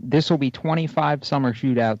 this will be 25 summer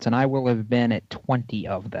shootouts, and I will have been at 20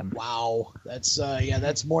 of them. Wow.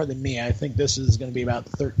 That's more than me. I think this is going to be about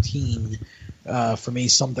 13 for me,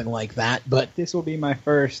 something like that. But this will be my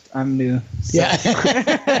first. I'm new. So. Yeah.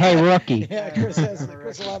 Hey, rookie. Yeah, Chris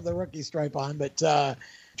will have the rookie stripe on. But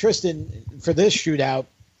Tristan, for this shootout,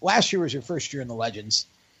 last year was your first year in the Legends,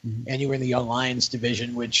 and you were in the Young Lions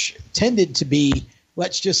division, which tended to be,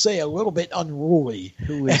 let's just say, a little bit unruly.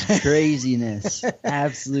 It was craziness.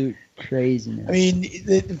 Absolute craziness. I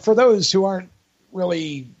mean, for those who aren't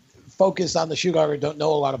really focused on the shootout or don't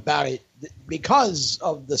know a lot about it, because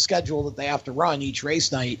of the schedule that they have to run each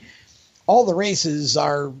race night, all the races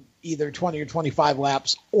are either 20 or 25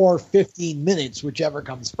 laps or 15 minutes, whichever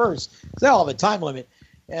comes first. So they all have a time limit.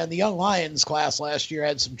 And the Young Lions class last year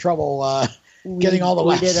had some trouble getting all the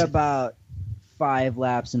laps. We did about 5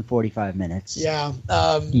 laps in 45 minutes. Yeah.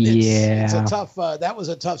 It's a tough. That was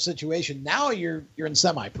a tough situation. Now you're in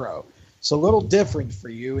semi-pro, so a little different for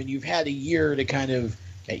you, and you've had a year to kind of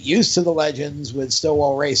get used to the Legends with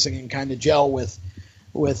Stillwell Racing and kind of gel with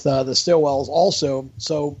the Stillwells also.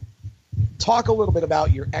 So talk a little bit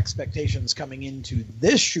about your expectations coming into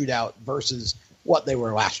this shootout versus what they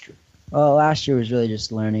were last year. Well, last year was really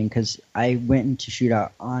just learning because I went into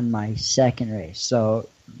shootout on my second race. So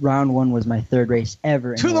round one was my third race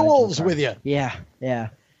ever. To the wolves with you. Yeah.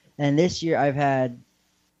 And this year I've had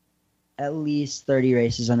at least 30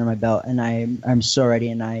 races under my belt, and I'm so ready,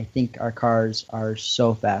 and I think our cars are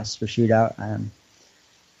so fast for shootout.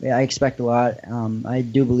 I expect a lot. I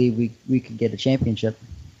do believe we could get a championship.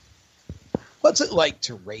 What's it like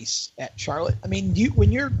to race at Charlotte? I mean,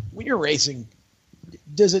 when you're racing,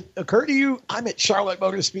 does it occur to you, I'm at Charlotte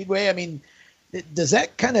Motor Speedway? I mean, does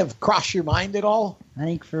that kind of cross your mind at all? I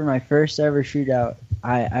think for my first ever shootout,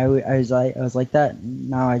 I was like that.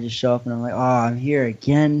 Now I just show up and I'm like, oh, I'm here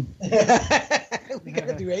again. We got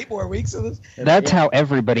to do 8 more weeks of this. That's how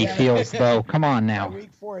everybody feels, though. Come on now. Week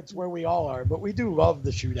 4, it's where we all are, but we do love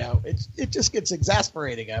the shootout. It just gets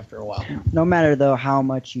exasperating after a while. No matter though how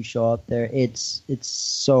much you show up there, it's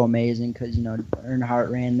so amazing because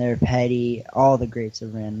Earnhardt ran there, Petty, all the greats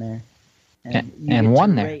have ran there, and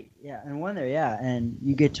won there. Won there, and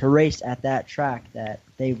you get to race at that track that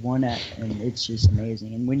they won at, and it's just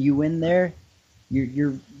amazing. And when you win there,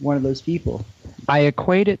 you're one of those people. I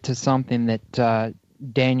equate it to something that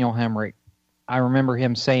Daniel Hemrick, I remember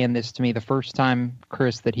him saying this to me the first time,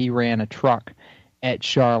 Chris, that he ran a truck at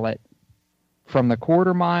Charlotte, from the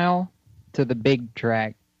quarter mile to the big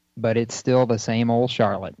track, but it's still the same old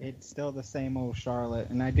Charlotte. It's still the same old Charlotte.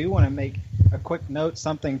 And I do want to make a quick note,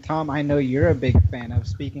 something, Tom, I know you're a big fan of.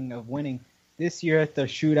 Speaking of winning, this year at the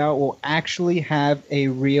shootout will actually have a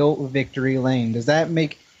real victory lane. Does that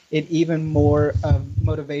make it even more of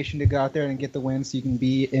motivation to go out there and get the win so you can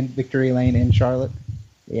be in victory lane in Charlotte?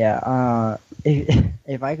 Yeah,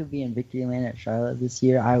 if I could be in victory lane at Charlotte this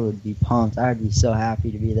year, I would be pumped. I would be so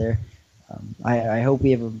happy to be there. I hope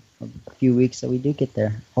we have a few weeks that we do get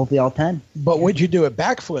there. Hopefully all 10. But would you do a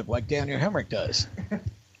backflip like Daniel Hemrick does?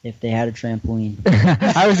 If they had a trampoline.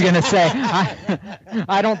 I was going to say,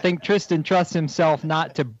 I don't think Tristan trusts himself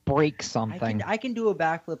not to break something. I can do a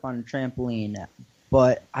backflip on a trampoline,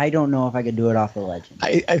 but I don't know if I could do it off the legend.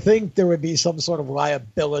 I think there would be some sort of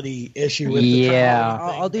liability issue with the trampoline.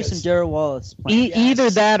 I'll do some Darrell Wallace. Either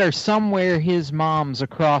that or somewhere his mom's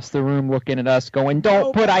across the room looking at us going,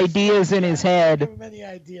 don't put ideas in his head. Many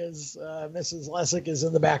ideas. Mrs. Lesik is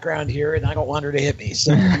in the background here, and I don't want her to hit me.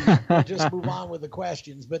 So we'll just move on with the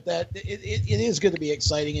questions. But that it is going to be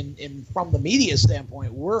exciting. And from the media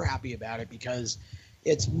standpoint, we're happy about it because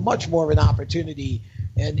it's much more of an opportunity.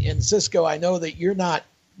 And Cisco, I know that you're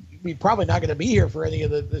probably not going to be here for any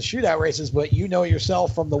of the shootout races, but you know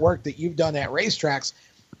yourself from the work that you've done at racetracks.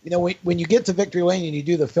 You know, when you get to victory lane and you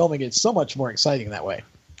do the filming, it's so much more exciting that way.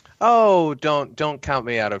 Oh, don't count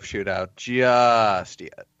me out of shootout just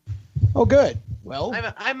yet. Oh, good. Well,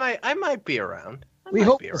 I might be around. We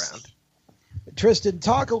hope be around. Tristan,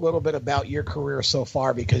 talk a little bit about your career so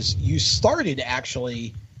far because you started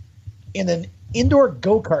actually in an indoor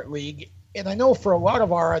go-kart league. And I know for a lot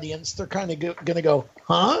of our audience, they're kind of going to go,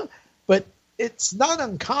 huh? But it's not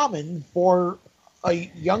uncommon for a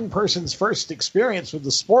young person's first experience with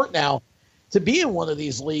the sport now to be in one of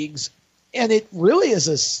these leagues. And it really is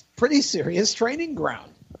a pretty serious training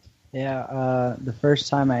ground. Yeah, the first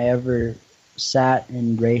time I ever sat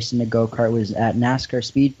and raced in a go-kart was at NASCAR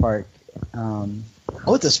Speed Park.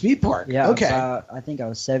 At the speed park? Yeah, okay. I think I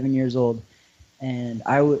was 7 years old. And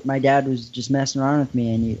my dad was just messing around with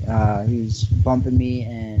me, and he was bumping me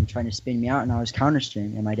and trying to spin me out, and I was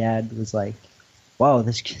countersteering. And my dad was like, "Wow,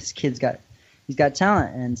 this kid's got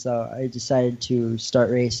talent." And so I decided to start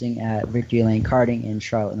racing at Victory Lane Karting in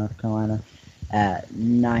Charlotte, North Carolina, at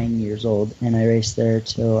 9 years old. And I raced there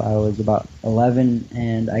till I was about 11,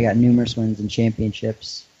 and I got numerous wins and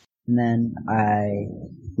championships. And then I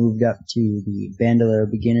moved up to the Bandolero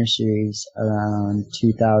Beginner Series around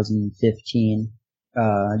 2015,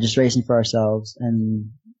 just racing for ourselves.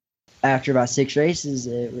 And after about 6 races,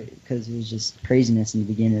 because it was just craziness in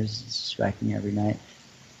the beginning, it was distracting every night.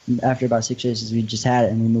 After about 6 races, we just had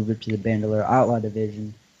it, and we moved up to the Bandolero Outlaw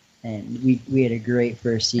Division. And we had a great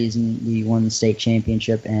first season. We won the state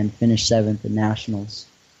championship and finished 7th in nationals.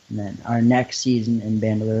 And then our next season in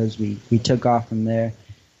Bandoleros, we took off from there.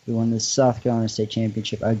 We won the South Carolina State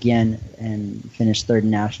Championship again and finished 3rd in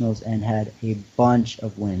nationals and had a bunch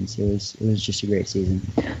of wins. It was just a great season.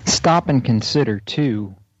 Stop and consider,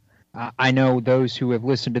 too. I know those who have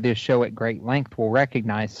listened to this show at great length will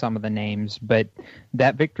recognize some of the names, but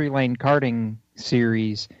that Victory Lane Karting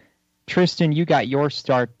Series, Tristan, you got your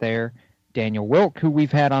start there. Daniel Wilk, who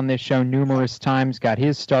we've had on this show numerous times, got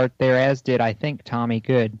his start there, as did, I think, Tommy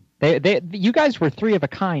Good. You guys were three of a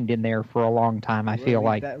kind in there for a long time. I feel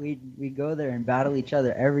like we go there and battle each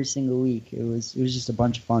other every single week. It was just a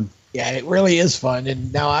bunch of fun. Yeah, it really is fun.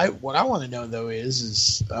 And now what I want to know though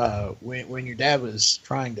is when your dad was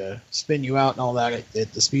trying to spin you out and all that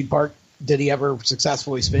at the speed park, did he ever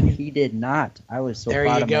successfully spin you? He did not. I was so there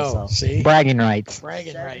proud you of go. myself. See, bragging rights.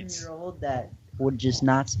 Bragging rights. 7-year-old that would just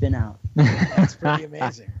not spin out. That's pretty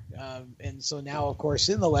amazing. And so now, of course,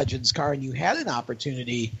 in the Legends car, and you had an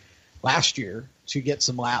opportunity last year to get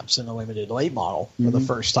some laps in a limited late model for the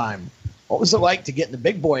first time. What was it like to get in the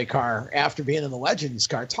big boy car after being in the Legends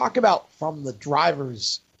car? Talk about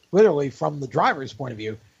literally from the driver's point of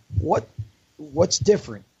view. What's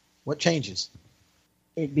different? What changes?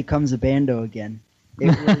 It becomes a bando again. It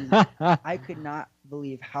was, I could not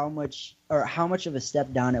believe how much of a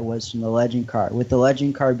step down it was from the Legend car. With the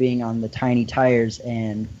Legend car being on the tiny tires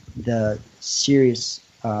and the serious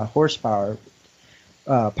horsepower,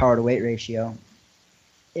 power to weight ratio,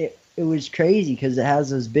 it was crazy because it has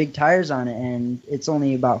those big tires on it and it's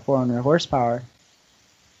only about 400 horsepower.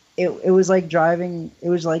 It was like driving. It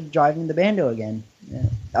was like driving the bando again.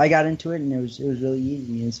 I got into it and it was really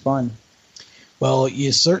easy. It was fun. Well,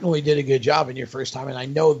 you certainly did a good job in your first time, and I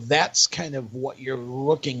know that's kind of what you're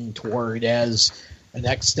looking toward as a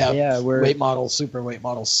next step. Yeah, weight model, super weight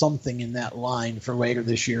model, something in that line for later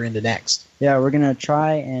this year into next. Yeah, we're going to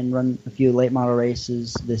try and run a few late model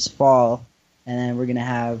races this fall, and then we're going to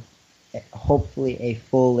have hopefully a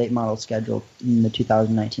full late model schedule in the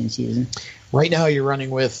 2019 season. Right now you're running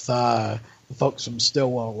with the folks from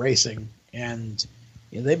Stillwell Racing, and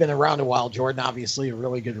they've been around a while. Jordan, obviously, a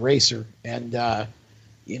really good racer. And,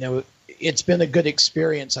 it's been a good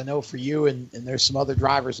experience, I know, for you, and there's some other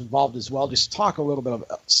drivers involved as well. Just talk a little bit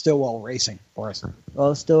about Stillwell Racing for us.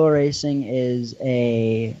 Well, Stillwell Racing is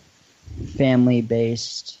a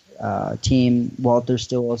family-based team. Walter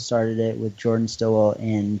Stillwell started it with Jordan Stillwell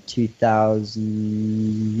in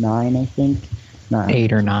 2009, I think.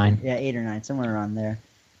 8 or 9. Yeah, 8 or 9, somewhere around there.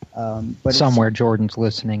 But somewhere Jordan's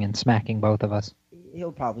listening and smacking both of us.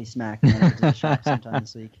 He'll probably smack me into the shop sometime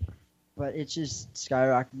this week. But it's just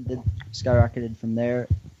skyrocketed from there.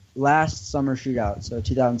 Last summer shootout, so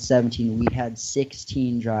 2017, we had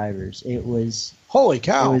 16 drivers. It was holy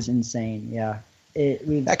cow! It was insane. Yeah,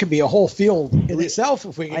 that could be a whole field in itself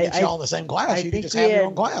if we can get you all in the same class. You could just have your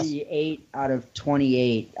own class. 8 out of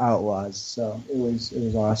 28 outlaws, so it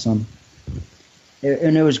was awesome.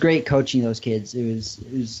 And it was great coaching those kids. It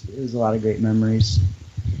was a lot of great memories.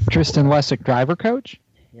 Tristan Lesik, driver coach?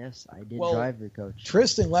 Yes, I did driver coach.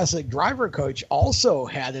 Tristan Lesik, driver coach, also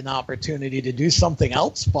had an opportunity to do something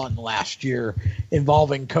else fun last year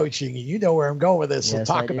involving coaching. You know where I'm going with this, so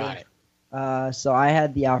talk about it. So I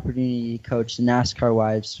had the opportunity to coach the NASCAR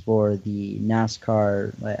wives for the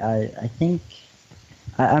NASCAR. I think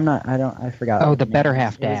I forgot. Oh, the Better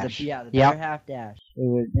Half Dash. The Better Half Dash.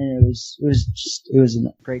 It was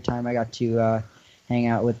a great time. I got to hang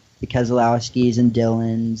out with the Keselowskis and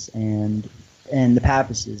Dillons and the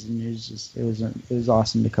Pappases, and it was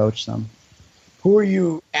awesome to coach them. Who are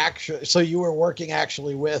you actually? So you were working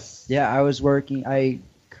actually with? Yeah, I was working. I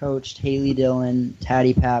coached Haley Dillon,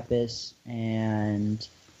 Taddy Pappas, and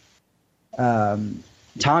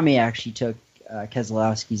Tommy actually took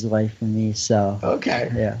Keselowski's life from me. So okay,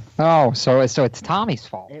 yeah. Oh, so it's Tommy's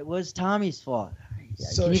fault. It was Tommy's fault.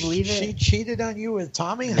 So can you believe she cheated on you with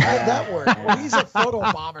Tommy? How did that work? Well, he's a photo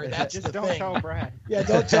bomber. That's just the don't thing. tell Brad. Yeah,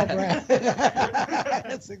 don't tell Brad.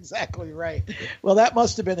 That's exactly right. Well, that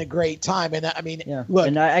must have been a great time. And I mean, look,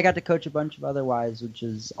 and I got to coach a bunch of other wives, which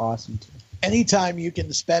is awesome too. Anytime you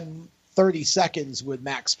can spend 30 seconds with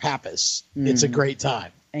Max Pappas, it's a great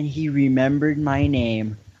time. And he remembered my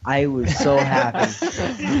name. I was so happy.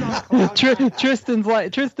 Tristan's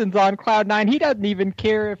on cloud 9. He doesn't even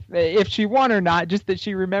care if she won or not, just that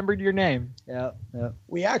she remembered your name. Yep.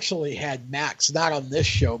 We actually had Max, not on this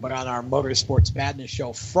show, but on our Motorsports Madness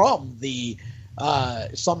show from the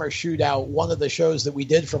summer shootout. One of the shows that we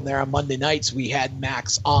did from there on Monday nights, we had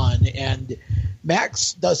Max on, and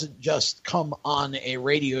Max doesn't just come on a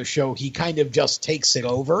radio show. He kind of just takes it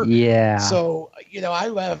over. Yeah. So, I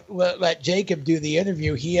let Jacob do the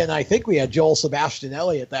interview. He and I think we had Joel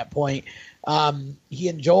Sebastianelli at that point. He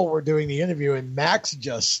and Joel were doing the interview, and Max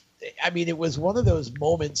just, mean, it was one of those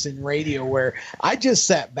moments in radio where I just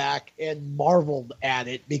sat back and marveled at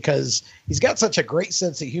it because he's got such a great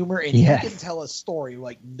sense of humor, and he can tell a story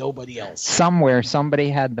like nobody else. Somewhere somebody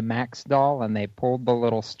had the Max doll and they pulled the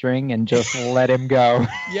little string and just let him go.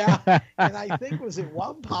 Yeah, and I think, was it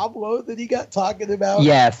Juan Pablo that he got talking about?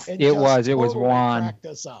 Yes, and it was. It was totally Juan. cracked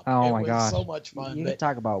us up. Oh, it my was gosh. so much fun. You but can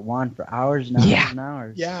talk about Juan for hours and hours and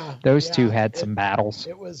hours. Yeah. Those two had some battles.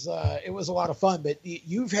 It was a lot of fun, but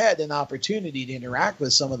you've had an opportunity to interact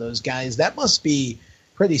with some of those guys. That must be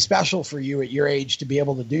pretty special for you at your age to be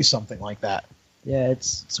able to do something like that. Yeah,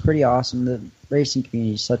 it's pretty awesome. The racing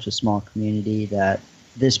community is such a small community that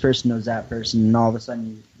this person knows that person, and all of a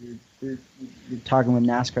sudden you're talking with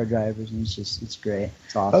NASCAR drivers, and it's great.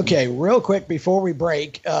 It's awesome. Okay, real quick before we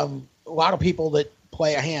break, a lot of people that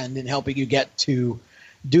play a hand in helping you get to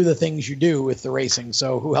do the things you do with the racing.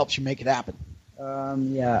 So who helps you make it happen?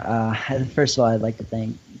 First of all, I'd like to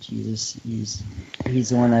thank Jesus. He's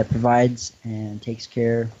the one that provides and takes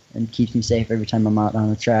care and keeps me safe every time I'm out on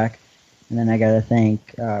the track. And then I got to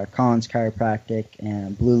thank Collins Chiropractic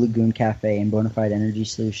and Blue Lagoon Cafe and Bonafide Energy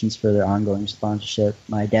Solutions for their ongoing sponsorship.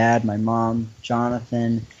 My dad, my mom,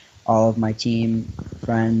 Jonathan, all of my team,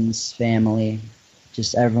 friends, family,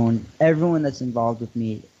 just everyone that's involved with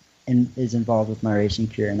me and is involved with my racing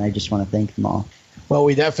career, and I just want to thank them all. Well,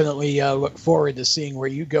 we definitely look forward to seeing where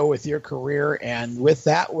you go with your career. And with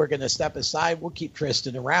that, we're going to step aside. We'll keep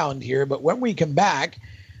Tristan around here. But when we come back,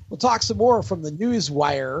 we'll talk some more from the news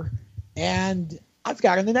wire. And I've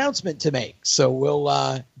got an announcement to make. So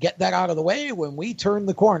we'll get that out of the way when we turn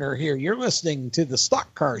the corner here. You're listening to the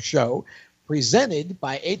Stock Car Show, presented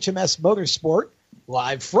by HMS Motorsport,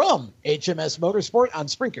 live from HMS Motorsport on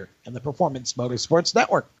Spreaker and the Performance Motorsports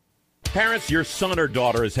Network. Parents, your son or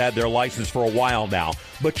daughter has had their license for a while now,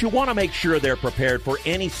 but you want to make sure they're prepared for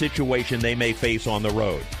any situation they may face on the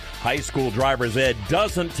road. High school driver's ed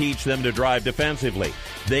doesn't teach them to drive defensively.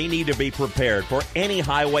 They need to be prepared for any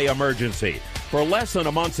highway emergency. For less than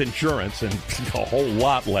a month's insurance, and a whole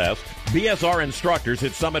lot less, BSR instructors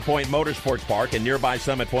at Summit Point Motorsports Park in nearby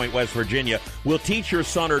Summit Point, West Virginia, will teach your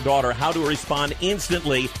son or daughter how to respond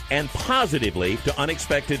instantly and positively to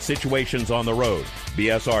unexpected situations on the road.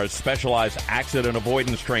 BSR's specialized accident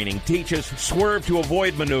avoidance training teaches swerve to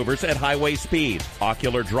avoid maneuvers at highway speeds,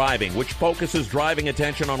 ocular driving, which focuses driving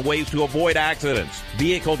attention on ways to avoid accidents,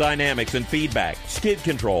 vehicle dynamics and feedback, skid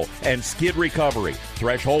control and skid recovery,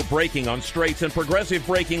 threshold braking on straights and progressive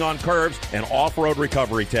braking on curves, and off-road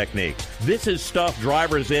recovery techniques. This is stuff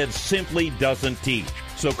driver's ed simply doesn't teach.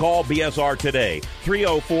 So call BSR today,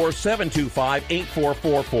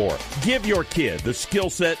 304-725-8444. Give your kid the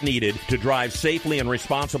skill set needed to drive safely and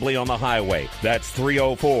responsibly on the highway. That's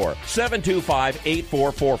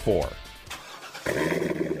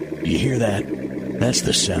 304-725-8444. You hear that? That's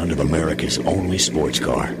the sound of America's only sports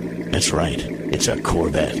car. That's right. It's a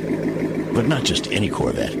Corvette. But not just any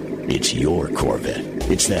Corvette. It's your Corvette.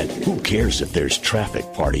 It's that who cares if there's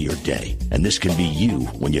traffic part of your day. And this can be you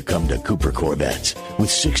when you come to Cooper Corvettes. With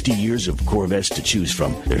 60 years of Corvettes to choose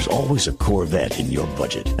from, there's always a Corvette in your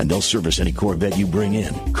budget. And they'll service any Corvette you bring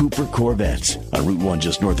in. Cooper Corvettes on Route 1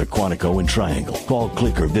 just north of Quantico and Triangle. Call,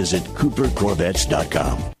 click, or visit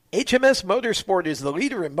CooperCorvettes.com. HMS Motorsport is the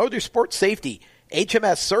leader in motorsport safety.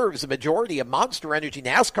 HMS serves a majority of Monster Energy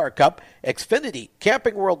NASCAR Cup, Xfinity,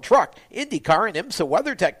 Camping World Truck, IndyCar, and IMSA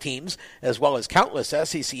WeatherTech teams, as well as countless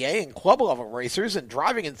SCCA and club-level racers and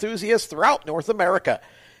driving enthusiasts throughout North America.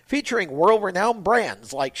 Featuring world-renowned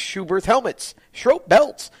brands like Schuberth helmets, Schroep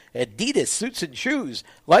belts, Adidas suits and shoes,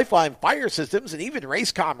 Lifeline fire systems, and even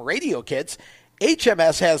Racecom radio kits,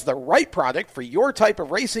 HMS has the right product for your type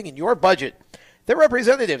of racing and your budget. Their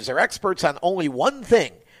representatives are experts on only one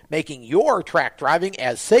thing: making your track driving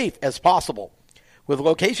as safe as possible. With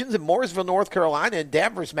locations in Mooresville, North Carolina, and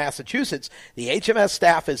Danvers, Massachusetts, the HMS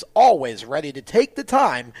staff is always ready to take the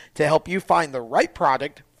time to help you find the right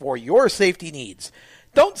product for your safety needs.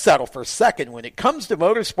 Don't settle for second when it comes to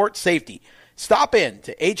motorsport safety. Stop in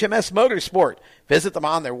to HMS Motorsport. Visit them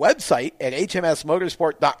on their website at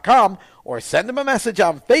hmsmotorsport.com or send them a message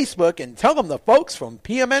on Facebook and tell them the folks from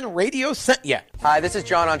PMN Radio sent you. Hi, this is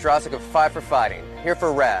John Ondrasik of Five for Fighting, here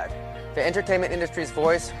for RAD, the entertainment industry's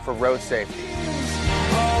voice for road safety.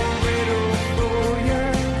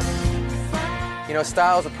 You know,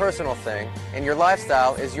 style is a personal thing, and your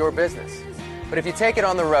lifestyle is your business. But if you take it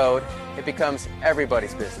on the road, it becomes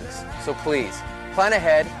everybody's business. So please, plan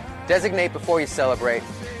ahead, designate before you celebrate.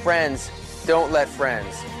 Friends, don't let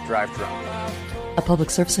friends drive drunk. A public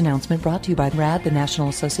service announcement brought to you by RAD, the National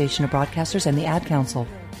Association of Broadcasters, and the Ad Council.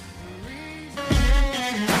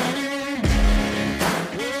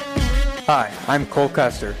 Hi, I'm Cole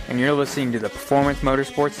Custer, and you're listening to the Performance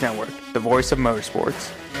Motorsports Network, the voice of motorsports.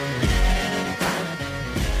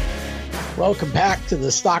 Welcome back to the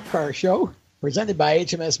Stock Car Show, presented by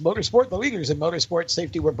HMS Motorsport, the leaders in motorsport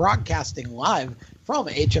safety. We're broadcasting live from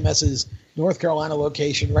HMS's North Carolina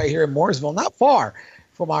location right here in Mooresville, not far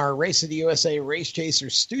from our Race of the USA Race Chaser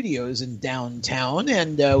studios in downtown.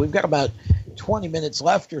 And we've got about 20 minutes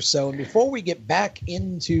left or so. And before we get back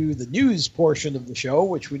into the news portion of the show,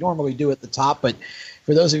 which we normally do at the top, but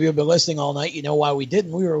for those of you who have been listening all night, you know why we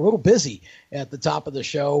didn't. We were a little busy at the top of the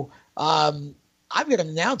show. I've got an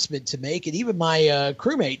announcement to make, and even my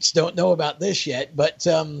crewmates don't know about this yet, but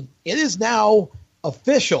it is now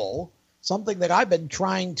official, something that I've been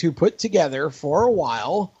trying to put together for a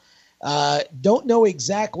while. Don't know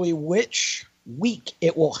exactly which week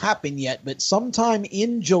it will happen yet, but sometime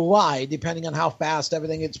in July, depending on how fast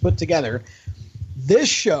everything gets put together, this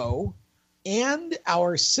show and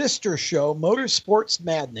our sister show, Motorsports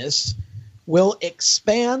Madness, will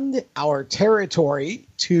expand our territory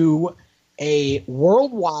to a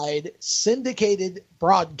worldwide syndicated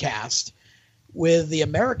broadcast, with the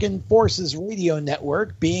American Forces Radio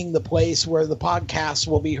Network being the place where the podcast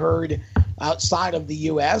will be heard outside of the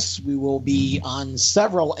U.S. We will be on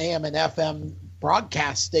several AM and FM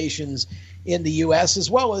broadcast stations in the U.S., as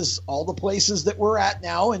well as all the places that we're at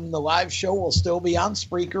now, and the live show will still be on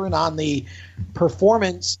Spreaker and on the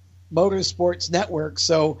Performance Motorsports Network.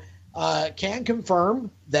 So can confirm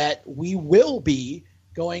that we will be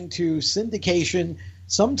going to syndication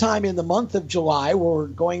sometime in the month of July. We're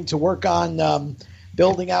going to work on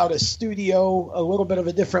building out a studio, a little bit of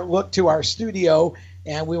a different look to our studio,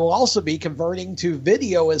 and we will also be converting to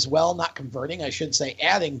video as well. Not converting, I should say,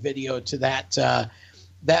 adding video to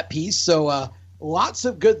that piece. So lots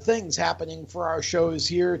of good things happening for our shows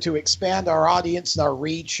here to expand our audience and our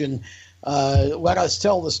reach, and let us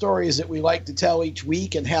tell the stories that we like to tell each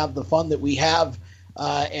week and have the fun that we have.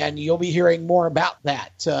 And you'll be hearing more about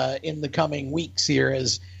that in the coming weeks here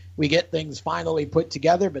as we get things finally put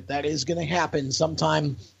together. But that is going to happen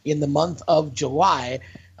sometime in the month of July.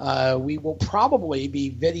 We will probably be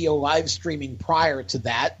video live streaming prior to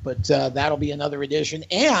that, but that'll be another edition.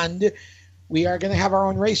 And we are going to have our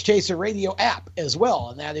own Race Chaser radio app as well,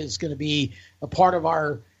 and that is going to be a part of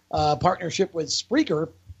our partnership with Spreaker.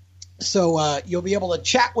 So you'll be able to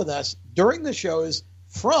chat with us during the shows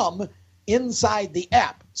from inside the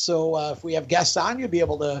app. So if we have guests on, you'll be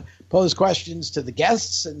able to pose questions to the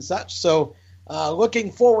guests and such. So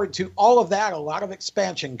looking forward to all of that. A lot of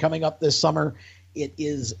expansion coming up this summer. It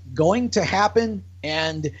is going to happen,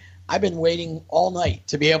 and I've been waiting all night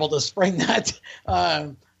to be able to spring that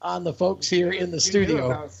on the folks here in the studio.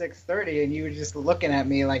 About 6:30, and you were just looking at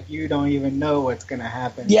me like you don't even know what's going to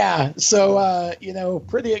happen. Yeah, so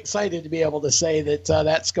pretty excited to be able to say that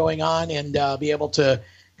that's going on, and be able to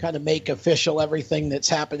kind of make official everything that's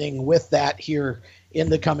happening with that here in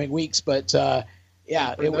the coming weeks. But for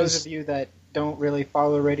those of you that don't really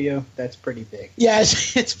follow radio, that's pretty big. Yeah,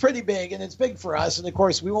 it's pretty big, and it's big for us. And of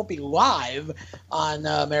course, we won't be live on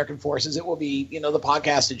American Forces. It will be, the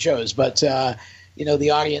podcasted shows. But the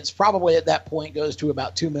audience probably at that point goes to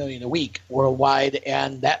about 2 million a week worldwide,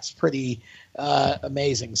 and that's pretty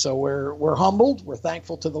amazing. So we're humbled, we're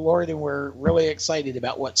thankful to the Lord, and we're really excited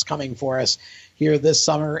about what's coming for us here this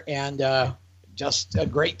summer, and just a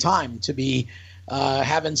great time to be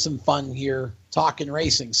having some fun here talking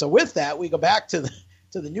racing. So with that, we go back to the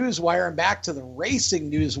Newswire and back to the Racing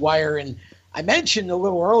Newswire. And I mentioned a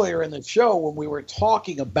little earlier in the show when we were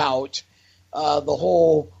talking about the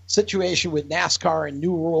whole situation with NASCAR and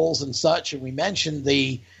new rules and such, and we mentioned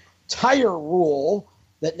the tire rule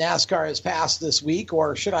that NASCAR has passed this week,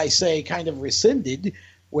 or should I say kind of rescinded,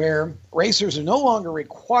 where racers are no longer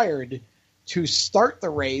required to start the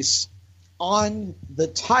race on the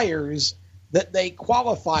tires that they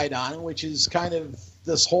qualified on, which is kind of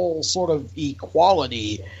this whole sort of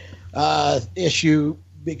equality issue,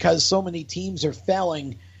 because so many teams are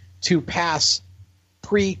failing to pass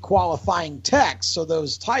pre-qualifying techs. So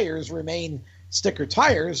those tires remain sticker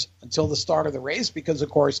tires until the start of the race, because, of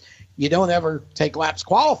course, you don't ever take laps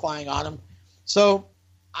qualifying on them. So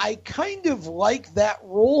I kind of like that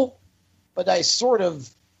rule, but I sort of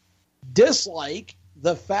dislike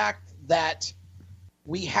the fact that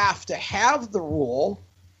we have to have the rule,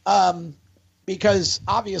 because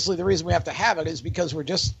obviously the reason we have to have it is because we're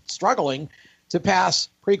just struggling to pass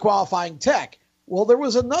pre-qualifying tech. Well, there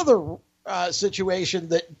was another situation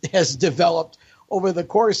that has developed over the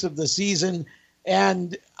course of the season,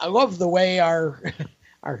 and I love the way our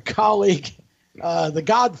colleague, the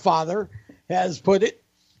Godfather, has put it.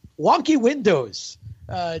 Wonky windows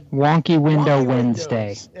Wonky Window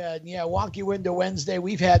Wednesday. Wonky Window Wednesday.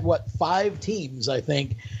 We've had, 5 teams, I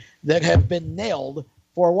think, that have been nailed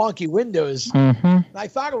for wonky windows. Mm-hmm. I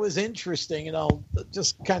thought it was interesting, and I'll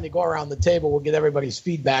just kind of go around the table. We'll get everybody's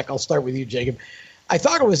feedback. I'll start with you, Jacob. I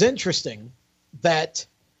thought it was interesting that,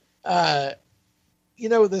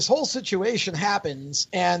 this whole situation happens,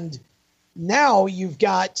 and now you've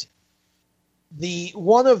got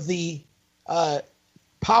one of the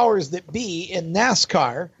powers that be in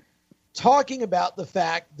NASCAR talking about the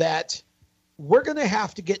fact that we're going to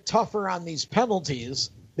have to get tougher on these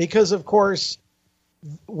penalties because, of course,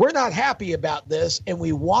 we're not happy about this and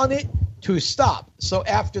we want it to stop. So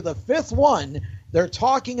after the 5th one, they're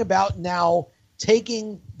talking about now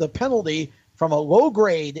taking the penalty from a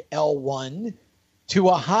low-grade L1 to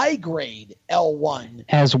a high-grade L1.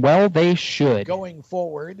 As well they should. Going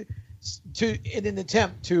forward in an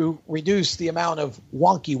attempt to reduce the amount of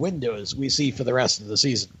wonky windows we see for the rest of the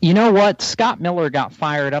season. You know what? Scott Miller got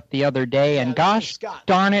fired up the other day, and gosh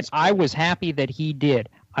darn it, I was happy that he did.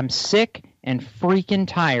 I'm sick and freaking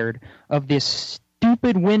tired of this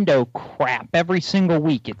stupid window crap every single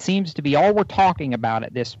week. It seems to be all we're talking about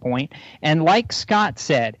at this point. And like Scott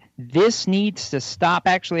said, this needs to stop.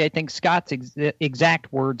 Actually, I think Scott's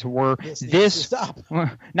exact words were, this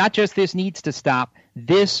not just this needs to stop,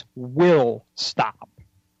 this will stop.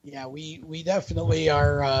 Yeah, we definitely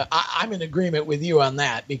are. I'm in agreement with you on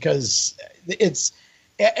that because it's,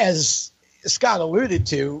 as Scott alluded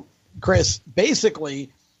to, Chris,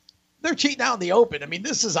 basically, they're cheating out in the open. I mean,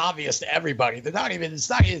 this is obvious to everybody.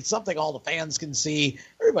 It's something all the fans can see.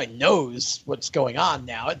 Everybody knows what's going on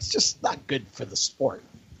now. It's just not good for the sport.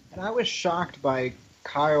 And I was shocked by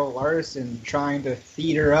Kyle Larson trying to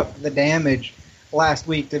theater up the damage last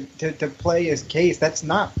week to play his case. That's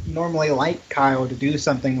not normally like Kyle to do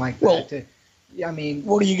something like that.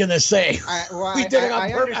 What are you going to say? We did it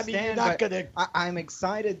on purpose. I mean, you're not going to. I'm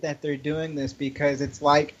excited that they're doing this because it's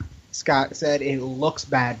like Scott said, it looks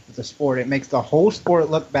bad for the sport. It makes the whole sport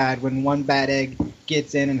look bad when one bad egg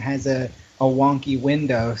gets in and has a wonky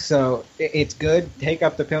window. So it's good. Take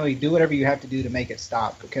up the penalty. Do whatever you have to do to make it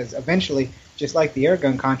stop because eventually, just like the air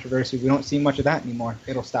gun controversy, we don't see much of that anymore.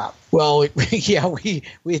 It'll stop. Well, yeah, we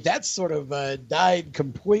that sort of died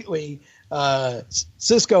completely.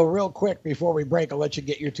 Cisco, real quick before we break, I'll let you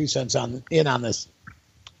get your 2 cents on this.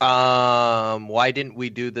 Why didn't we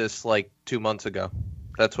do this like 2 months ago?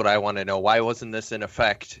 That's what I want to know. Why wasn't this in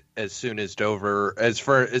effect as soon as Dover, as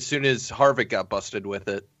soon as Harvick got busted with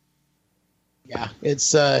it? Yeah,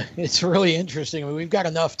 it's really interesting. I mean, we've got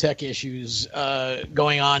enough tech issues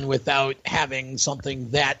going on without having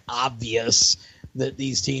something that obvious that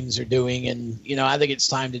these teams are doing. And, I think it's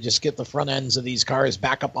time to just get the front ends of these cars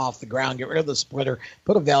back up off the ground, get rid of the splitter,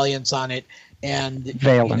 put a Valiance on it, and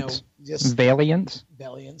Valence,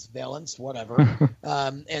 whatever,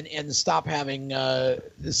 and stop having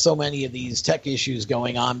so many of these tech issues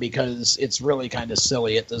going on because it's really kind of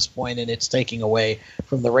silly at this point and it's taking away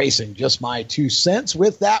from the racing. Just my 2 cents.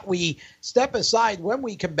 With that, we step aside. When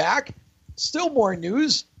we come back, still more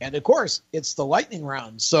news, and of course, it's the lightning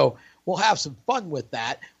round. So we'll have some fun with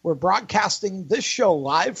that. We're broadcasting this show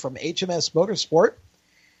live from HMS Motorsport.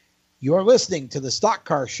 You're listening to the Stock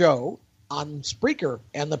Car Show on Spreaker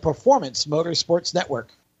and the Performance Motorsports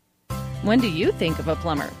Network. When do you think of a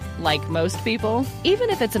plumber? Like most people, even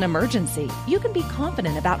if it's an emergency, you can be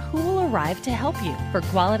confident about who will arrive to help you. For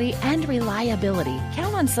quality and reliability,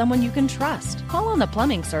 count on someone you can trust. Call on the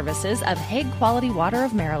plumbing services of Hague Quality Water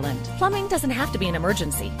of Maryland. Plumbing doesn't have to be an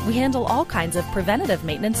emergency. We handle all kinds of preventative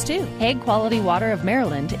maintenance too. Hague Quality Water of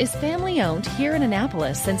Maryland is family owned here in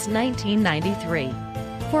Annapolis since 1993.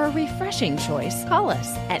 For a refreshing choice, call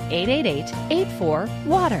us at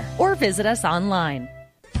 888-84-WATER or visit us online.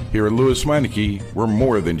 Here at Lewis Meineke, we're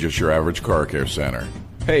more than just your average car care center.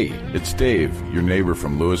 Hey, it's Dave, your neighbor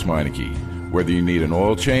from Lewis Meineke. Whether you need an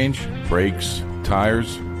oil change, brakes,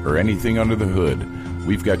 tires, or anything under the hood,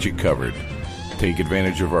 we've got you covered. Take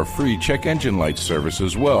advantage of our free check engine light service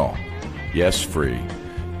as well. Yes, free.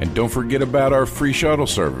 And don't forget about our free shuttle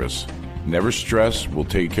service. Never stress, we'll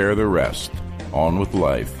take care of the rest. On with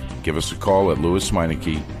life. Give us a call at Lewis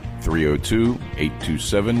Meineke,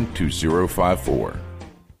 302-827-2054.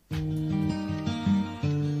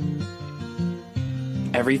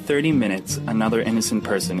 Every 30 minutes, another innocent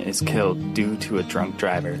person is killed due to a drunk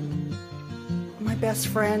driver. My best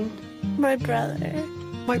friend. My brother.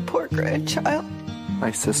 My poor grandchild.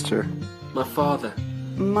 My sister. My father.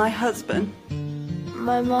 My husband.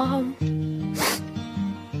 My mom.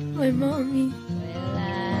 My mommy.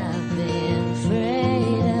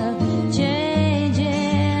 Afraid of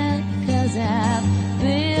changing, 'cause I've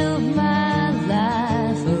built my life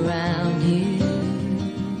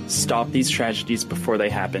Stop these tragedies before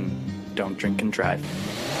they happen. Don't drink and drive.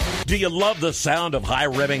 Do you love the sound of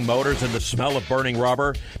high-revving motors and the smell of burning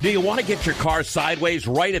rubber? Do you want to get your car sideways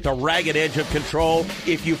right at the ragged edge of control?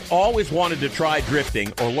 If you've always wanted to try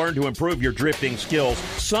drifting or learn to improve your drifting skills,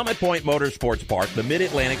 Summit Point Motorsports Park, the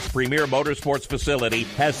Mid-Atlantic's premier motorsports facility,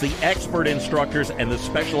 has the expert instructors and the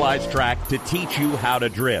specialized track to teach you how to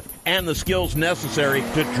drift and the skills necessary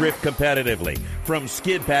to drift competitively. From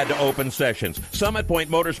skid pad to open sessions, Summit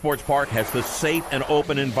Point Motorsports Park has the safe and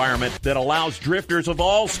open environment that allows drifters of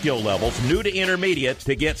all skill levels, new to intermediate,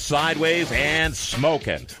 to get sideways and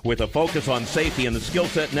smoking. With a focus on safety and the skill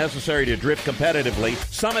set necessary to drift competitively,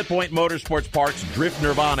 Summit Point Motorsports Park's Drift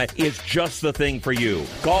Nirvana is just the thing for you.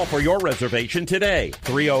 Call for your reservation today,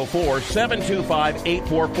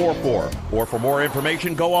 304-725-8444. Or for more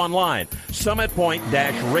information, go online,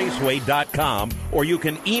 summitpoint-raceway.com, or you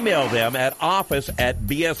can email them at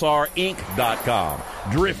office@bsrinc.com.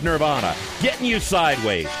 Drift Nirvana, getting you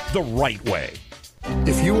sideways the right way.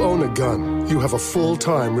 If you own a gun, you have a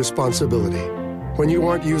full-time responsibility. When you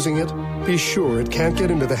aren't using it, be sure it can't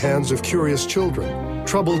get into the hands of curious children,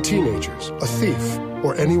 troubled teenagers, a thief,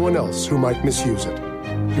 or anyone else who might misuse it.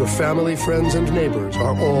 Your family, friends, and neighbors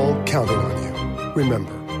are all counting on you.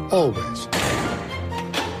 Remember, always,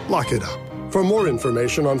 lock it up. For more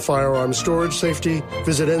information on firearm storage safety,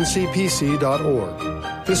 visit ncpc.org.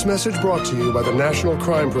 This message brought to you by the National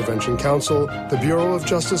Crime Prevention Council, the Bureau of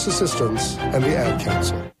Justice Assistance, and the Ad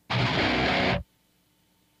Council.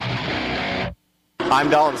 I'm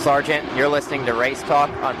Dalton Sargent. You're listening to Race Talk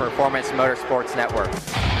on Performance Motorsports Network.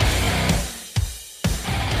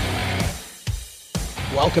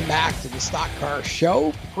 Welcome back to the Stock Car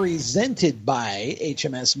Show, presented by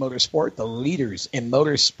HMS Motorsport, the leaders in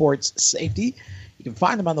motorsports safety. You can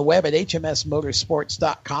find them on the web at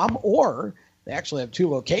hmsmotorsports.com, or they actually have two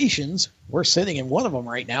locations. We're sitting in one of them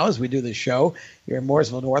right now as we do this show here in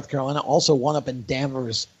Mooresville, North Carolina. Also one up in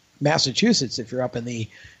Danvers, Massachusetts. If you're up in the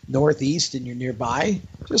Northeast and you're nearby,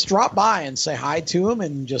 just drop by and say hi to them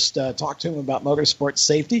and just talk to them about motorsports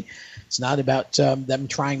safety. It's not about them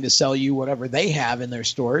trying to sell you whatever they have in their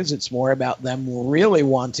stores. It's more about them really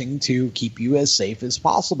wanting to keep you as safe as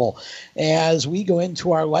possible. As we go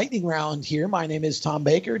into our lightning round here, my name is Tom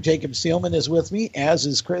Baker. Jacob Seelman is with me, as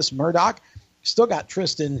is Chris Murdoch. Still got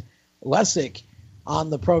Tristan Lesik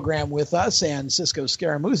on the program with us, and Cisco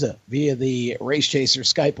Scaramuzza via the Race Chaser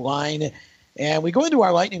Skype line. And we go into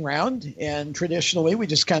our lightning round, and traditionally we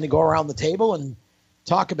just kind of go around the table and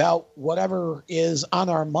talk about whatever is on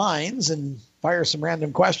our minds and fire some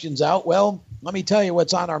random questions out. Well, let me tell you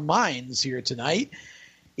what's on our minds here tonight.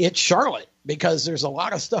 It's Charlotte, because there's a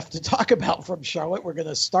lot of stuff to talk about from Charlotte. We're going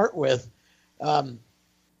to start with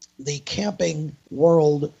the Camping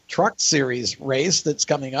World Truck Series race that's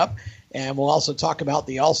coming up, and we'll also talk about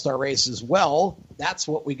the All-Star race as well. That's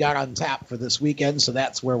what we got on tap for this weekend, so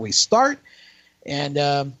that's where we start.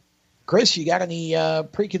 And Chris, you got any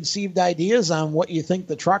preconceived ideas on what you think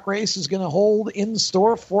the truck race is going to hold in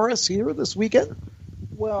store for us here this weekend?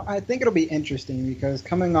 Well, I think it'll be interesting because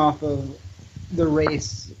coming off of the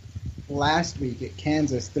race last week at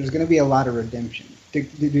Kansas, there's going to be a lot of redemption.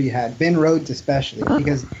 You had Ben Rhodes especially,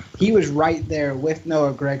 because he was right there with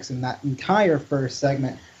Noah Gregson that entire first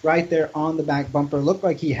segment, right there on the back bumper. Looked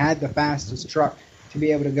like he had the fastest truck to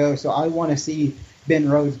be able to go. So I want to see Ben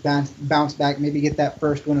Rhodes bounce back, maybe get that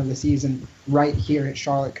first win of the season right here at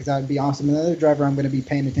Charlotte, because that would be awesome. Another driver I'm going to be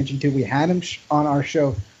paying attention to, we had him on our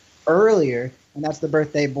show earlier, and that's the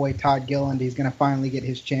birthday boy, Todd Gilliland. He's going to finally get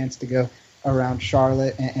his chance to go around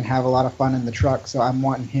Charlotte and have a lot of fun in the truck, so I'm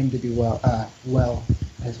wanting him to do well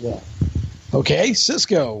as well. Okay,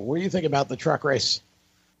 Cisco, what do you think about the truck race?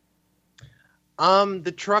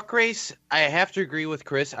 The truck race, I have to agree with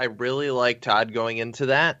Chris. I really like Todd going into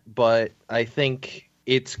that, but I think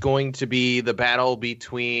it's going to be the battle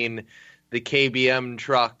between the KBM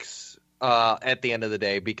trucks at the end of the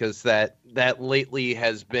day, because that lately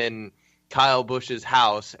has been Kyle Busch's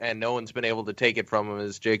house, and no one's been able to take it from him,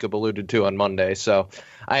 as Jacob alluded to on Monday. So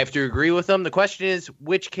I have to agree with him. The question is,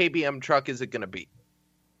 which KBM truck is it going to be?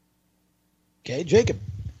 Okay, Jacob.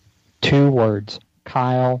 2 words: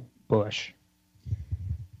 Kyle Busch.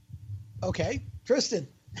 Okay, Tristan.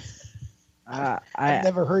 I've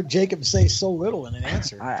never heard Jacob say so little in an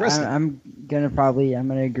answer. I'm gonna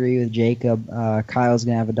agree with Jacob. Kyle's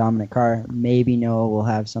gonna have a dominant car. Maybe Noah will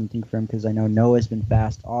have something for him, because I know Noah's been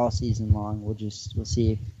fast all season long. We'll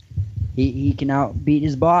see if he can outbeat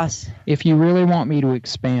his boss. If you really want me to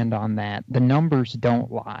expand on that, the numbers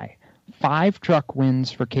don't lie. 5 truck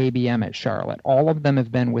wins for KBM at Charlotte. All of them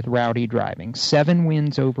have been with Rowdy driving. 7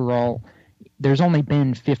 wins overall there's only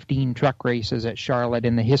been 15 truck races at Charlotte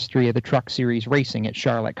in the history of the Truck Series racing at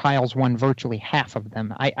Charlotte. Kyle's won virtually half of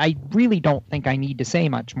them. I really don't think I need to say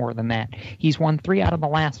much more than that. He's won 3 out of the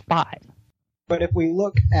last 5. But if we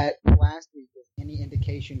look at last week, with any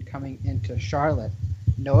indication coming into Charlotte,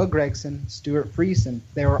 Noah Gragson, Stuart Friesen,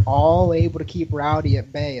 they were all able to keep Rowdy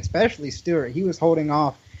at bay, especially Stuart. He was holding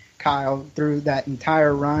off Kyle through that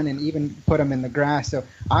entire run and even put him in the grass. So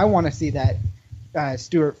I want to see that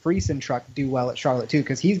Stuart Friesen truck do well at Charlotte too,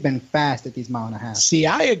 because he's been fast at these 1.5 miles. See,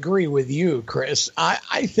 I agree with you, Chris.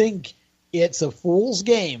 I think it's a fool's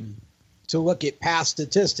game to look at past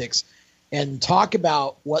statistics and talk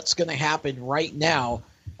about what's going to happen right now,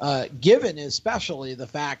 given especially the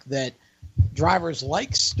fact that drivers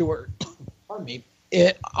like Stuart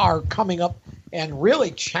are coming up and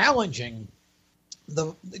really challenging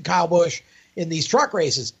the Kyle Busch in these truck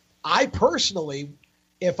races. I personally,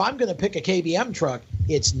 if I'm going to pick a KBM truck,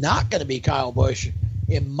 it's not going to be Kyle Busch.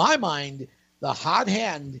 In my mind, the hot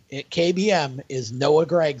hand at KBM is Noah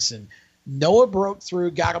Gragson. Noah broke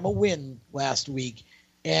through, got him a win last week,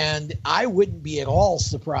 and I wouldn't be at all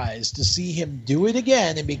surprised to see him do it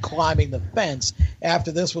again and be climbing the fence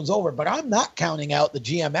after this one's over. But I'm not counting out the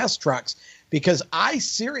GMS trucks, because I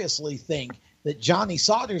seriously think that Johnny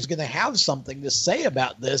Sauter is going to have something to say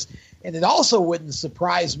about this. And it also wouldn't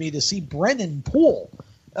surprise me to see Brennan Poole,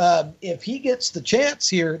 if he gets the chance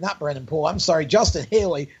here, not Brennan Poole, I'm sorry, Justin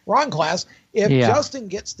Haley, wrong class. If Justin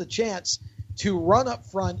gets the chance to run up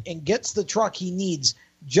front and gets the truck he needs,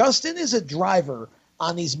 Justin is a driver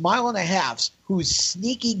on these 1.5 miles who's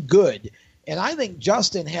sneaky good. And I think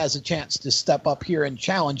Justin has a chance to step up here and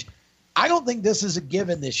challenge. I don't think this is a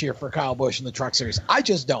given this year for Kyle Busch in the Truck Series. I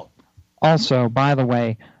just don't. Also, by the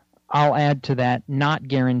way, I'll add to that, not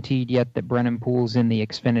guaranteed yet that Brennan Poole's in the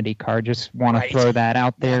Xfinity car. Just want to throw that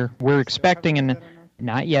out there. We're expecting,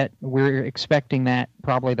 not yet, we're expecting that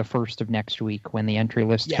probably the first of next week when the entry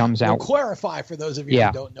list comes out. We'll clarify for those of you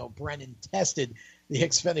who don't know, Brennan tested the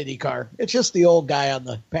Xfinity car. It's just the old guy on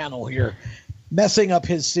the panel here messing up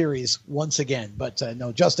his series once again. But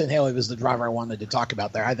no, Justin Haley was the driver I wanted to talk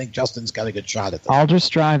about there. I think Justin's got a good shot at this. I'll just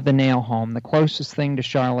drive the nail home. The closest thing to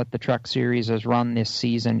Charlotte the Truck Series has run this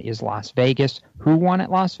season is Las Vegas. Who won at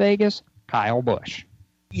Las Vegas? Kyle Busch.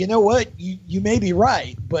 You know what? You may be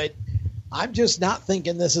right, but I'm just not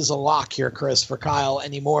thinking this is a lock here, Chris, for Kyle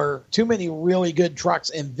anymore. Too many really good trucks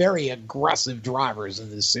and very aggressive drivers in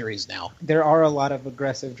this series now. There are a lot of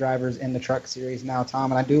aggressive drivers in the Truck Series now,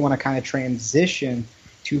 Tom, and I do want to kind of transition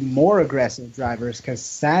to more aggressive drivers because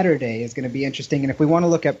Saturday is going to be interesting. And if we want to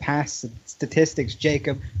look at past statistics,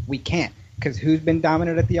 Jacob, we can't, because who's been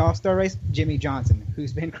dominant at the All-Star race? Jimmy Johnson.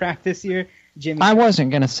 Who's been crap this year? I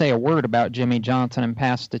wasn't going to say a word about Jimmy Johnson and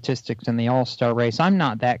past statistics in the All-Star race. I'm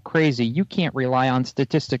not that crazy. You can't rely on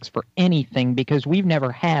statistics for anything because we've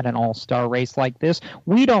never had an All-Star race like this.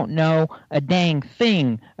 We don't know a dang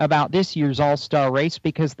thing about this year's All-Star race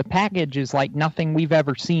because the package is like nothing we've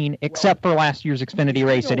ever seen except for last year's Xfinity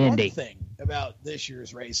race at Indy. One thing about this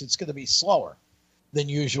year's race, it's going to be slower than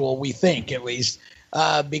usual, we think at least,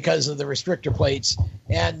 because of the restrictor plates.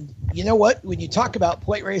 And you know what? When you talk about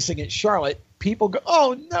plate racing at Charlotte, people go,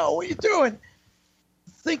 oh, no, what are you doing?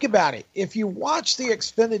 Think about it. If you watch the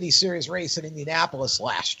Xfinity Series race in Indianapolis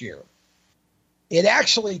last year, it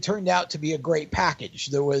actually turned out to be a great package.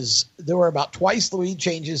 There were about twice the lead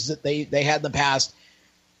changes that they had in the past.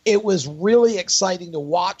 It was really exciting to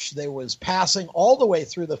watch. There was passing all the way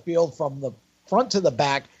through the field from the front to the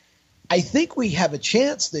back. I think we have a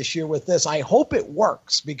chance this year with this. I hope it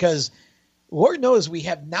works because Lord knows we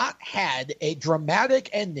have not had a dramatic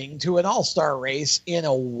ending to an all-star race in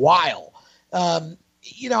a while.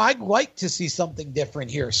 I'd like to see something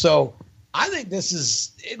different here. So I think this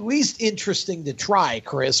is at least interesting to try,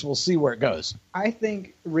 Chris. We'll see where it goes. I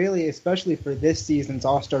think really, especially for this season's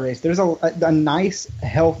All-Star race, there's a nice,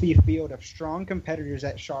 healthy field of strong competitors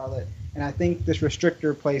at Charlotte. And I think this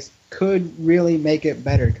restrictor place could really make it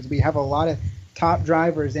better because we have a lot of top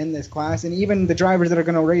drivers in this class. And even the drivers that are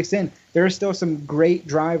going to race in, there are still some great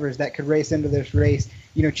drivers that could race into this race.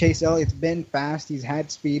 You know, Chase Elliott's been fast. He's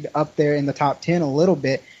had speed up there in the top 10 a little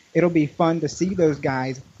bit. It'll be fun to see those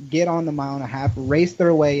guys get on the 1.5 miles, race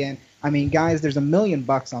their way in. I mean, guys, there's $1 million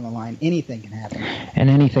on the line. Anything can happen. And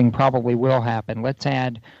anything probably will happen. Let's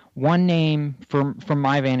add one name from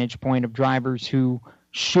my vantage point of drivers who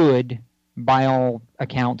should by all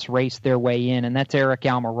accounts, raced their way in, and that's Eric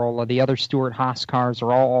Almirola. The other Stewart-Haas cars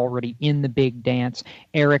are all already in the big dance.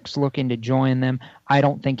 Eric's looking to join them. I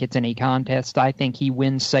don't think it's any contest. I think he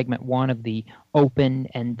wins segment 1 of the Open,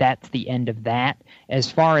 and that's the end of that. As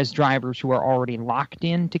far as drivers who are already locked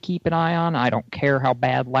in to keep an eye on, I don't care how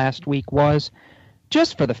bad last week was.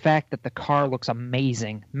 Just for the fact that the car looks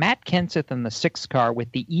amazing. Matt Kenseth in the 6th car with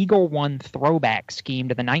the Eagle 1 throwback scheme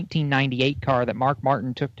to the 1998 car that Mark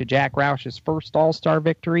Martin took to Jack Roush's first All-Star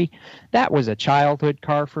victory. That was a childhood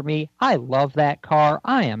car for me. I love that car.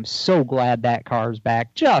 I am so glad that car's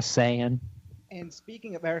back. Just saying. And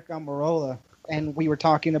speaking of Eric Almirola, and we were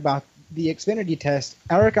talking about the Xfinity test,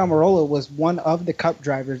 Eric Almirola was one of the Cup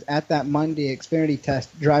drivers at that Monday Xfinity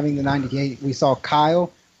test driving the 98. We saw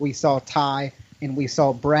Kyle, we saw Ty, and we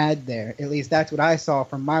saw Brad there. At least that's what I saw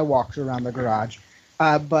from my walks around the garage.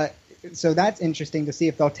 So that's interesting to see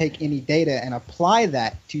if they'll take any data and apply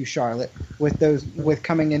that to Charlotte with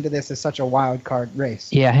coming into this as such a wild card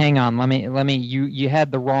race. Yeah, hang on. Let me. You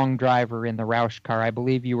had the wrong driver in the Roush car. I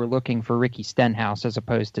believe you were looking for Ricky Stenhouse as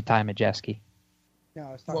opposed to Ty Majeski. No,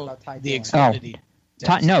 I was talking about Ty the Dillon.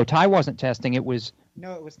 Xfinity. Ty wasn't testing. It was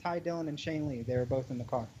Ty Dillon and Shane Lee. They were both in the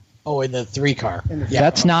car. Oh, in the 3 car.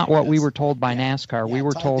 That's not what we were told by NASCAR. We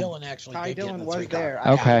were told Ty Dillon was there.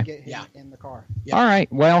 Okay. I didn't get him in the car. Yeah. All right.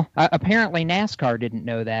 Well, apparently NASCAR didn't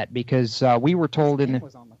know that because we were told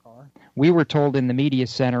was on the car. We were told in the media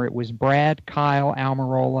center it was Brad, Kyle,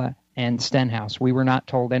 Almirola, and Stenhouse. We were not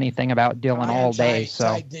told anything about Dillon all day. So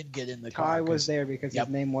Ty did get in the car. Ty was there because his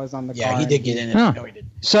name was on the car. Yeah, he did get in it. Huh. No, he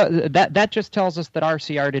didn't. So that just tells us that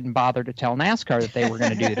RCR didn't bother to tell NASCAR that they were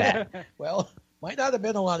going to do that. Well, might not have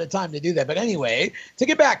been a lot of time to do that. But anyway, to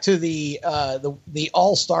get back to the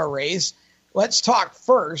All-Star race, let's talk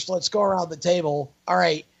first. Let's go around the table. All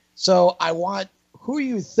right, so I want who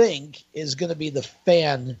you think is going to be the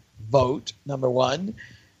fan vote, number 1.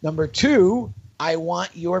 Number 2, I want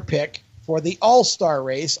your pick for the All-Star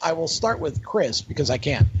race. I will start with Chris because I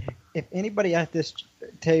can. If anybody at this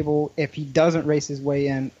table, if he doesn't race his way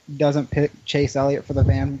in, doesn't pick Chase Elliott for the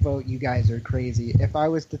fan vote, you guys are crazy. If I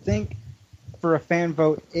was to think for a fan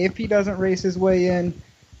vote, if he doesn't race his way in,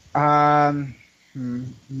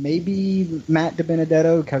 maybe Matt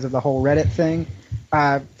DiBenedetto because of the whole Reddit thing.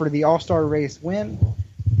 For the All-Star race win,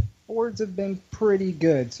 Fords have been pretty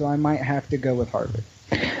good, so I might have to go with Harvick.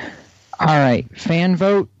 All right, fan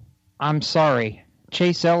vote. I'm sorry.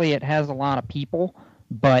 Chase Elliott has a lot of people,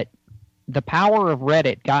 but the power of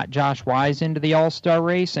Reddit got Josh Wise into the All-Star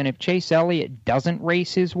race, and if Chase Elliott doesn't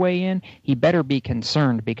race his way in, he better be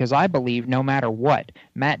concerned because I believe no matter what,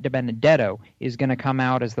 Matt DiBenedetto is going to come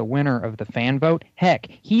out as the winner of the fan vote. Heck,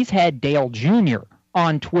 he's had Dale Jr.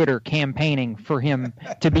 on Twitter campaigning for him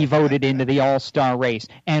to be voted into the All-Star race,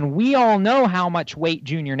 and we all know how much weight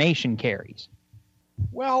Junior Nation carries.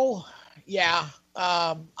 Well, yeah,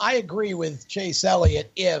 I agree with Chase Elliott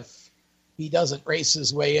if he doesn't race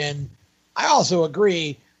his way in. I also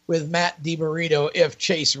agree with Matt DiBenedetto if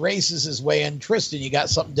Chase races his way in. Tristan, you got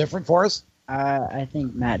something different for us? I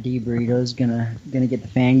think Matt DiBenedetto is gonna get the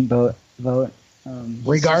fan vote.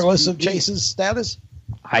 Regardless of Chase's status?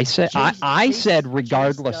 I said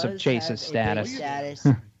regardless of Chase's status.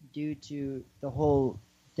 Due to the whole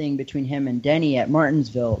thing between him and Denny at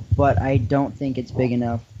Martinsville, but I don't think it's big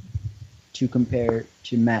enough to compare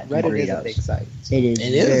to Matt Reddit is a DiBenedetto's. big site. It is.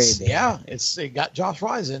 It is. Very big. Yeah, it got Josh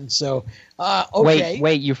Wise in. So, okay.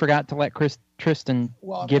 Wait! You forgot to let Tristan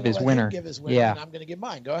give his winner. Give his winner. Yeah, and I'm going to give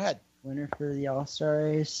mine. Go ahead. Winner for the All-Star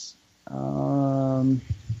race. I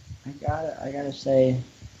gotta say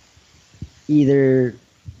either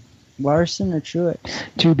Larson or Truex.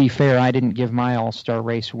 To be fair, I didn't give my All-Star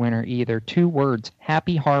race winner either. 2 words: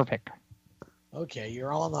 Happy Harvick. Okay,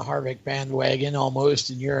 you're all on the Harvick bandwagon almost,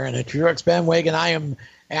 and you're in a Truex bandwagon. I am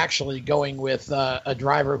actually going with a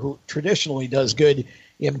driver who traditionally does good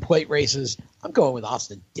in plate races. I'm going with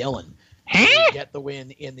Austin Dillon to get the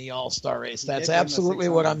win in the All-Star race. That's absolutely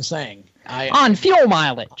what I'm saying. On fuel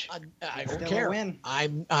mileage. I don't care.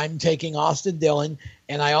 I'm taking Austin Dillon,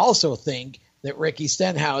 and I also think that Ricky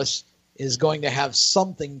Stenhouse is going to have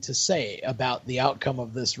something to say about the outcome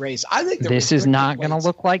of this race. I think this is not going to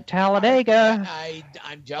look like Talladega.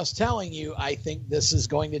 I'm just telling you, I think this is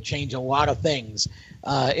going to change a lot of things.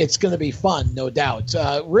 It's going to be fun, no doubt.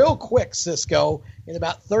 Real quick, Cisco, in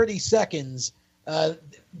about 30 seconds,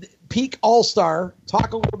 Peak All-Star,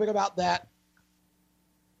 talk a little bit about that.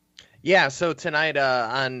 Yeah, so tonight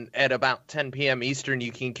at about 10 p.m. Eastern,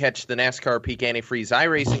 you can catch the NASCAR Peak Antifreeze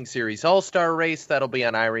iRacing Series All-Star Race. That'll be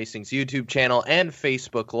on iRacing's YouTube channel and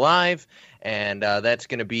Facebook Live. And that's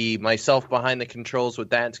going to be myself behind the controls with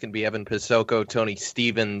that. It's going to be Evan Pisoko, Tony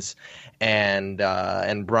Stevens, and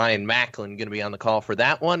Brian Macklin going to be on the call for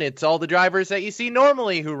that one. It's all the drivers that you see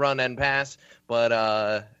normally who run NPAS,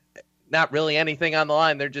 but not really anything on the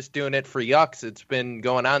line. They're just doing it for yucks. It's been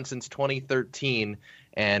going on since 2013.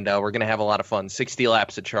 And we're going to have a lot of fun. 60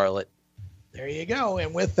 laps at Charlotte. There you go.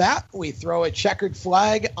 And with that, we throw a checkered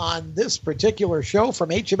flag on this particular show from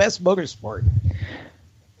HMS Motorsport.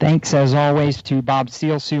 Thanks, as always, to Bob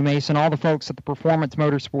Steele, Sue Mason, all the folks at the Performance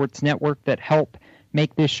Motorsports Network that help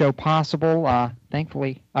make this show possible.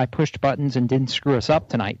 Thankfully, I pushed buttons and didn't screw us up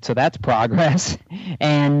tonight, so that's progress.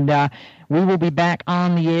 And we will be back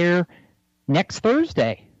on the air next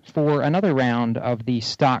Thursday for another round of the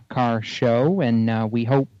Stock Car Show, and we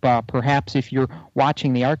hope perhaps if you're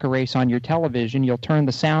watching the ARCA race on your television, you'll turn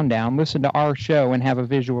the sound down, listen to our show, and have a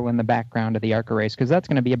visual in the background of the ARCA race, because that's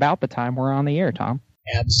going to be about the time we're on the air, Tom.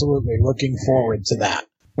 Absolutely. Looking forward to that.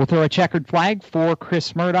 We'll throw a checkered flag for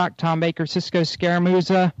Chris Murdoch, Tom Baker, Cisco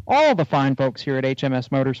Scaramouza, all the fine folks here at HMS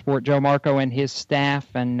Motorsport, Joe Marco and his staff,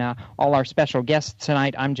 and all our special guests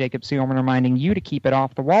tonight. I'm Jacob Seelman, reminding you to keep it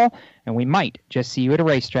off the wall, and we might just see you at a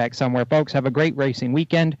racetrack somewhere. Folks, have a great racing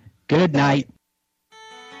weekend. Good night.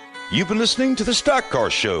 You've been listening to the Stock Car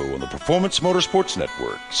Show on the Performance Motorsports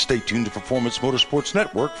Network. Stay tuned to Performance Motorsports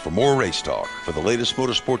Network for more race talk. For the latest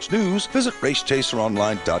motorsports news, visit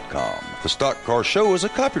RaceChaserOnline.com. The Stock Car Show is a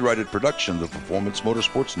copyrighted production of the Performance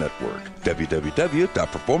Motorsports Network.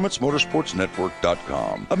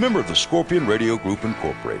 www.performancemotorsportsnetwork.com. A member of the Scorpion Radio Group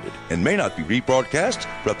Incorporated, and may not be rebroadcast,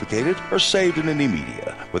 replicated, or saved in any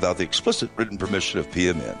media without the explicit written permission of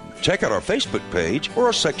PMN. Check out our Facebook page or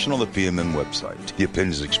our section on the PMN website. The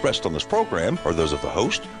opinions expressed on this program are those of the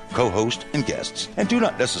host, co-host, and guests, and do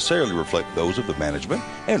not necessarily reflect those of the management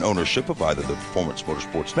and ownership of either the Performance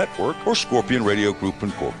Motorsports Network or Scorpion Radio Group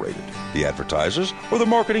Incorporated, the advertisers, or the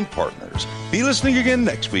marketing partners. Be listening again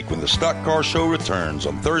next week when the Stock Car Show returns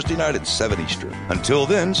on Thursday night at 7 Eastern. Until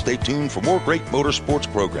then, stay tuned for more great motorsports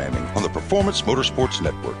programming on the Performance Motorsports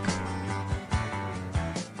Network.